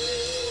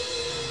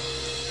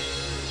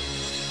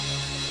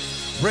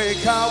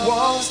 Break our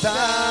walls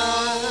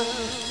down.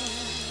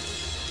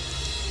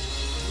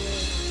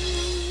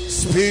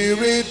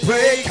 Spirit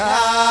break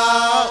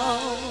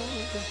out.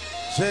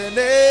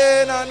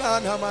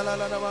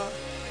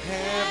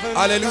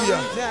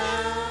 Hallelujah.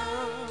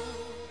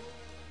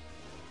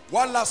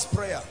 One last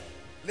prayer.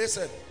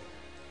 Listen.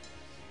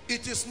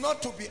 It is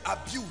not to be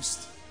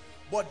abused,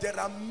 but there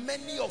are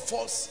many of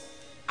us,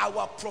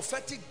 our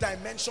prophetic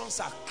dimensions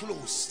are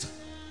closed.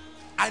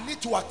 I need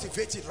to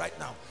activate it right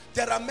now.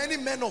 There are many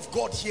men of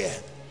God here.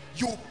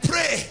 You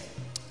pray,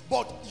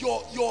 but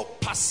your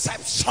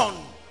perception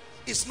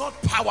is not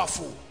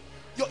powerful.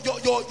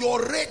 Your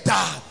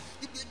radar,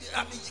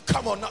 I mean,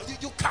 come on now.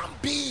 You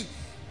can't be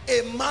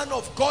a man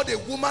of God, a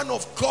woman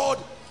of God,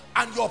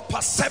 and your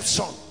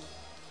perception,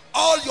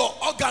 all your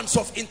organs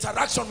of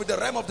interaction with the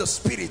realm of the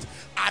spirit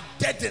are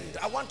deadened.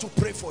 I want to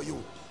pray for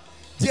you.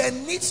 There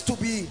needs to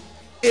be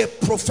a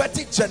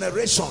prophetic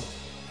generation.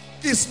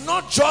 It's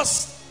not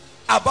just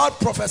about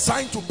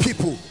prophesying to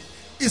people.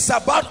 It's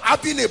about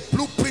having a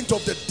blueprint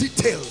of the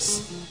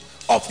details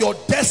of your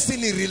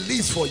destiny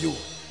released for you.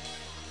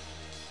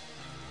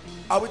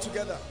 Are we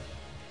together?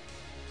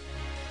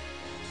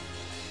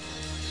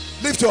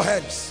 Lift your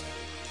hands.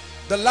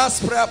 The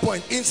last prayer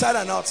point, inside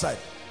and outside.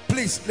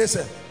 Please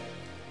listen.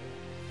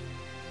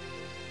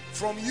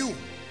 From you,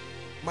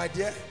 my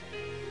dear,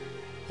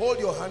 hold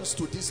your hands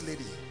to this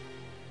lady.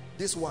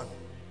 This one.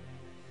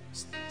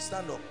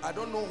 Stand up. I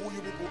don't know who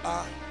you people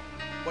are,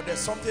 but there's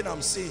something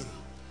I'm seeing.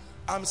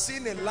 I'm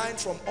seeing a line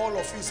from all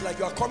of you. It's like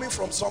you are coming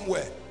from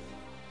somewhere.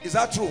 Is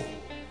that true?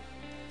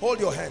 Hold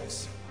your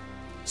hands.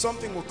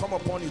 Something will come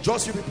upon you.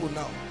 Just you people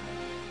now.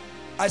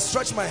 I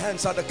stretch my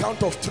hands at the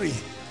count of 3.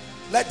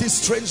 Let this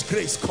strange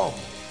grace come.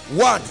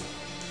 1,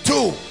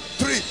 2,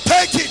 3.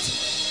 Take it.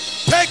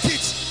 Take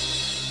it.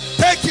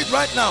 Take it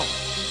right now.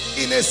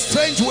 In a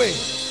strange way,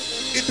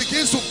 it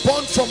begins to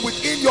burn from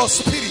within your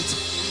spirit.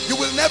 You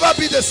will never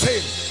be the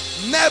same.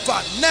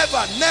 Never,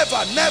 never,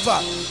 never,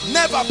 never,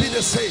 never be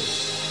the same.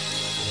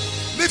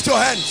 Lift your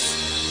hands.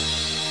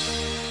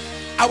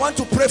 I want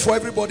to pray for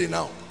everybody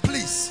now.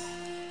 Please,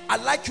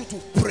 I'd like you to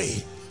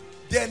pray.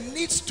 There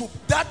needs to,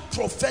 that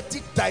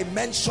prophetic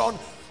dimension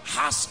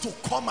has to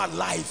come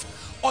alive.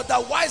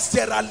 Otherwise,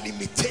 there are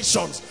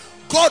limitations.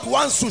 God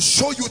wants to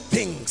show you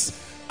things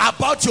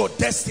about your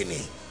destiny,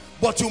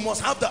 but you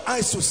must have the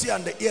eyes to see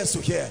and the ears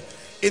to hear.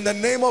 In the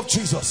name of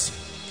Jesus,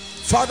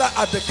 Father,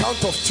 at the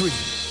count of 3,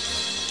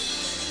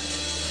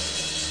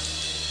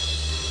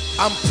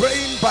 I'm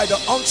praying by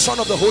the unction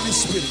of the Holy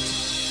Spirit.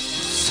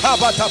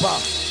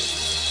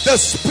 The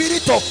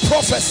spirit of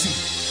prophecy,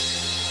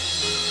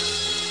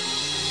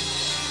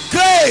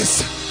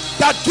 grace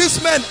that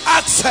gives men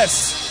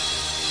access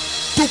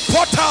to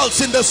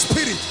portals in the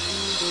spirit.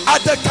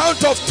 At the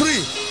count of 3,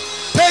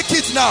 take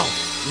it now.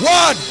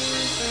 1,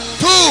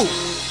 2,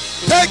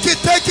 take it,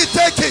 take it,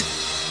 take it.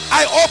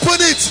 I open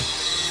it.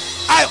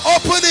 I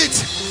open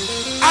it.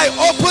 I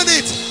open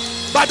it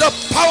by the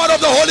power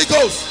of the Holy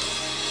Ghost.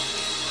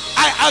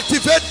 I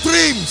activate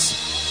dreams,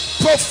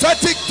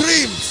 prophetic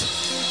dreams,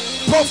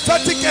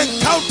 prophetic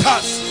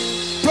encounters,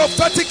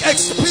 prophetic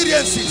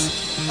experiences.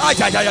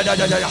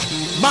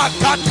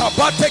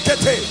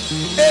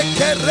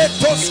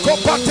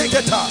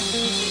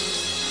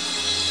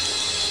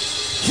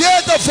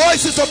 Hear the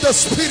voices of the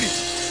spirit.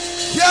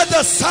 Hear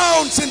the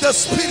sounds in the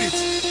spirit.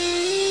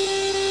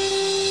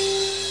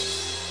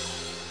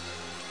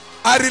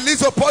 I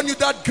release upon you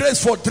that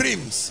grace for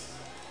dreams,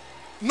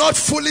 not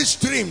foolish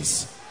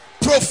dreams,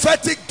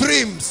 prophetic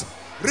dreams.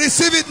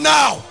 Receive it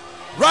now,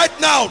 right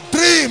now.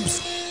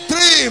 Dreams,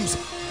 dreams,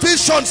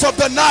 visions of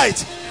the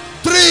night,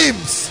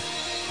 dreams,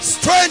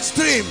 strange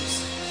dreams,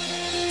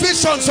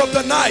 visions of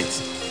the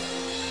night.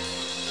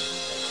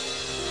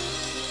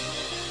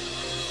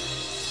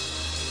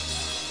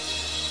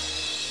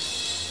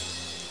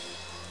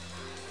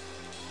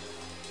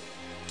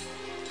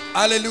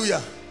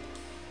 Hallelujah.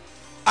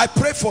 I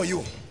pray for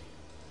you.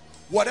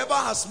 Whatever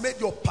has made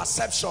your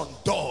perception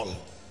dull,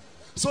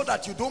 so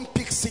that you don't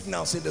pick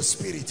signals in the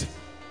spirit,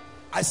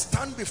 I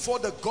stand before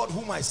the God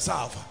whom I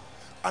serve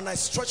and I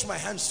stretch my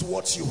hands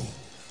towards you.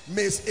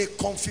 May a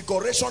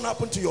configuration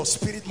happen to your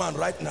spirit man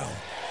right now.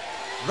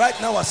 Right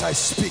now as I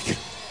speak,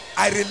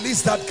 I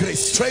release that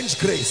grace, strange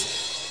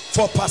grace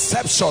for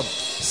perception,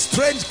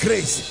 strange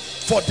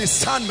grace for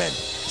discernment,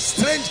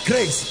 strange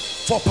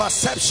grace for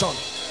perception,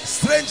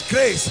 strange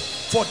grace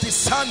for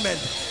discernment,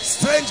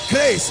 strange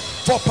grace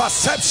for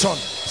perception,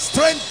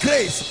 strange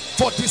grace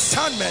for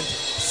discernment,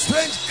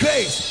 strange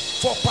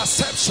grace for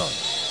perception.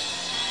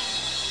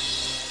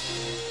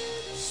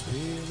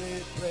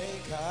 Spirit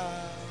break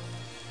out,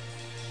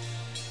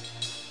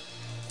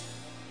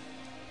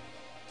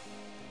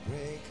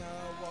 break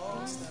our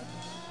walls down.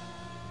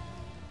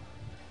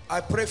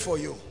 I pray for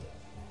you.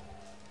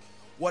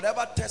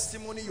 Whatever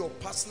testimony your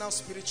personal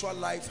spiritual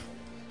life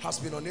has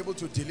been unable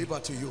to deliver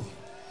to you,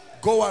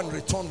 go and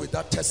return with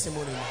that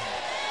testimony now.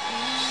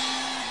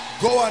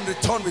 Go and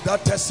return with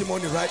that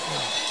testimony right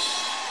now.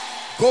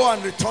 Go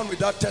and return with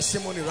that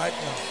testimony right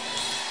now.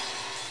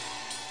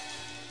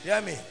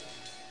 Hear me?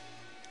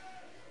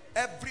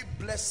 Every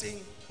blessing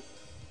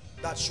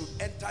that should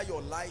enter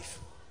your life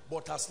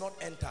but has not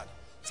entered,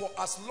 for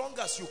as long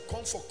as you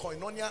come for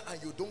koinonia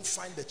and you don't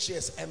find the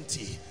chairs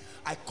empty,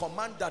 I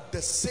command that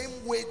the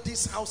same way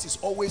this house is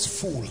always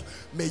full,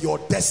 may your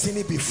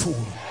destiny be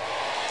full.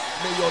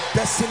 May your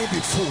destiny be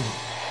full.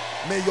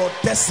 May your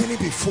destiny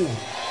be full.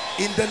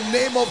 In the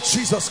name of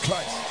Jesus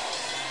Christ.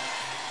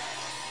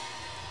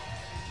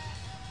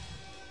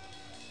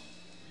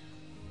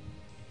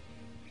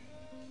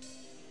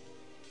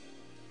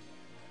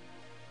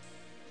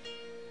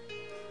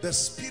 The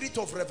spirit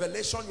of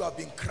revelation you have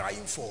been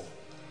crying for,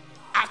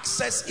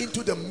 access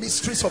into the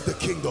mysteries of the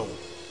kingdom.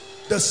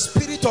 The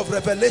spirit of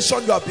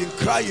revelation you have been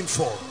crying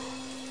for.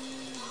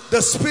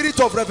 The spirit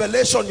of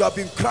revelation you have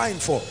been crying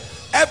for.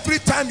 Every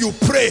time you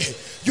pray,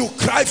 you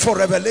cry for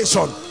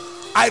revelation.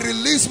 I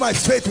release my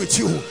faith with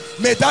you.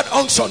 May that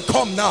unction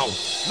come now.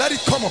 Let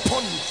it come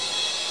upon you.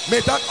 May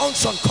that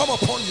unction come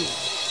upon you.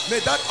 May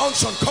that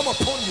unction come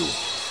upon you.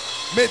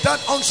 May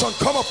that unction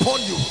come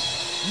upon you.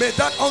 May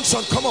that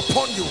unction come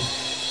upon you.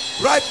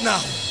 Right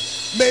now,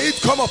 may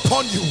it come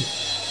upon you.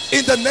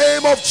 In the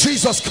name of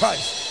Jesus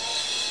Christ.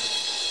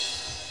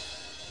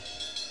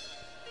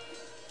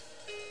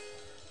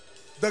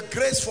 The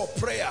grace for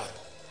prayer.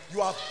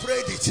 You have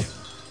prayed it.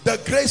 The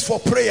grace for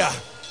prayer.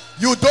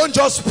 You don't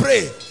just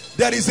pray.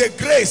 There is a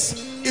grace.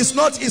 It's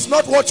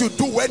not what you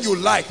do when you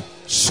like.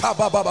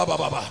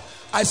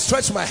 I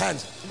stretch my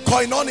hands.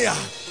 Koinonia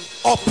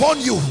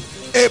upon you.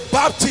 A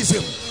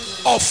baptism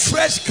of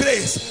fresh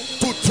grace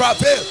to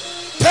travail.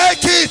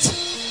 Take it.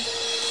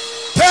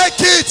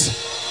 Take it.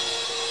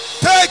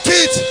 Take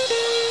it.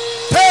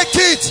 Take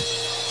it.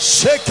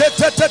 Shake it.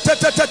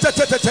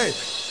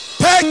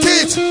 Take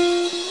it.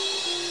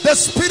 the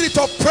spirit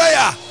of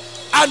prayer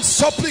and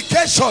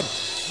supplication,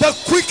 the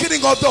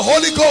quickening of the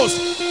Holy Ghost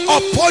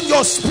upon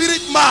your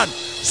spirit man,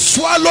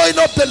 swallowing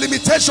up the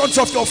limitations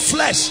of your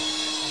flesh,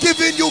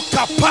 giving you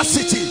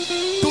capacity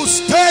to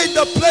stay in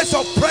the place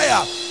of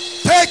prayer.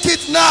 Take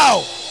it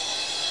now.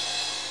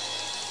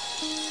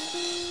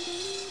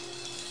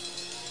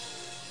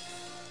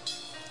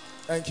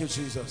 Thank you,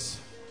 Jesus.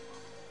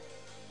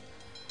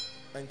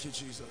 Thank you,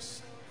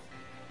 Jesus.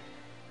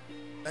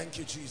 Thank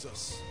you,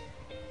 Jesus.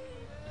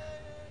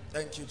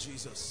 Thank you,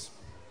 Jesus.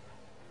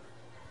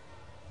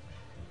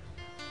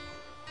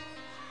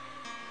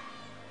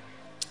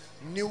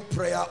 New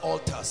prayer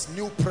altars,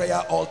 new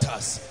prayer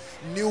altars,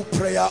 new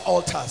prayer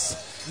altars,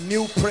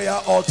 new prayer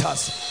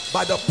altars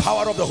by the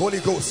power of the Holy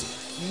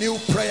Ghost. New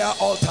prayer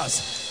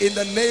altars in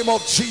the name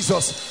of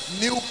Jesus.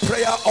 New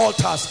prayer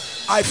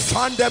altars, I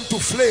fan them to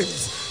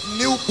flames.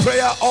 New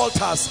prayer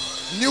altars,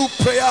 new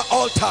prayer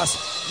altars.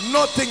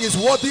 Nothing is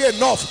worthy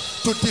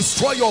enough to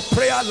destroy your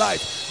prayer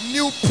life.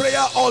 New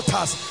prayer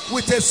altars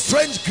with a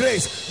strange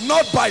grace,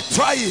 not by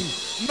trying,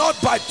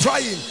 not by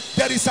trying.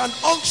 There is an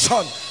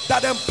unction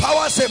that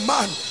empowers a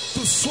man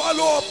to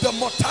swallow up the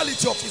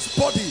mortality of his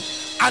body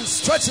and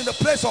stretch in the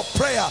place of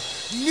prayer.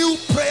 New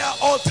prayer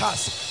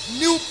altars,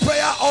 new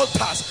prayer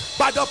altars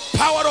by the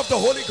power of the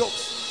Holy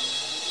Ghost.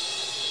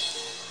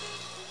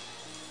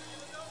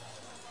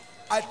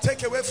 I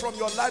take away from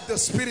your life the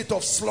spirit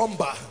of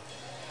slumber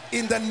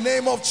in the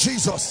name of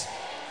Jesus.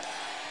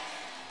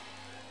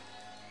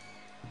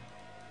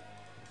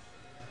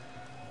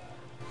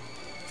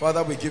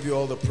 Father, we give you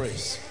all the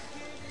praise.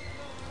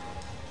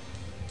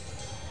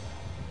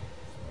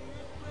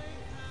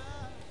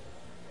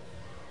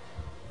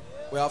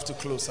 We have to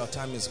close. Our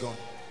time is gone.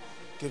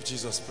 Give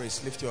Jesus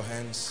praise. Lift your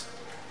hands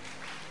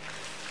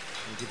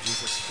and give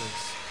Jesus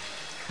praise.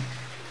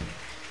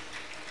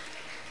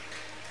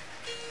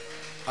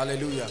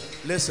 Hallelujah.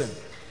 Listen,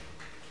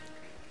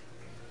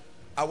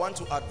 I want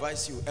to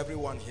advise you,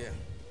 everyone here,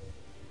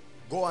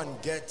 go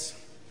and get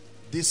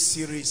this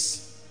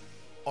series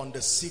on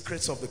the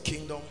secrets of the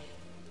kingdom,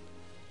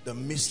 the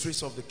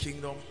mysteries of the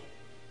kingdom,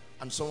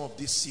 and some of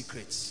these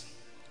secrets.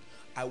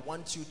 I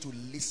want you to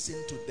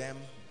listen to them.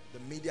 The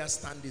media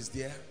stand is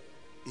there,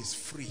 is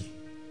free.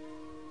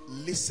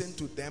 Listen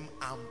to them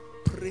and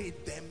pray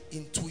them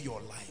into your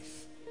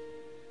life.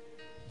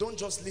 Don't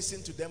just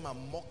listen to them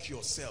and mock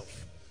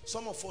yourself.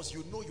 Some of us,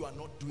 you know you are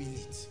not doing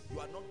it.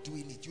 You are not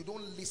doing it. You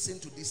don't listen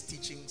to these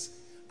teachings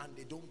and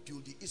they don't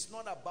build it. It's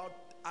not about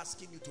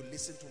asking you to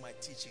listen to my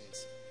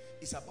teachings.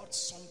 It's about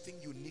something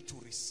you need to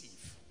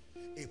receive.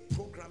 A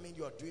programming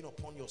you are doing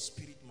upon your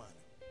spirit man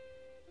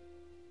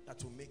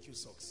that will make you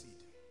succeed.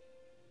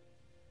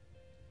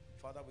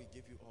 Father, we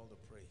give you all the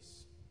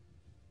praise.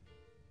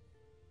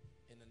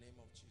 In the name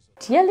of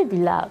Jesus. Dearly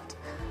beloved,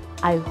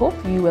 I hope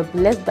you were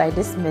blessed by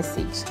this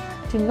message.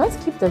 Do not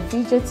keep the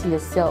video to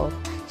yourself.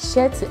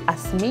 Share to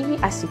as many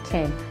as you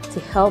can to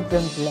help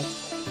them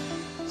bless.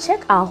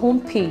 Check our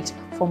homepage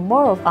for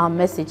more of our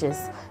messages.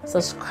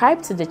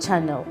 Subscribe to the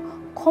channel,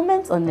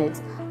 comment on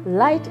it,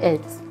 like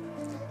it.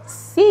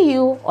 See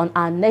you on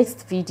our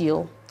next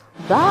video.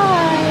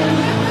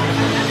 Bye.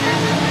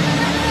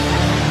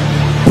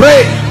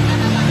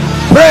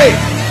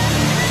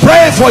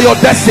 Pray for your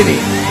destiny.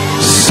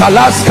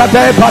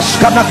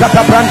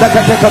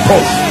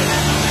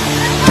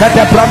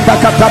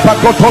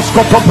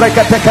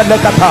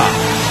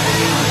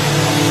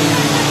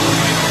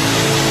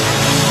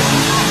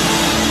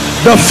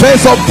 The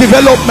phase of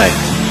development.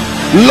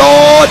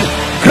 Lord,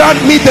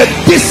 grant me the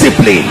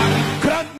discipline